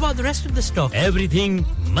लिए. What about the rest of the stock? Everything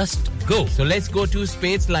must go. So let's go to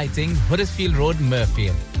Spades Lighting, Huddersfield Road,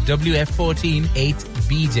 Murfield. WF14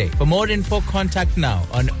 8BJ. For more info, contact now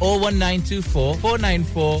on 01924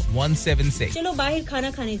 494 176. चलो बाहर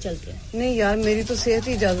खाना खाने चलते हैं. नहीं यार, मेरी तो सेहत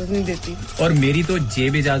ही इजाजत नहीं देती. और मेरी तो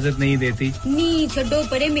जेब इजाजत नहीं देती. नहीं छोड़ो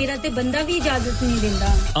परे, मेरा ते बंदा भी इजाजत नहीं देता.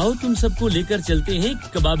 आओ तुम सबको लेकर चलते हैं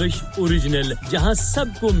कबाबिश ओरिजिनल, जहां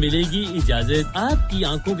सबको मिलेगी इजाजत. आपकी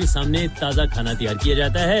आंखों के सामने ताजा खाना तैयार किया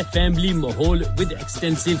जाता है. फैमिली माहौल with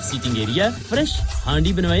extensive seating area. Fresh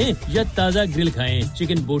हांडी बनवाएं या ताजा ग्रिल खाएं.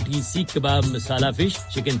 चिकन बोटी, seekh kebab, masala fish,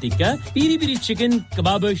 chicken tikka, peri peri chicken.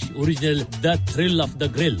 Kebabish Original, the thrill of the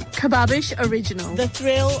grill. Kebabish Original, the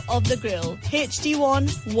thrill of the grill. HD1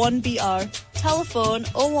 1BR. Telephone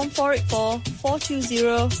 01484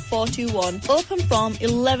 420 421. Open from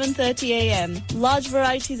 11:30 a.m. Large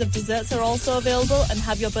varieties of desserts are also available and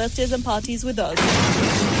have your birthdays and parties with us.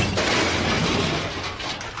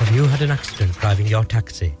 Have you had an accident driving your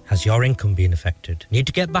taxi? Has your income been affected? Need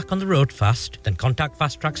to get back on the road fast? Then contact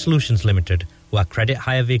Fast Track Solutions Limited, who are credit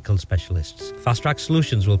hire vehicle specialists. Fast Track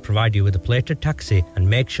Solutions will provide you with a plated taxi and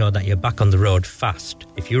make sure that you're back on the road fast.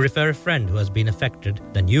 If you refer a friend who has been affected,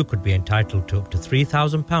 then you could be entitled to up to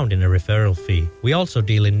 £3,000 in a referral fee. We also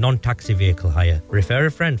deal in non-taxi vehicle hire. Refer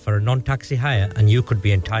a friend for a non-taxi hire and you could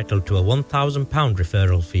be entitled to a £1,000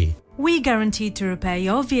 referral fee. We guarantee to repair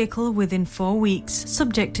your vehicle within 4 weeks,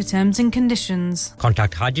 subject to terms and conditions.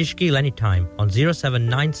 Contact Haji Shkil anytime on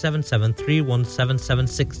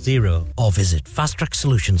 07977317760 or visit Fast Track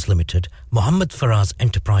Solutions Limited, Mohammed Faraz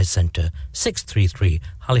Enterprise Centre, 633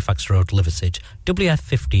 Halifax Road, Liversedge,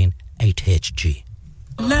 WF15 8HG.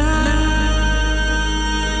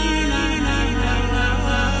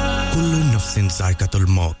 Kullu नफ्सिन जायकातुल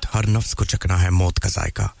मौत हर नफ्स को चखना है मौत का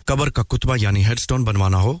जायका कब्र का कुतबा यानी हेडस्टोन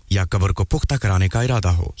बनवाना हो या कब्र को पुख्ता कराने का इरादा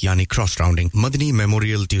हो यानी cross rounding Madni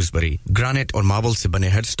memorial Dewsbury granite और मार्बल से बने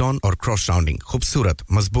हेडस्टोन और क्रॉस राउंडिंग खूबसूरत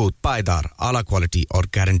मजबूत पायदार आला क्वालिटी और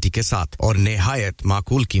गारंटी के साथ और निहायत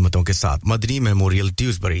माकूल कीमतों के साथ मदनी मेमोरियल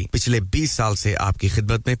ड्यूसबरी पिछले 20 साल से आपकी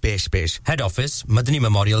खिदमत में पेश head office Madni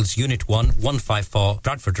memorials unit 1 154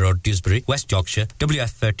 Bradford Road Dewsbury West Yorkshire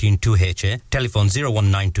WF13 2HA telephone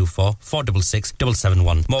 01924 466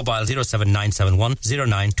 771 mobile 07971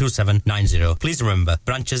 092790 please remember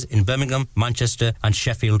branches in Birmingham Manchester and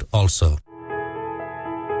Sheffield also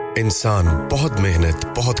इंसान बहुत मेहनत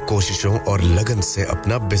बहुत कोशिशों और लगन से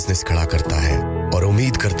अपना बिजनेस खड़ा करता है और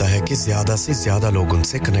उम्मीद करता है कि ज्यादा से ज्यादा लोग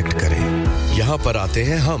उनसे कनेक्ट करें यहां पर आते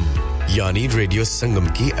हैं हम यानी रेडियो संगम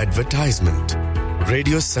की एडवर्टाइजमेंट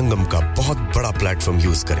रेडियो संगम का बहुत बड़ा प्लेटफॉर्म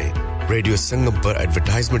यूज करें रेडियो संगम पर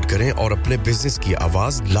एडवर्टाइजमेंट करें और अपने बिजनेस की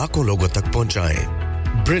आवाज लाखों लोगों तक पहुंचाएं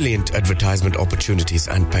Brilliant advertisement opportunities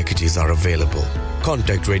and packages are available.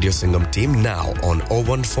 Contact Radio Sangam team now on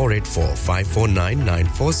 01484 549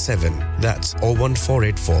 947. That's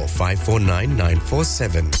 01484 549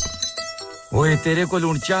 947. ओए तेरे को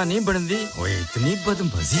लूण चा नहीं बनदी ओए इतनी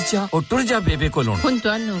बदमजी चा और टुर जा बेबे को लूण हुन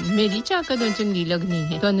तानु मेरी चा कदों चंगी लगनी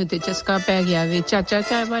है तानु ते चस्का पै गया वे चाचा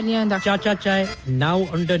चाय वालियां दा चाचा चाय now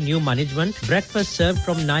under new management breakfast served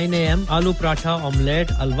from 9 am aloo paratha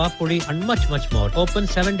omelette alwa puri and much more open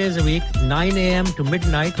 7 days a week 9 am to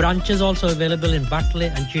midnight branches also available in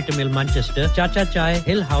Batley and Cheetham Hill Manchester Chacha Chai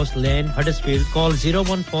Hill House Lane Huddersfield call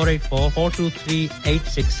 01484 423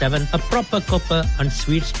 867 a proper cuppa and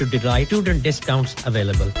sweets to delight student discounts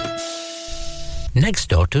available. Next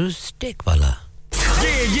door to Steakwala.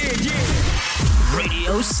 Yeah.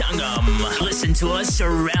 Radio Sangam. Listen to us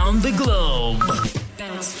around the globe.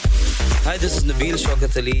 Hi, this is Nabil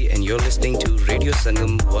Shaukat Ali and you're listening to Radio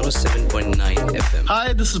Sangam 107.9 FM.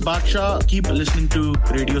 Hi, this is Baksha. Keep listening to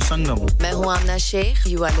Radio Sangam. मैं हूँ आमना Sheikh.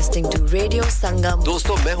 You are listening to Radio Sangam.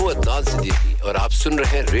 दोस्तों मैं हूँ अदनान सिद्दीकी और आप सुन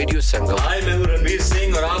रहे हैं radio संगम. Hi, मैं हूँ रणवीर सिंह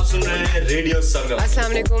और आप सुन रहे हैं रेडियो संगम. अस्सलाम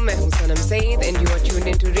वालेकुम मैं हूँ सनम Saeed and you are tuned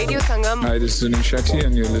into Radio Sangam. Hi, this is Sunil Shetty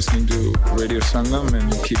and you're listening to Radio Sangam and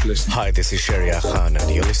keep listening. Hi, this is Sharia Khan and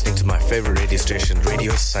you're listening to my favorite radio station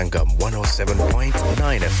Radio Sangam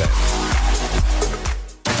 107.9 FM.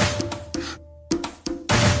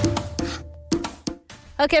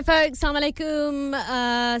 Okay, folks, assalamu alaikum,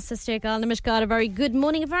 Sasri Akal, namaskar, a very good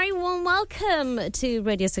morning, a very warm welcome to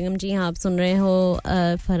Radio Sangam. जी हाँ, आप सुन रहे हो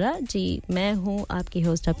फरा जी, मैं हूँ आपकी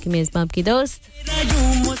host, आपकी मेज़बान, आपकी दोस्त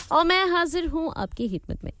और मैं हाजिर हूँ आपकी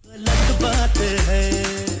खिदमत में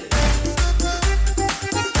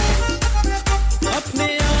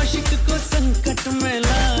अपने आशिक को संकट में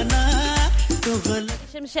लाना तो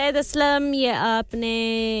शमशेद असलम ये आपने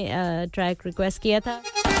ट्रैक रिक्वेस्ट किया था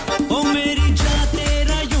ओ मेरी जान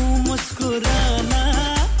तेरा यूं मुस्कुराना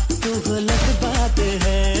तो गलत बात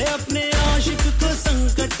है अपने आशिक को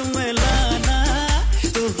संकट में लाना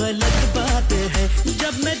तो गलत बात है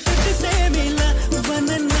जब मैं तुझसे मिला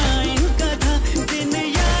 19 का था दिन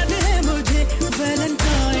याद है मुझे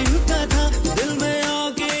वैलेंटाइन का था दिल में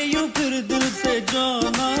आके यूं फिर दिल से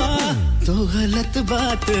जाना तो गलत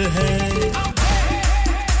बात है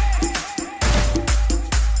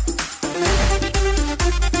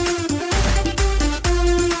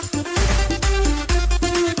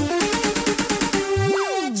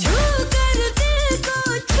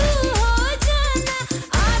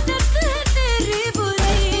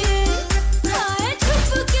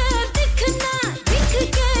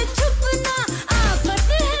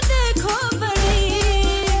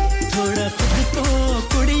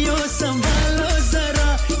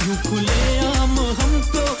खुले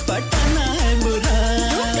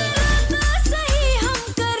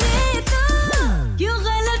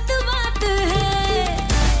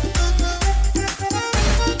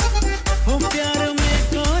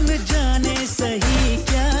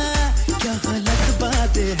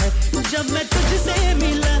जब मैं तुझसे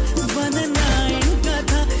मिला 19 का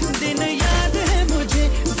था दिन याद है मुझे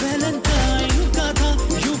वैलेंटाइन का था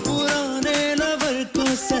यूं पुराने लवर को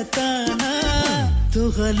सताना तो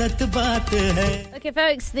गलत बात है Okay,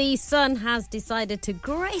 folks, the sun has decided to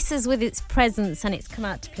grace us with its presence and it's come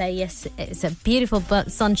out to play. Yes, it's a beautiful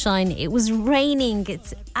sunshine. It was raining.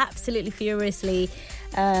 It's absolutely furiously,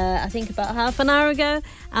 I think about half an hour ago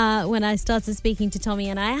when I started speaking to Tommy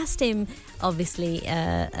and I asked him, obviously,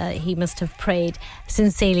 he must have prayed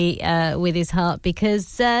sincerely with his heart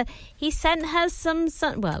because he sent her some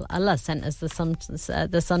sun. Well, Allah sent us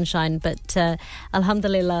the sunshine, but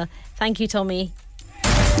alhamdulillah. Thank you, Tommy.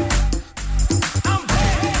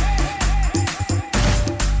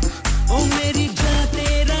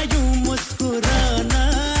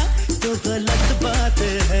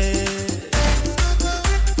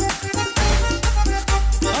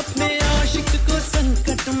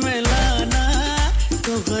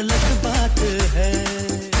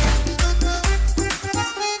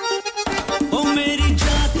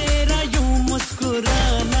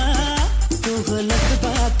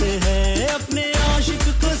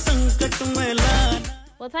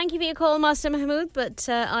 Well, thank you for your call, Master Mahmood, but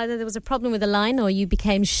either there was a problem with the line or you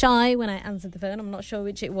became shy when I answered the phone. I'm not sure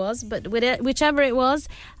which it was, but whichever it was,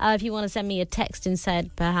 if you want to send me a text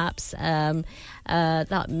instead, perhaps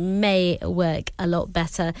that may work a lot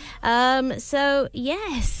better. So,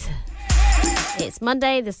 yes, it's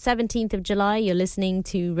Monday, the 17th of July. You're listening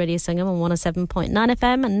to Radio Sangam on 107.9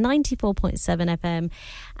 FM and 94.7 FM,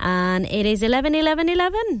 and it is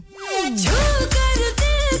 11:11:11.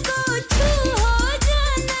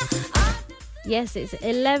 Yes, it's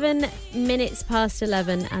 11 minutes past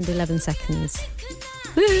 11 and 11 seconds.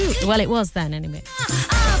 Woo! Well, it was then, anyway.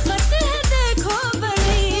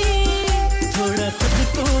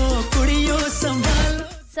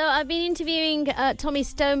 So I've been interviewing Tommy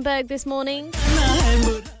Stoneberg this morning.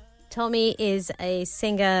 Tommy is a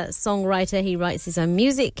singer-songwriter. He writes his own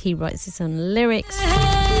music. He writes his own lyrics.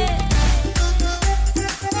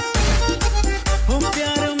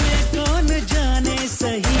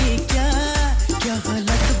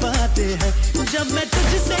 जब मैं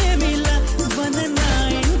तुझसे मिला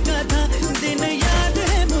 19 का था दिन याद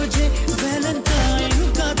है मुझे वैलेंटाइन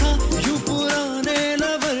का था यूं पुराने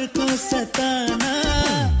लवर को सताना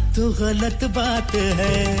तो गलत बात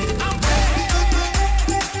है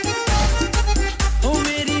ओ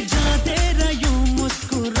मेरी जान तेरा यूं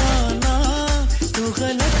मुस्कुराना तो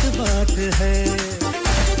गलत बात है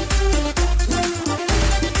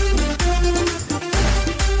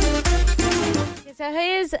So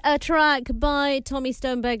here's a track by Tommy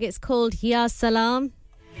Stoneberg. It's called Ya Salam.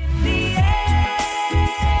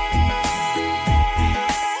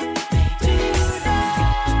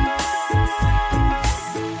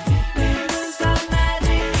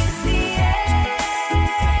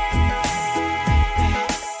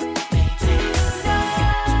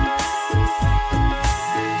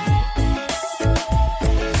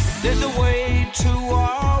 There's a way to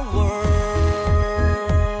our world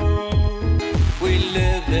we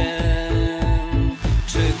live in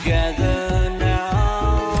together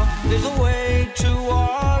now. There's a way to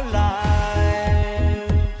our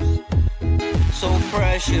lives so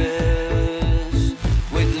precious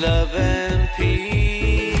with love and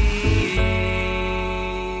peace.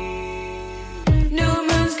 New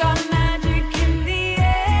moon's got magic in the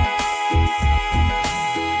air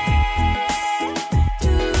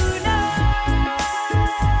tonight.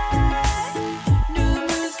 New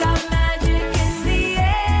moon's got magic in the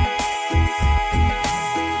air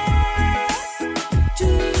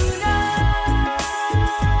tonight.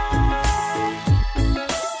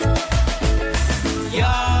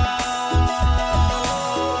 Ya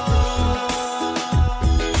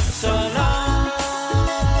Salam,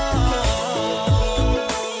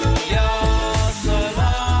 Ya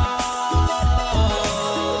Salam,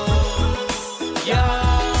 Ya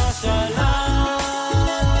Salam,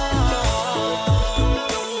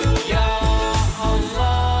 Ya Allah.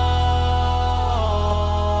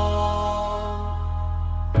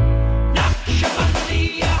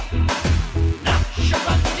 Naqshbandiya,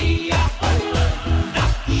 Naqshbandiya,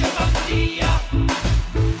 Naqshbandiya,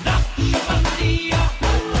 Naqshbandiya,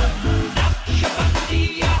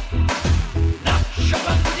 Naqshbandiya,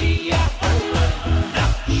 Naqshbandiya,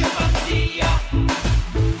 Naqshbandiya,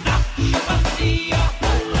 Naqshbandiya.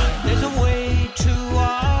 There's a way to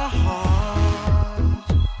our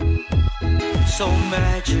hearts, so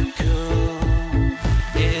magical,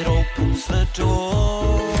 it opens the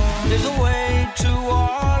door. There's a way to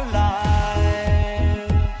our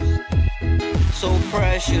lives, so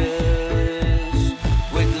precious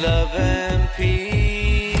with love and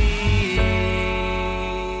peace.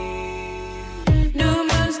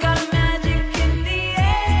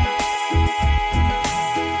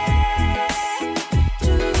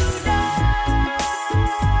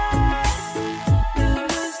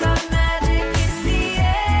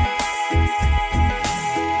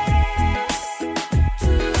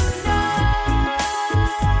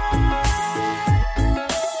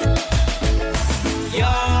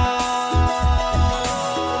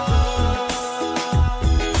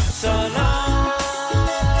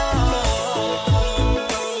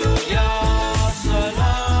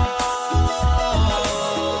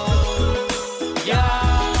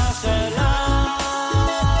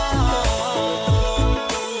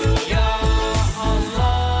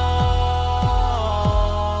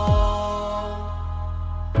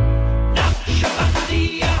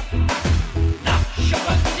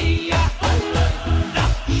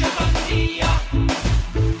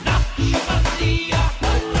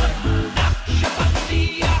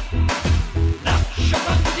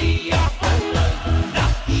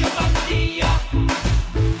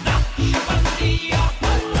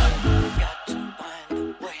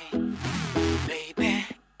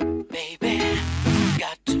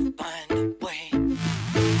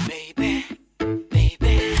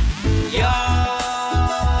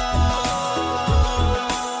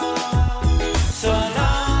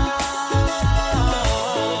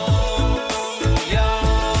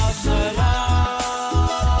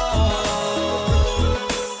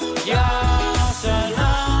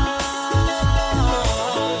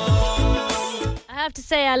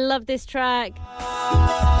 say I love this track.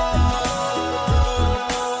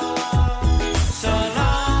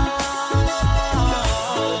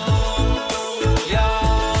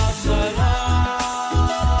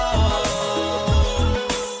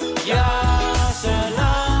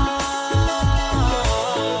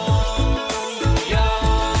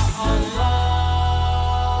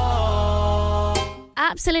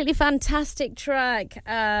 Absolutely fantastic track.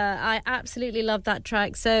 I absolutely love that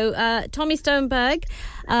track. So Tommy Stoneberg,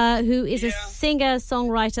 who is a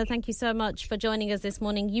singer-songwriter, thank you so much for joining us this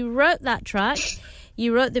morning. You wrote that track,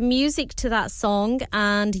 you wrote the music to that song,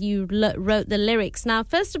 and you wrote the lyrics. Now,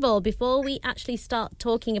 first of all, before we actually start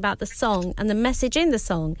talking about the song and the message in the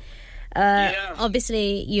song,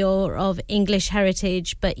 obviously you're of English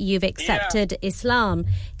heritage, but you've accepted Islam.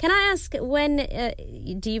 Can I ask when,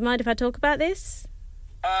 do you mind if I talk about this?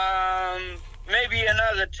 Maybe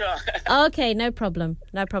another time. Okay, no problem.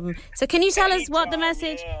 So can you tell us what the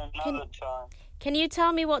message... Can you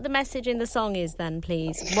tell me what the message in the song is then,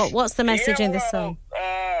 please? What's the message in the song?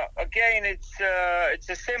 Again, it's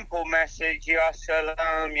a simple message. Ya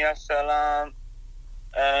salam, ya salam,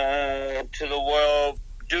 to the world.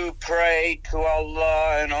 Do pray to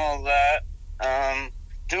Allah and all that.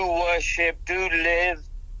 Do worship, do live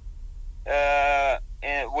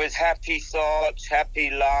with happy thoughts, happy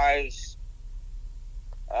lives.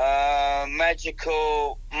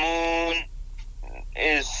 Magical moon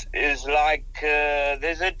is like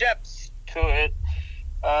there's a depth to it.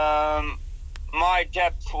 My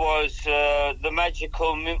depth was the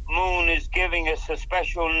magical moon is giving us a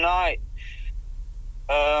special night.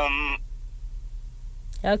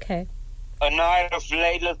 Okay. A night of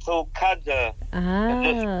Laylatul Qadr.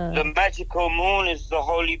 The magical moon is the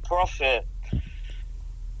Holy Prophet.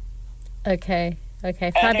 Okay,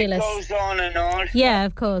 fabulous. And it goes on and on. Yeah,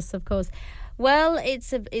 of course. Well,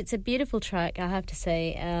 it's a beautiful track, I have to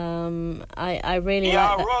say. I really like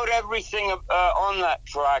that. I wrote everything on that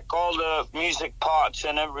track, all the music parts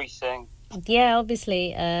and everything. Yeah,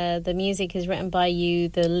 obviously, the music is written by you.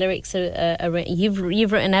 The lyrics are you've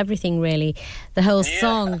written everything really. The whole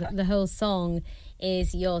song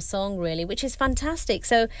is your song really, which is fantastic.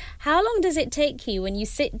 So, how long does it take you when you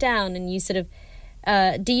sit down and you sort of?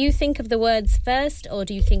 Do you think of the words first, or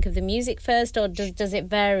do you think of the music first, or does it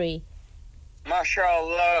vary?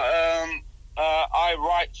 MashaAllah, I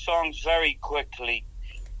write songs very quickly.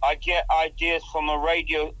 I get ideas from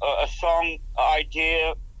a song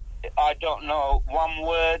idea. I don't know, one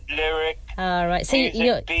word, lyric, right. So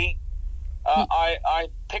music, beat. I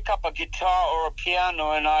pick up a guitar or a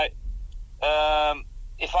piano, and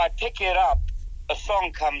if I pick it up, a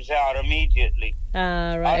song comes out immediately.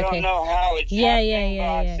 Right. I don't know how it's happening, but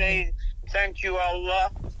I say Thank you,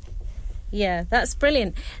 Allah. Yeah, that's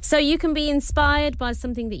brilliant. So you can be inspired by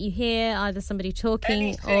something that you hear, either somebody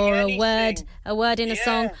talking or a word in a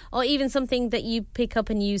song, or even something that you pick up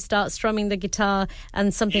and you start strumming the guitar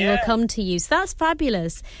and something will come to you. So that's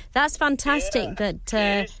fabulous. That's fantastic. That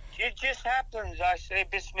it just happens. I say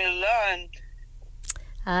Bismillah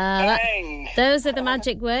and those are the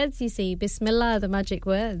magic words, you see. Bismillah are the magic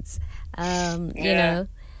words. You know.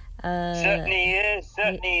 Certainly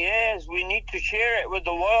is. We need to share it with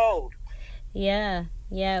the world. Yeah.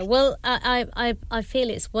 Well, I feel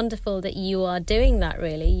it's wonderful that you are doing that,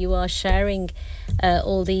 really. You are sharing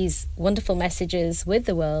all these wonderful messages with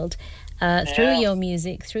the world through your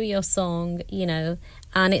music, through your song, you know,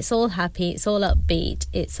 and it's all happy, it's all upbeat,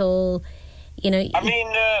 it's all, you know,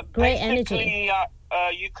 great energy.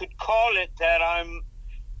 You could call it that I'm,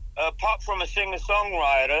 apart from a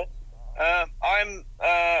singer-songwriter, I'm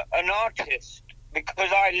an artist,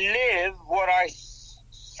 because I live what I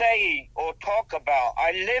say or talk about.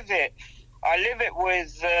 I live it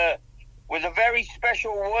with a very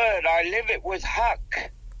special word. I live it with haqq.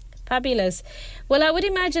 Fabulous. Well, I would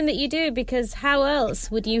imagine that you do, because how else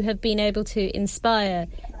would you have been able to inspire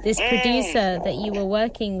this producer that you were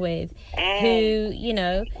working with, who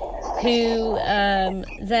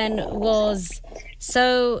then was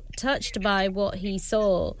so touched by what he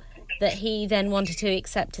saw that he then wanted to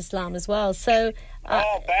accept Islam as well. So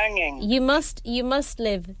banging. You must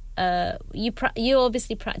live. You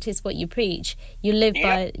obviously practice what you preach. You live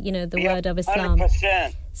by the word of Islam.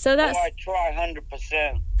 100%. So that's. I try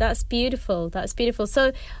 100%. That's beautiful.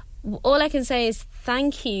 So all I can say is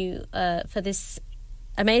thank you for this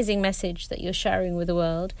amazing message that you're sharing with the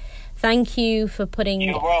world. Thank you for putting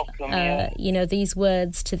You're welcome, these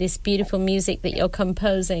words to this beautiful music that you're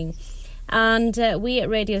composing. And we at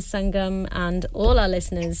Radio Sangam and all our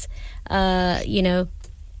listeners,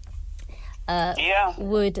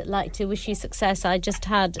 would like to wish you success. I just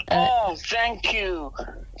had thank you.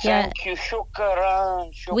 Thank you.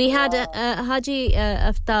 Shukran. We had Haji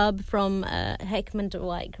Aftab from Hekman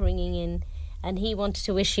White ringing in, and he wanted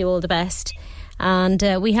to wish you all the best. And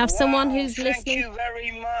we have someone who's listening. Thank you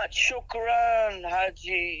very much. Shukran,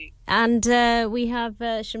 Haji. And we have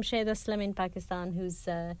Shamshed Aslam in Pakistan, who's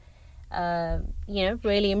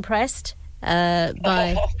really impressed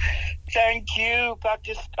by. Thank you,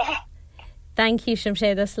 Pakistan. Thank you,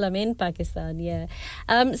 Shamshed Aslam in Pakistan,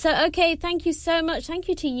 okay, thank you so much. Thank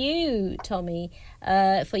you to you, Tommy,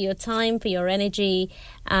 for your time, for your energy,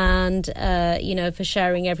 and, for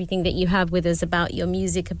sharing everything that you have with us about your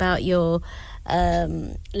music, about your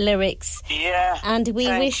lyrics. Yeah. And we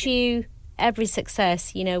wish you every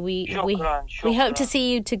success. We hope to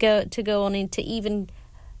see you to go on into even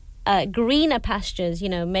greener pastures.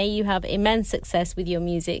 May you have immense success with your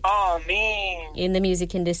music. Ameen. In the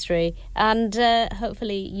music industry, and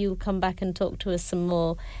hopefully you'll come back and talk to us some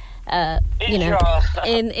more. In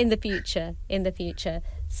the future.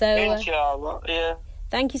 So, Inshallah, yeah.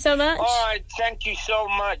 Thank you so much. All right, thank you so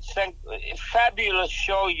much. Fabulous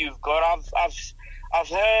show you've got. I've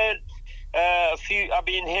heard a few. I've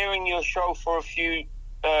been hearing your show for a few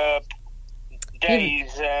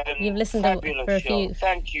days. You've listened for a few.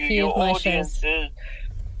 Thank you. Few your of my audience shows. is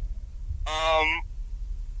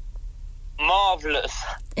marvelous.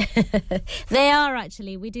 They are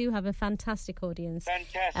actually. We do have a fantastic audience.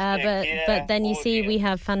 Fantastic. But then you see, we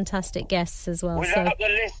have fantastic guests as well. Without the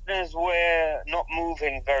listeners, we're not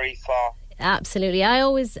moving very far. Absolutely. I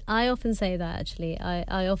often say that, actually.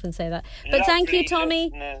 I often say that. But Lovely thank you,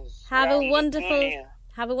 Tommy. Have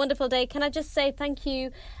a wonderful day. Can I just say thank you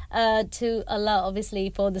to Allah, obviously,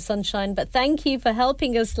 for the sunshine, but thank you for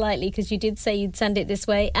helping us slightly, because you did say you'd send it this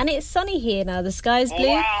way, and it's sunny here now. The sky's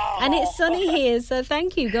blue, and it's sunny here, so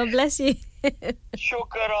thank you. God bless you.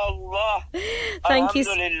 Shukr Allah. Thank you.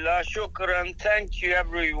 Alhamdulillah. Shukran. Thank you,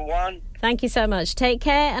 everyone. Thank you so much. Take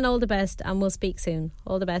care and all the best, and we'll speak soon.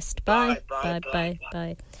 All the best. Bye.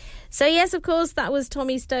 Bye. So yes, of course, that was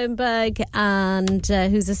Tommy Stoneberg, and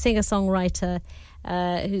who's a singer-songwriter,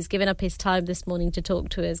 who's given up his time this morning to talk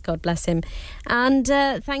to us. God bless him. And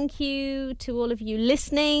thank you to all of you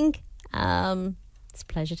listening. It's a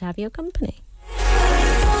pleasure to have your company.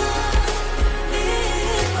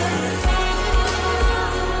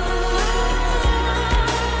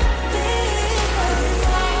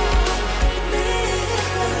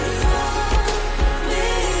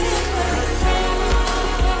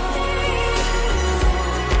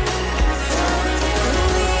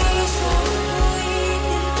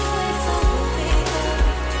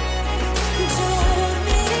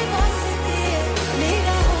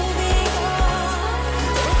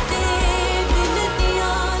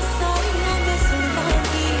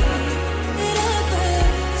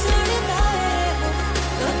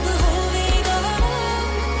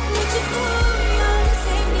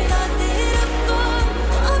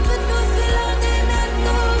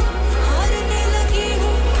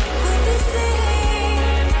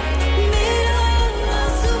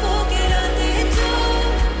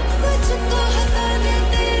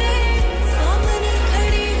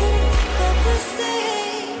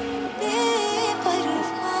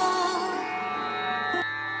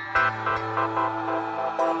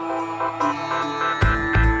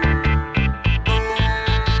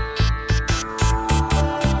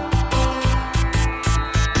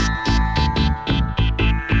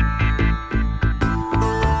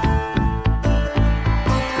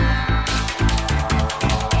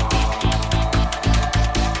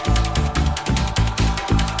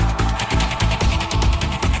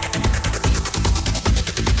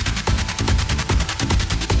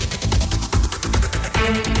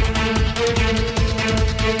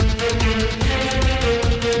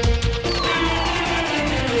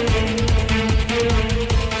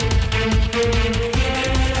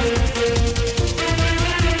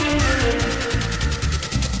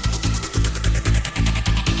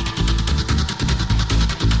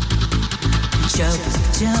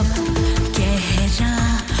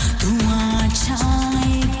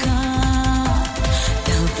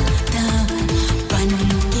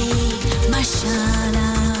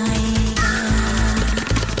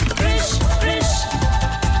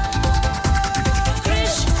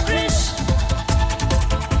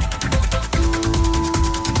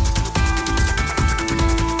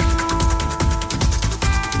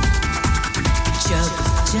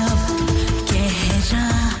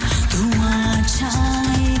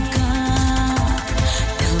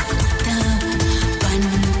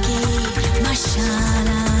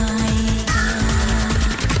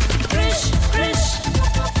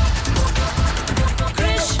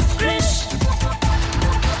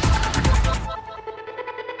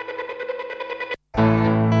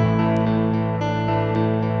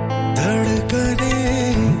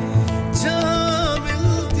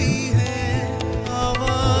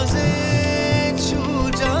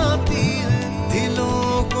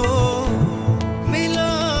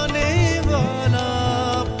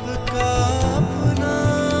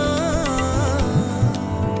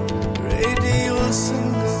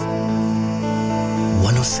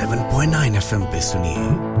 90.9 FM पे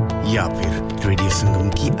सुनिए या फिर radio संगम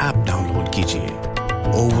की app download कीजिए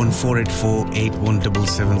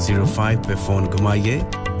 01484817705 पे phone घुमाइए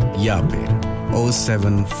या फिर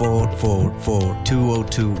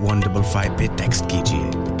 07444202155 पे टेक्स्ट कीजिए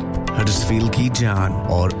हडर्सफील्ड की जान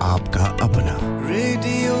और आपका अपना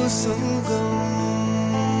radio Sangam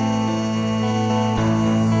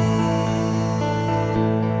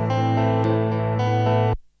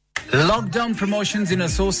Lockdown promotions in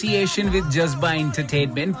association with Jazba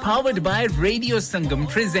Entertainment powered by Radio Sangam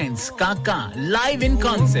presents Kaka live in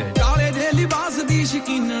concert. काले दे लिबास दी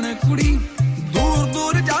शकीनन कुड़ी दूर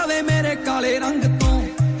दूर जावे मेरे काले रंग तो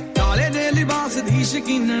काले दे लिबास दी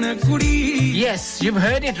शकीनन कुड़ी. Yes, you've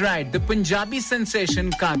heard it right. The Punjabi sensation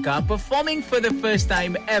Kaka performing for the first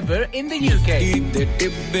time ever in the UK. दे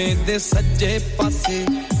टिब्बे दे सज्जे पासे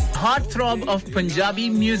heartthrob of Punjabi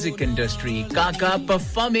music industry, Kaka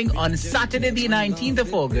performing on Saturday the 19th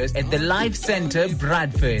of August at the Live Centre,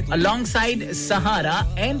 Bradford, alongside Sahara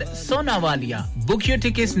and Sonawalia. Book your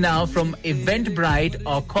tickets now from Eventbrite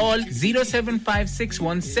or call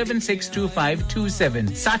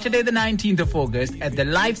 07561762527. Saturday the 19th of August at the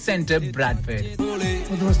Live Centre, Bradford.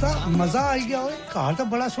 दोस्ता मजा आ गया ओए car तो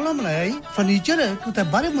बड़ा सोना बनाया ही furniture है कुछ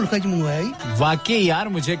बाहर मुल्क से मंगवाया ही वाकई यार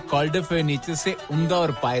मुझे कॉल्डर फर्नीचर से उम्दा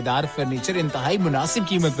और पायदार फर्नीचर इंतहाई मुनासिब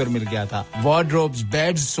कीमत पर मिल गया था wardrobes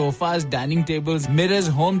beds sofas dining tables mirrors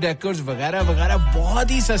home decors वगैरह वगैरह बहुत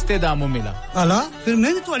ही सस्ते दामों मिला अला फिर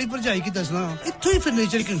मैं भी तुम्हारी पर जाई की दसना इत्थों ही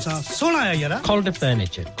फर्नीचर के इंसान सोना आया यार Calder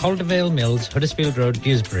Furniture Caldervale Mills Huddersfield Road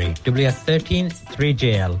Dewsbury WF13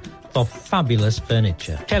 3JL for fabulous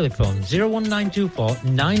furniture. Telephone 01924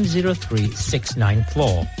 903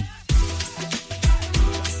 694.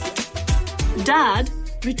 Dad,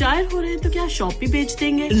 retire हो रहे हैं तो क्या शॉप भी बेच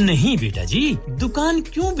देंगे? नहीं बेटा जी, दुकान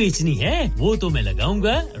क्यों बेचनी है? वो तो मैं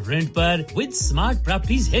लगाऊंगा रेंट पर with smart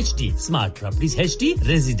properties HD. Smart properties HD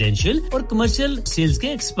residential और कमर्शियल सेल्स के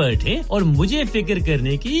एक्सपर्ट हैं और मुझे फिक्र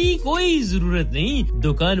करने की कोई जरूरत नहीं।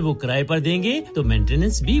 दुकान वो किराए पर देंगे तो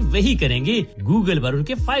मेंटेनेंस भी वही करेंगे। गूगल पर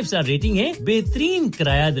उनके 5 स्टार रेटिंग है, बेहतरीन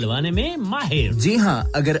किराया दिलवाने में माहिर। जी हां,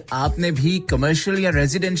 अगर आपने भी कमर्शियल या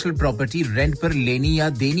रेजिडेंशियल प्रॉपर्टी रेंट पर लेनी या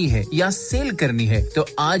देनी है या सेल करनी है तो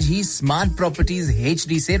आज ही स्मार्ट प्रॉपर्टीज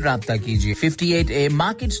एचडी से राब्ता कीजिए 58A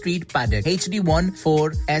market street Paddock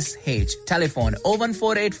HD14SH telephone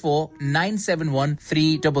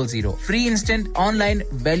 01484971300 free instant online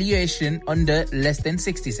valuation under less than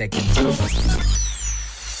 60 seconds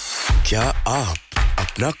क्या आप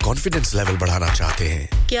अपना कॉन्फिडेंस लेवल बढ़ाना चाहते हैं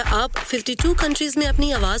क्या आप 52 कंट्रीज में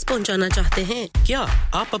अपनी आवाज पहुंचाना चाहते हैं क्या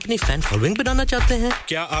आप अपनी फैन फॉलोइंग बनाना चाहते हैं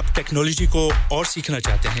क्या आप टेक्नोलॉजी को और सीखना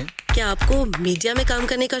चाहते हैं क्या आपको मीडिया में काम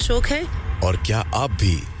करने का शौक है और क्या आप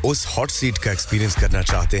भी उस हॉट सीट का एक्सपीरियंस करना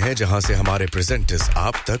चाहते हैं जहां से हमारे प्रेजेंटर्स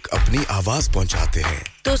आप तक अपनी आवाज पहुंचाते हैं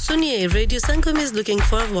तो सुनिए radio Sangam is looking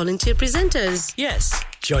for volunteer presenters yes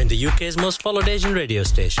join the UK's most followed Asian radio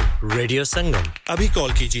station Radio Sangam अभी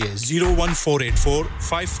कॉल कीजिए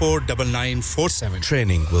 01484549947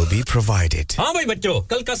 training will be provided हां भाई बच्चों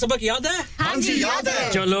कल का सबक याद है हां जी याद है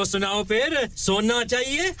चलो सुनाओ फिर सोना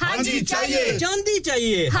चाहिए हां जी चाहिए चांदी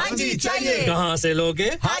चाहिए हां जी चाहिए कहां से लोगे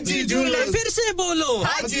हाजी जूलर्स फिर से बोलो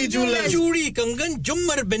हाजी जूलर्स चूड़ी कंगन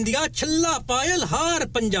झुमर बिंदिया छल्ला पायल हार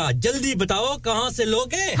पंजा जल्दी बताओ कहां से लोगे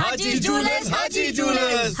हाजी जूलर्स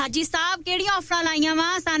हाजी साहब केड़ी ऑफर लाईया वा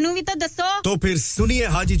सानू भी तो दसो तो फिर सुनिए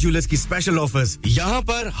हाजी जूलर्स की स्पेशल ऑफर्स यहां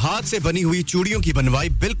पर हाथ से बनी हुई चूड़ियों की बनवाई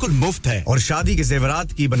बिल्कुल मुफ्त है और शादी के जेवरात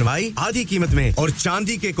की बनवाई आधी कीमत में और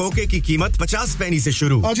चांदी के कोके की कीमत 50 पैसे से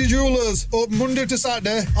शुरू Haji Jewellers open Monday to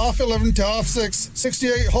Saturday 11:30 to 6:30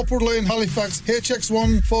 68 Hopwood Lane Halifax HX1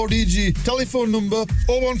 4DG telephone number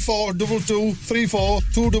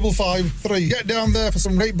 01422342553 get down there for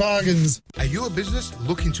some great bargains Are you a business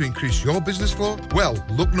looking to increase your business flow? Well,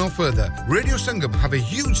 look no further. Radio Sangam have a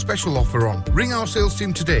huge special offer on. Ring our sales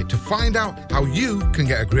team today to find out how you can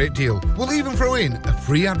get a great deal. We'll even throw in a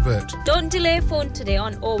free advert. Don't delay, phone today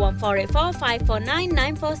on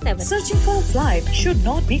 01484549947. Searching for a flight should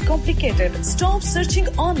not be complicated. Stop searching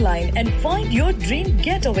online and find your dream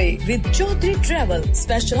getaway with Chaudhary Travel,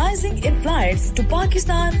 specializing in flights to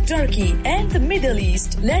Pakistan, Turkey and the Middle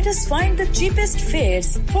East. Let us find the cheapest fares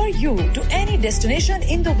for you to any destination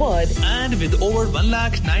in the world. And with over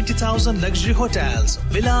 1,90,000 luxury hotels,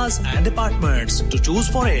 villas and apartments to choose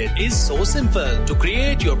for it is so simple. To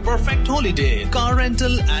create your perfect holiday, car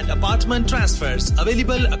rental and apartment transfers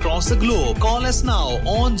available across the globe. Call us now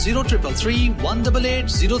on 0333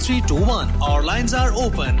 033-188-0321. Our lines are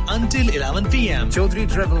open until 11 p.m. Chaudhry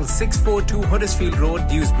Travel, 642 Huddersfield Road,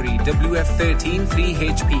 Dewsbury, WF13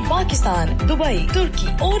 3HP. Pakistan, Dubai, तुर्की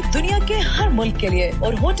और दुनिया के हर मुल्क के लिए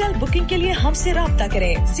और hotel booking के लिए हमसे राब्ता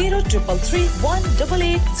करें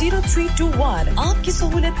 0333-188-0321. आपकी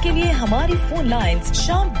सहूलियत के लिए हमारी फोन लाइंस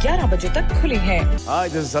शाम 11 बजे तक खुली हैं. Hi,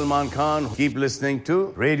 this is Salman Khan. Keep listening to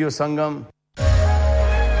Radio Sangam.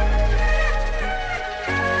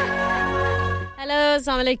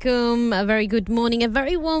 Assalamu alaikum, a very good morning, a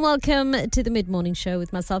very warm welcome to the mid-morning show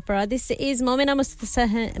with myself, Farah. This is Momina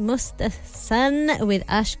Mustasan with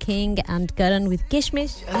Ash King and Karan with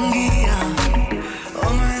Kishmish.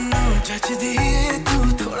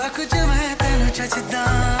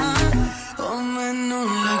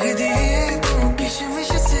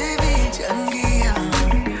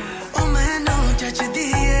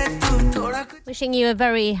 Wishing you a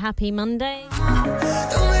very happy Monday.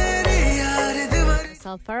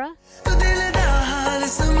 Farah.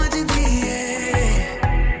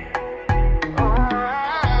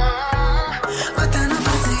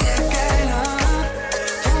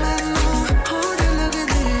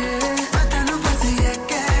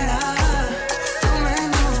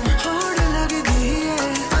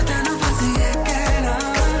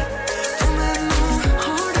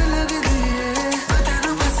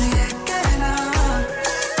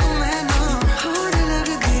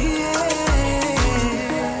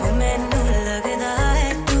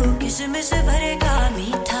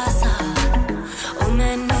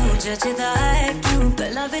 जचदा है क्यों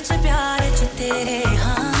गला विच प्यार च तेरे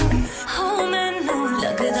हां हो मैनू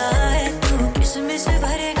लगदा है तू किशमिश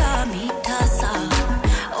भरेगा मीठा सा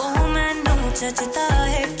ओ मैनू जचदा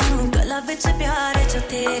है क्यों गला विच प्यार च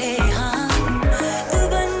तेरे हां तू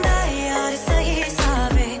बंदा यार सही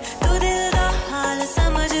सावे तू दिल दा हाल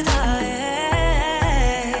समझदा है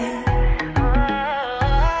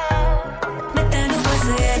मैं तेनू बस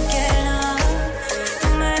ये कहना तू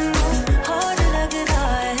मैनू होड़ लगदा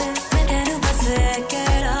है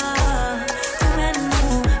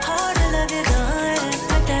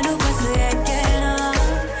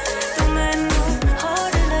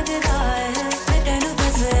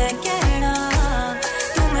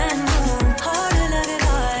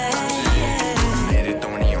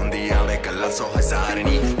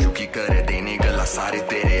सारे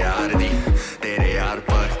तेरे यार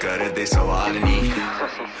पर कर दे सवाल नहीं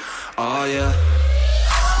oh yeah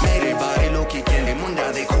मेरे बारे लोग की कहंदे मुंडा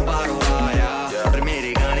देखो बारो आया पर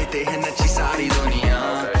मेरे गाने ते है नची सारी दुनिया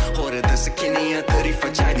और दस किनियां तारीफ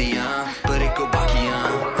चाहिदियां पर एक बाकियां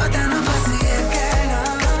पता ना बस ये कहना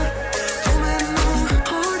तू मैनू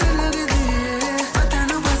होड़ लगदी है पता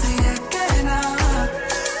ना बस ये कहना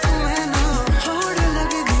तू मैनू होड़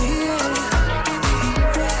लगदी है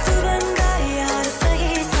तू बंदा यार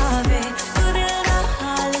सही सावे तू दिल दा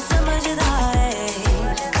हाल समझदा है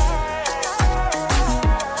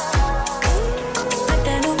मैं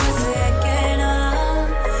तेनू बस ये कहना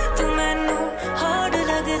तू मैनू होड़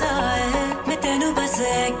लगदा है मैं तेनू बस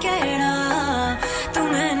ये कहना तू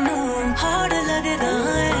मैनू होड़ लगदा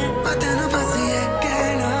है मैं तेनू बस ये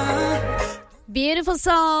कहना. Beautiful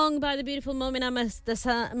song by the beautiful Momina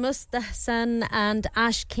Mustahsan and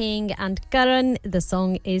Ash King and Karan. The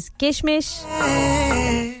song is Kishmish.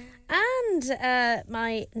 And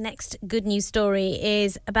my next good news story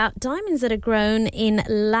is about diamonds that are grown in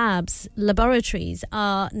laboratories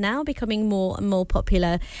are now becoming more and more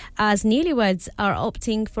popular as newlyweds are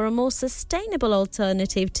opting for a more sustainable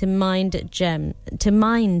alternative to mined gems.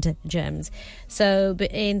 So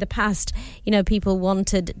in the past, you know, people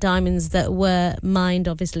wanted diamonds that were mined,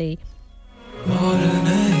 obviously.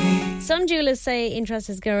 Some jewelers say interest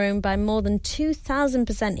has grown by more than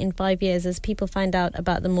 2,000% in 5 years as people find out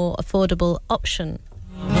about the more affordable option.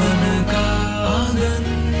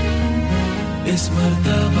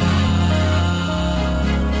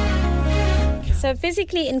 So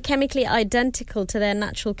physically and chemically identical to their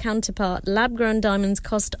natural counterpart, lab-grown diamonds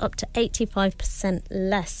cost up to 85%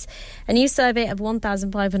 less. A new survey of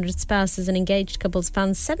 1,500 spouses and engaged couples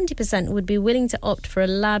found 70% would be willing to opt for a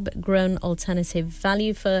lab-grown alternative.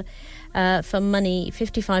 Value for money,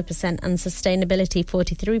 55%, and sustainability,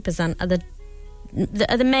 43%, are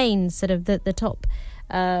the main sort of the top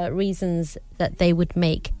reasons that they would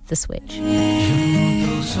make the switch.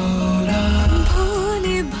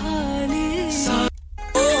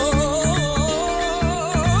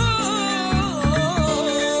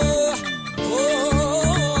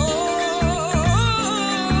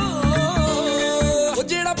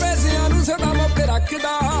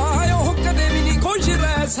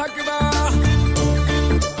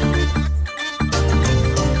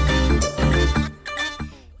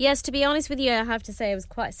 Yes, to be honest with you, I have to say I was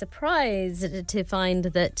quite surprised to find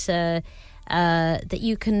that that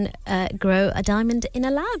you can grow a diamond in a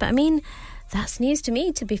lab. I mean, that's news to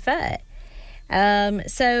me, to be fair.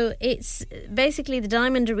 So it's basically the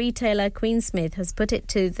diamond retailer Queensmith has put it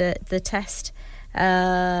to the test,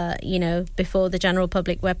 before the general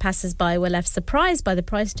public, where passers-by were left surprised by the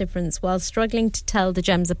price difference while struggling to tell the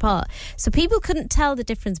gems apart. So people couldn't tell the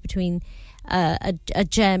difference between a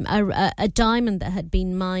diamond that had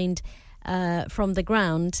been mined from the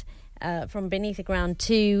ground, from beneath the ground,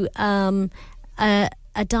 to a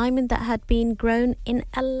diamond that had been grown in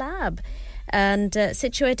a lab. And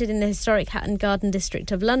situated in the historic Hatton Garden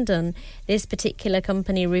district of London, this particular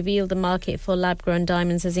company revealed the market for lab-grown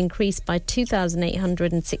diamonds has increased by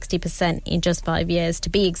 2,860% in just 5 years, to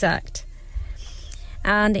be exact.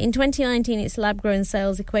 And in 2019, its lab-grown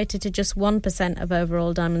sales equated to just 1% of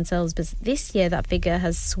overall diamond sales, but this year that figure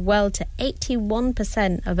has swelled to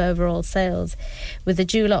 81% of overall sales, with the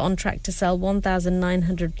jeweller on track to sell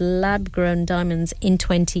 1,900 lab-grown diamonds in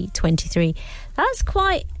 2023. That's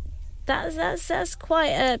quite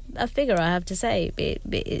a figure, I have to say.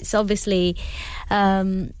 It's obviously,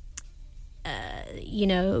 grown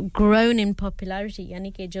in popularity.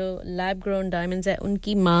 यानी कि जो lab-grown diamonds है,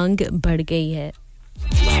 उनकी मांग बढ़ गई है.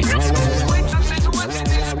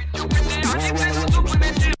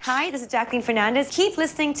 Hi, this is Jacqueline Fernandez. Keep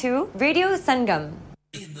listening to Radio Sangam.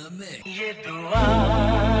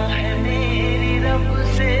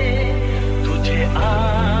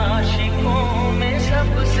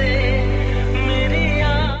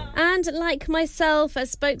 And like myself, a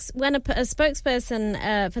spokesperson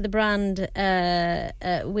for the brand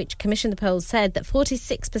which commissioned the polls said that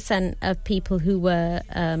 46% of people who were,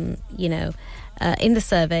 in the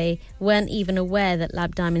survey weren't even aware that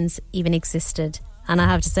lab diamonds even existed. And I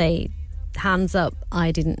have to say, hands up,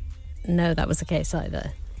 I didn't know that was the case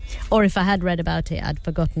either. Or if I had read about it, I'd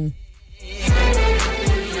forgotten.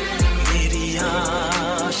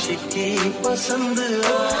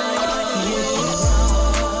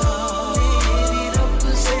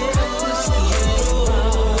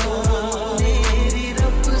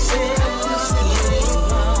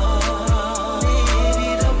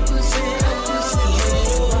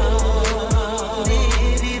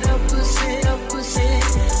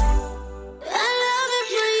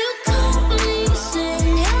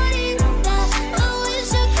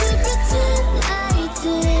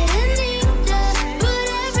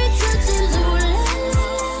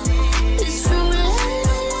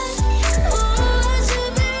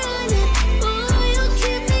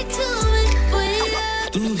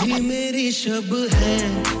 शब है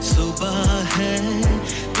सुबह है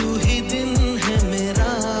तू ही दिन है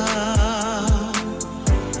मेरा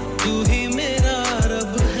तू ही मेरा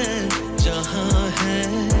रब है जहां है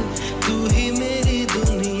तू ही मेरी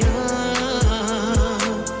दुनिया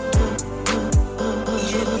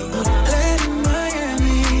Let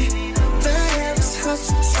Miami the heavens have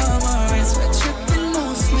some summer it's what you can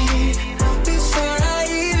lose me before I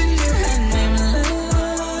even knew her name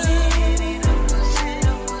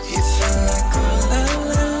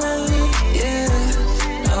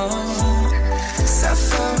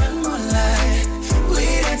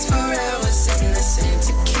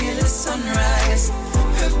sunrise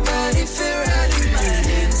her body fit right in my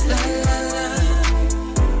hands la la la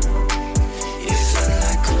you feel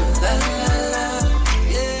like a la la la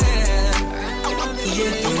yeah ye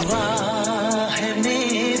dua hai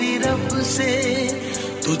meri rab se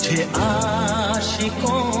tujhe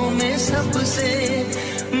aashiqon mein sabse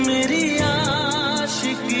meri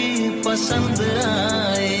aashiki pasand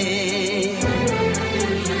aaye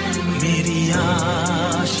meri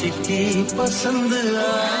aashiki pasand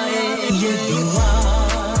aaye ये दुआ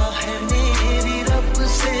है मेरी रब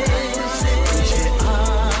से तुझे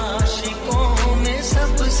आशिकों में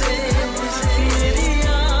सबसे मेरी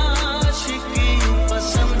आशिकी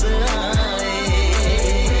पसंद आए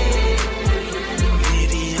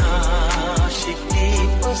मेरी आशिकी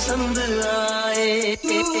पसंद आए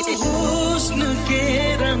हुस्न के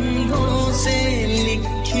रंगों से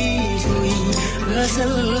लिखी हुई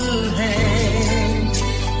गजल है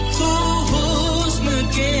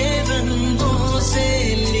के रंगों से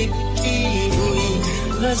लिखी हुई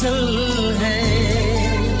गजल है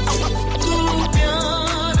तू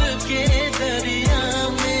प्यार के दरिया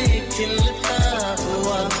में खिलता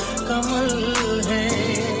हुआ कमल है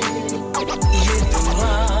ये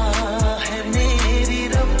दुआ है मेरी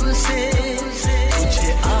रब से तुझे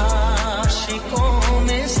आशिकों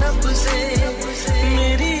में सबसे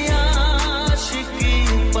मेरी आशिकी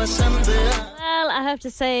पसंद have to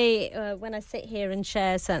say, when I sit here and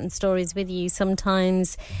share certain stories with you,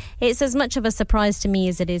 sometimes it's as much of a surprise to me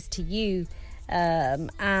as it is to you.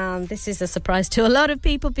 And this is a surprise to a lot of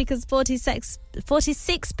people because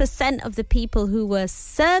 46% of the people who were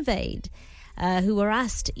surveyed, who were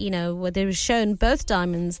asked, you know, where they were shown both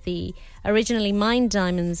diamonds, the originally mined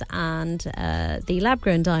diamonds and the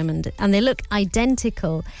lab-grown diamond, and they look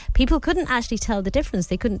identical. People couldn't actually tell the difference.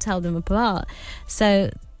 They couldn't tell them apart. So,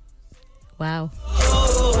 wow.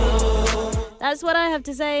 That's what I have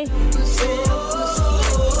to say.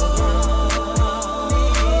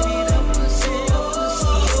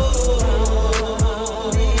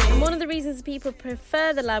 The reasons people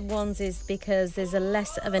prefer the lab ones is because there's a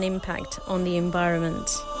less of an impact on the environment.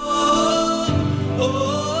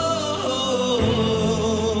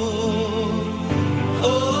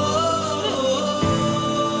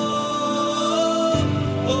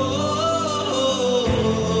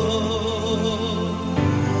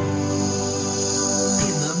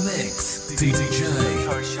 In the mix, DJ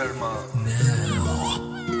Sharma.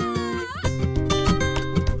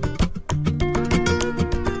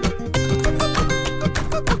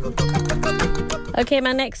 Okay,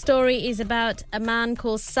 my next story is about a man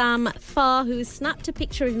called Sam Farr who snapped a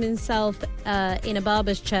picture of himself in a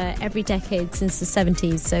barber's chair every decade since the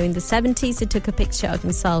 70s. So in the 70s, he took a picture of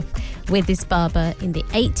himself with this barber. In the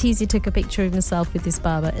 80s, he took a picture of himself with this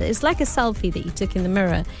barber. It's like a selfie that he took in the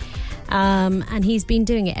mirror. And he's been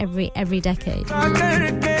doing it every decade.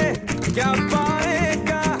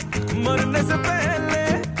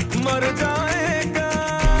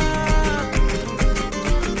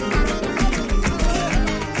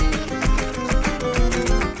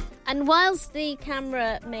 And whilst the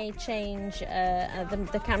camera may change,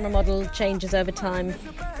 the camera model changes over time,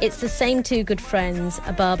 it's the same two good friends,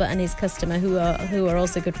 a barber and his customer, who are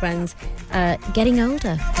also good friends, getting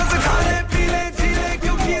older.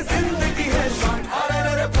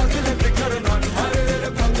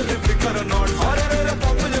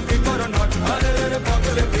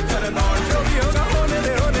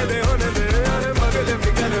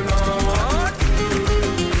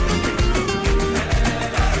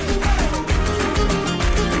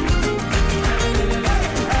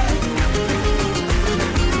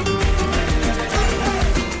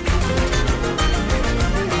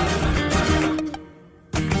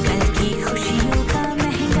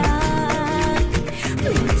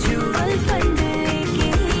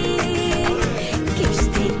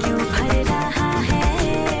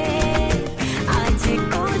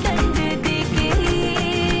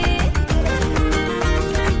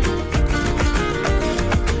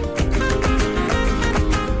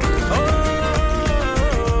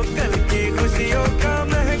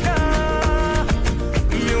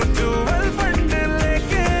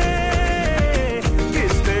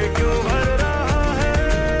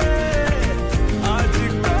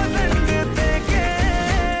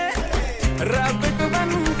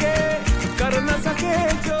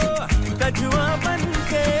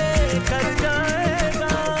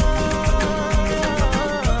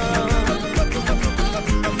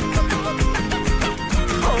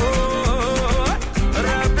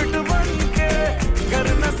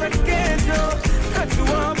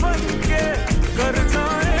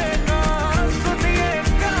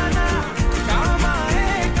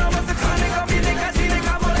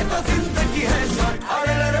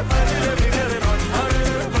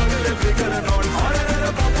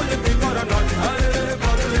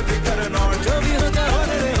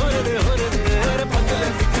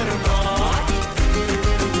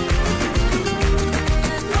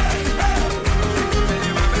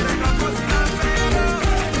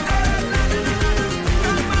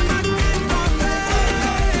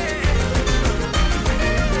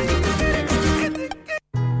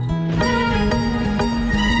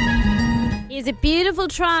 Beautiful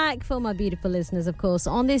track for my beautiful listeners, of course,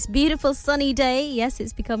 on this beautiful sunny day. Yes,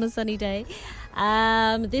 it's become a sunny day.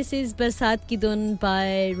 This is Barsat Ki Dun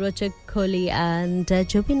by Rochak Kohli and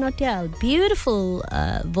Jubin Nautiyal. Beautiful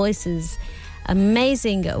voices,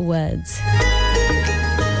 amazing words.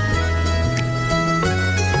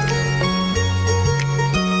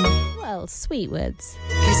 Well, sweet words.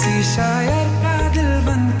 किसी शायर का दिल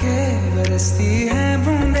बनके बरसती है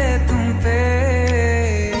बूंदे तुम पे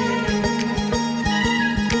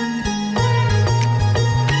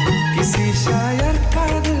किसी शायर का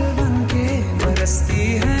दिल बनके बरसती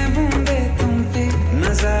हैं बूंदे तुम पे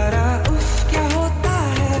नजारा उफ क्या होता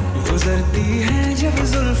है गुजरती हैं जब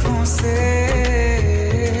जुल्फों से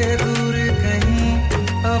दूर कहीं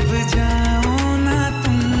अब जाओ ना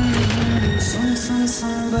तुम सुन सुन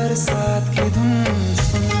सुन बरसात की धुन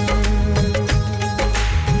सुन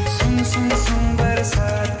सुन सुन सुन बरसात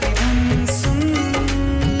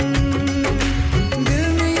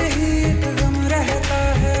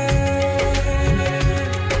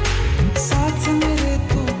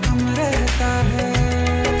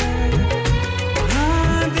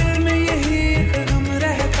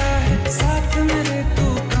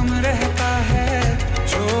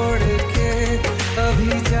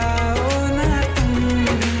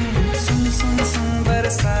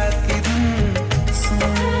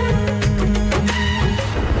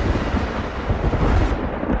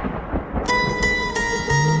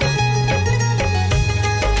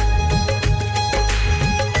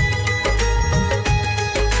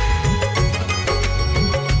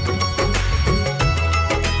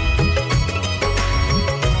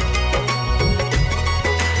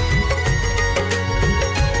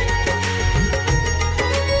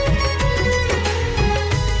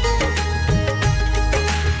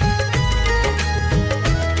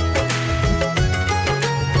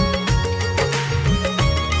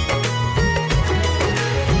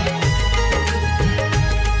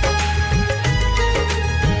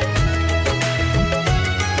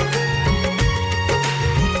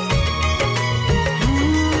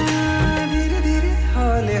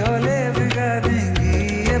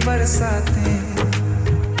बरसातें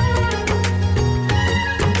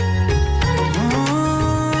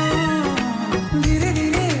धीरे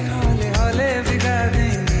धीरे हौले हौले भिगा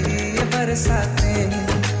देंगी ये बरसातें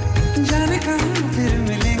जाने कहाँ फिर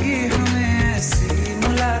मिलेंगी हमें ऐसी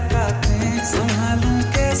मुलाकातें संभालूं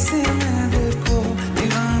कैसे मैं दिल को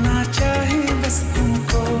दीवाना चाहे बस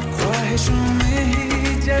तुमको ख्वाहिशों में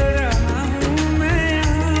ही जल रहा हूँ मैं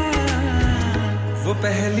यहाँ वो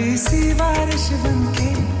पहली सी बारिश बनके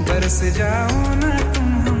बरस जाओ ना तुम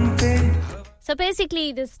हम पे. So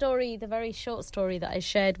basically, the story, the very short story that I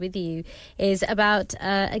shared with you, is about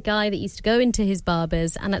a guy that used to go into his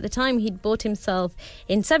barber's, and at the time he'd bought himself,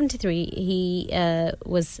 in 73, he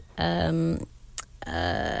was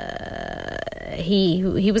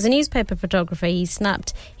a newspaper photographer.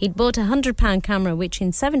 He'd bought a £100 camera, which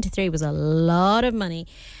in 73 was a lot of money,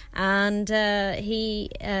 and he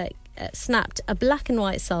snapped a black and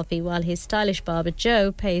white selfie while his stylish barber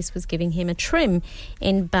Joe Pace was giving him a trim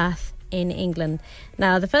in Bath in England.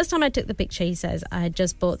 Now, the first time I took the picture, he says, I had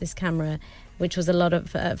just bought this camera, which was a lot of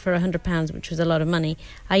for £100, which was a lot of money.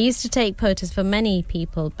 I used to take photos for many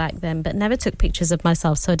people back then, but never took pictures of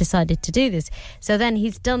myself, so I decided to do this. So then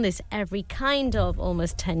he's done this every kind of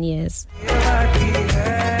almost 10 years.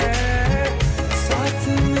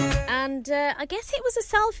 And I guess it was a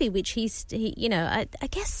selfie, which I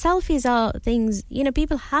guess selfies are things,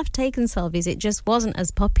 people have taken selfies. It just wasn't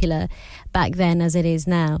as popular back then as it is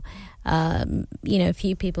now. A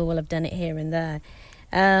few people will have done it here and there.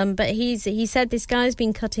 But he said, this guy's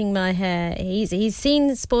been cutting my hair. He's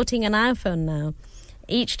seen sporting an iPhone now.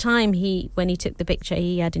 Each time when he took the picture,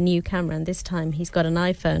 he had a new camera, and this time he's got an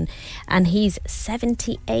iPhone, and he's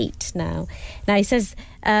 78 now. Now, he says,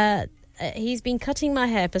 he's been cutting my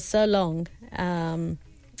hair for so long,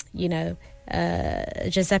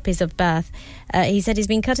 Giuseppe's of Bath. He said he's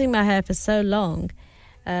been cutting my hair for so long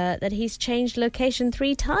that he's changed location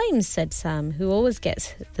 3 times, said Sam, who always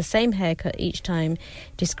gets the same haircut each time,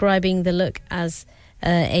 describing the look as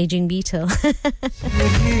aging Beetle.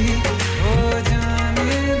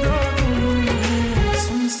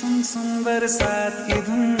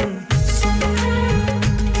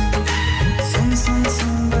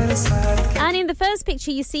 And in the first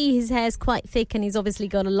picture, you see his hair's quite thick, and he's obviously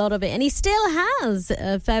got a lot of it, and he still has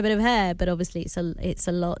a fair bit of hair, but obviously it's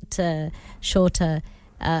a lot shorter,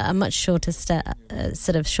 a much shorter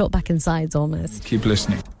sort of short back and sides almost. Keep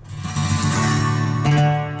listening.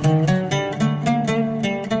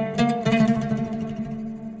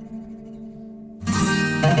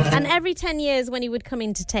 And every 10 years when he would come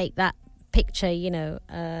in to take that picture,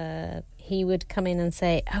 he would come in and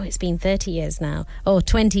say, oh, it's been 30 years now, or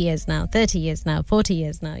 20 years now, 30 years now, 40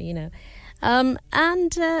 years now,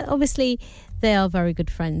 And obviously they are very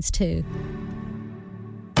good friends too.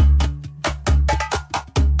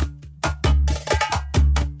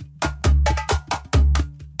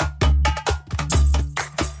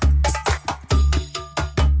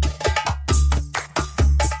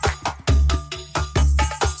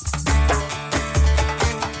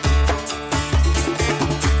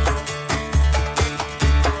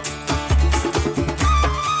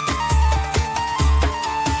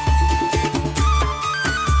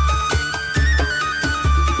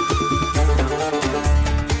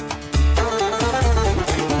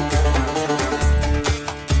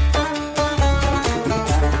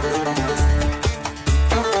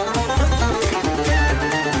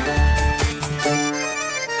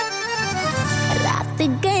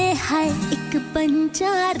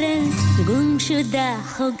 गुमशुदा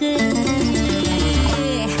हो गए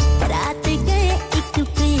रात गए एक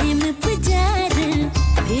प्रेम पुजारन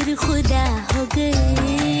फिर खुदा हो गए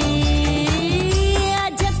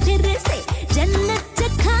आजा फिर से जन्नत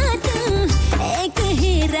चखा दूं एक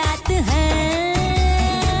ही रात है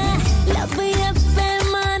लब अब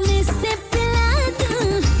पैमाने से पिला दूं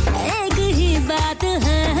एक ही बात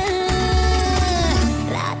है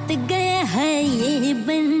रात गए है ये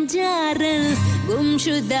बंजारन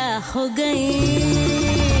गुमशुदा हो गए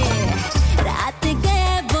रात गए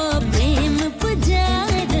वो प्रेम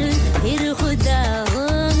पुजार फिर खुदा हो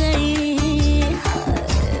गए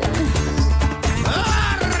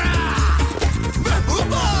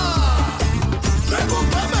महबूबा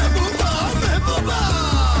महबूबा महबूबा महबूबा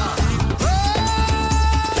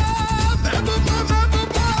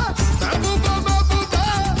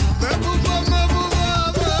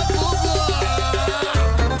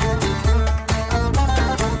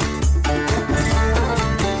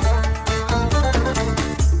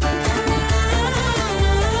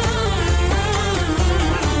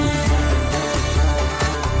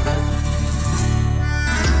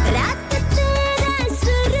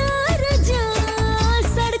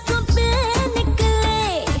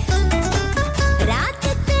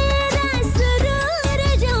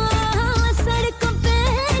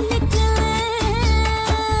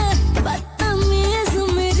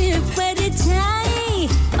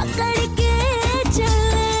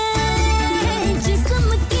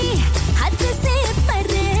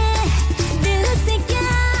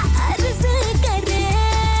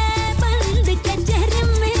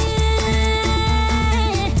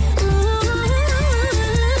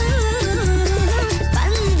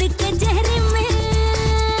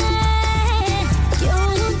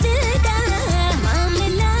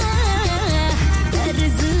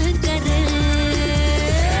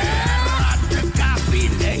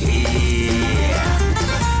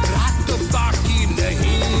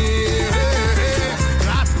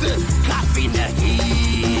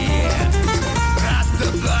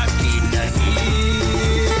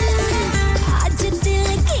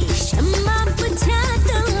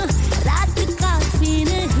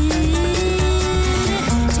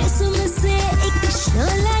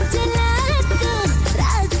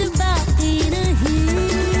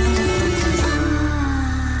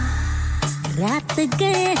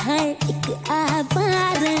है एक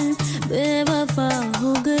आवारा बेवफा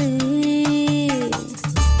हो गई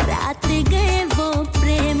रात गए वो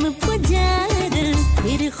प्रेम पुजारा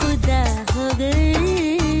फिर खुदा हो गई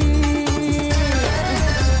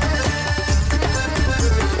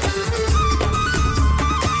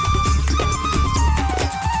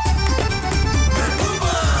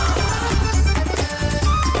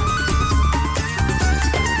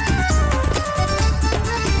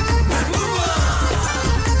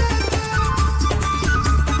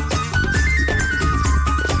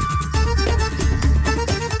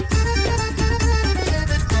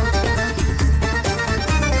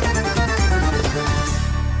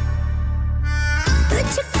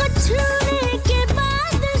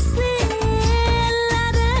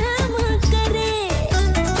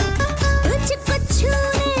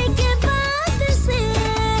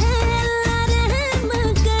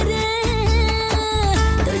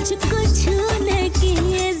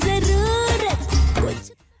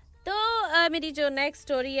नेक्स्ट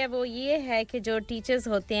स्टोरी है वो ये है कि जो टीचर्स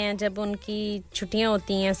होते हैं जब उनकी छुट्टियां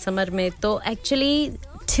होती हैं समर में तो एक्चुअली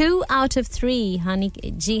 2 out of 3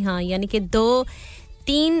 जी हाँ यानी कि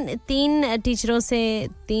तीन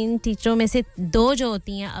टीचरों में से 2 जो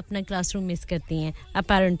होती हैं अपना क्लासरूम मिस करती हैं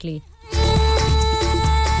apparently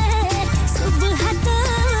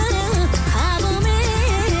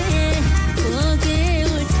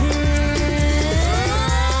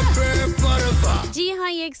जी हाँ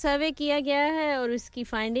ये एक सर्वे किया गया है और उसकी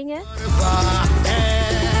फाइंडिंग है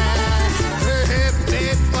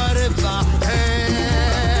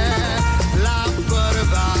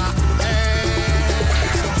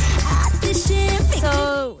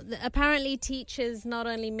So apparently teachers not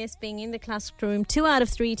only miss being in the classroom 2 out of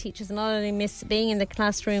 3 teachers not only miss being in the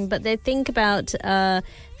classroom but they think about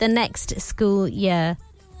the next school year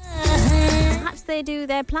perhaps they do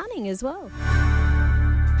their planning as well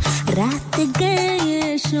रात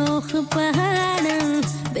गए शोख पहाड़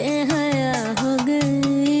बेहया हो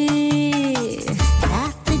गई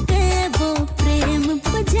रात गए वो प्रेम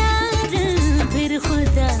पुजार फिर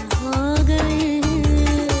खुदा हो गए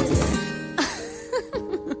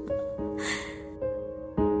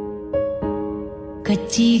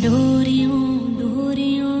कच्ची डोरियों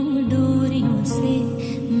से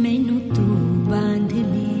मैनू तू बांध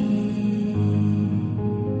ले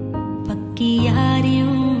पक्की यारियों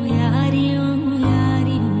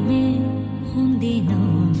में होंदे ना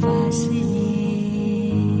फासले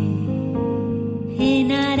हे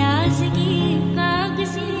नाराजगी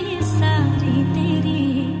कागज़ी सारी तेरी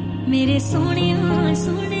मेरे सोनिया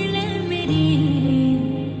सुन ले मेरी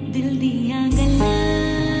दिल दियां गल्लां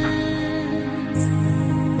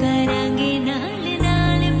करांगे नाल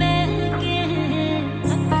नाल बैठ के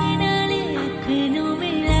अख नाल अख नू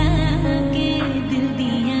मिला के दिल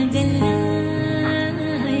दियां गल्लां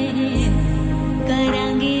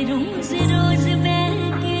करांगे रोज रोज बैठ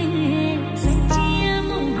के सच्चियां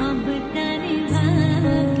मोहब्बतां निभा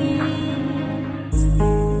के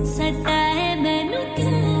सताए मैनू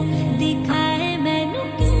क्यों दिखाए मैनू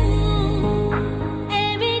क्यों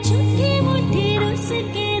एवे झूठी मुट्ठी रुस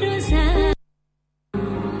के रोज़ा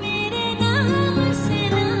मेरे नाम से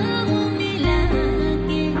नाम मिला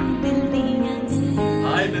के दिल दिया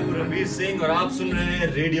हाय मैं रणवीर सिंह और आप सुन रहे हैं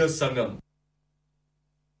रेडियो संगम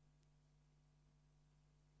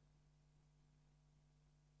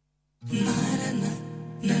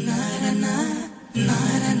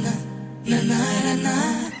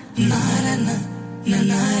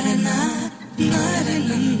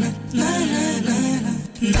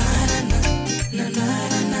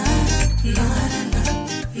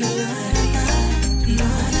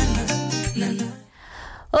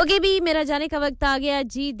ओके भी मेरा जाने का वक्त आ गया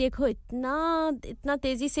जी देखो इतना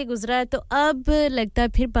तेजी से गुजरा है तो अब लगता है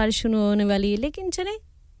फिर बारिश शुरू होने वाली है लेकिन चले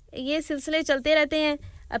ये सिलसिले चलते रहते हैं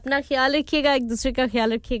अपना ख्याल रखिएगा एक दूसरे का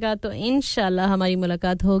ख्याल रखिएगा तो इंशाल्लाह हमारी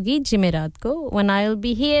मुलाकात होगी जुमेरात को when I'll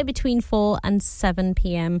be here between 4 and 7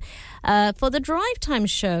 p.m. For the drive time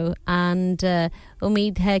show and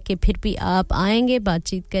उम्मीद है कि फिर भी आप आएंगे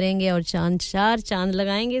बातचीत करेंगे और चांद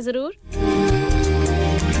लगाएंगे जरूर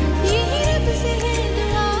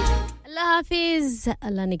अल्लाह हाफिज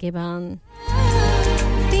अल्लाह निगहबान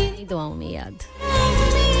दुआओं में याद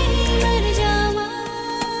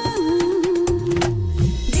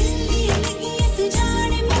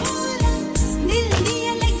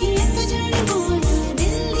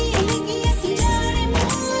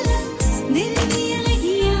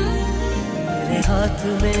हाथ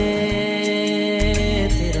में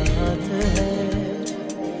तेरा हाथ है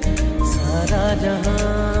सारा जहां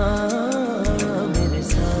मेरे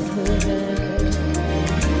साथ है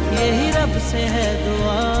यही रब से है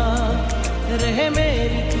दुआ रहे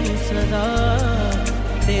मेरी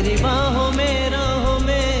मेरी बाहों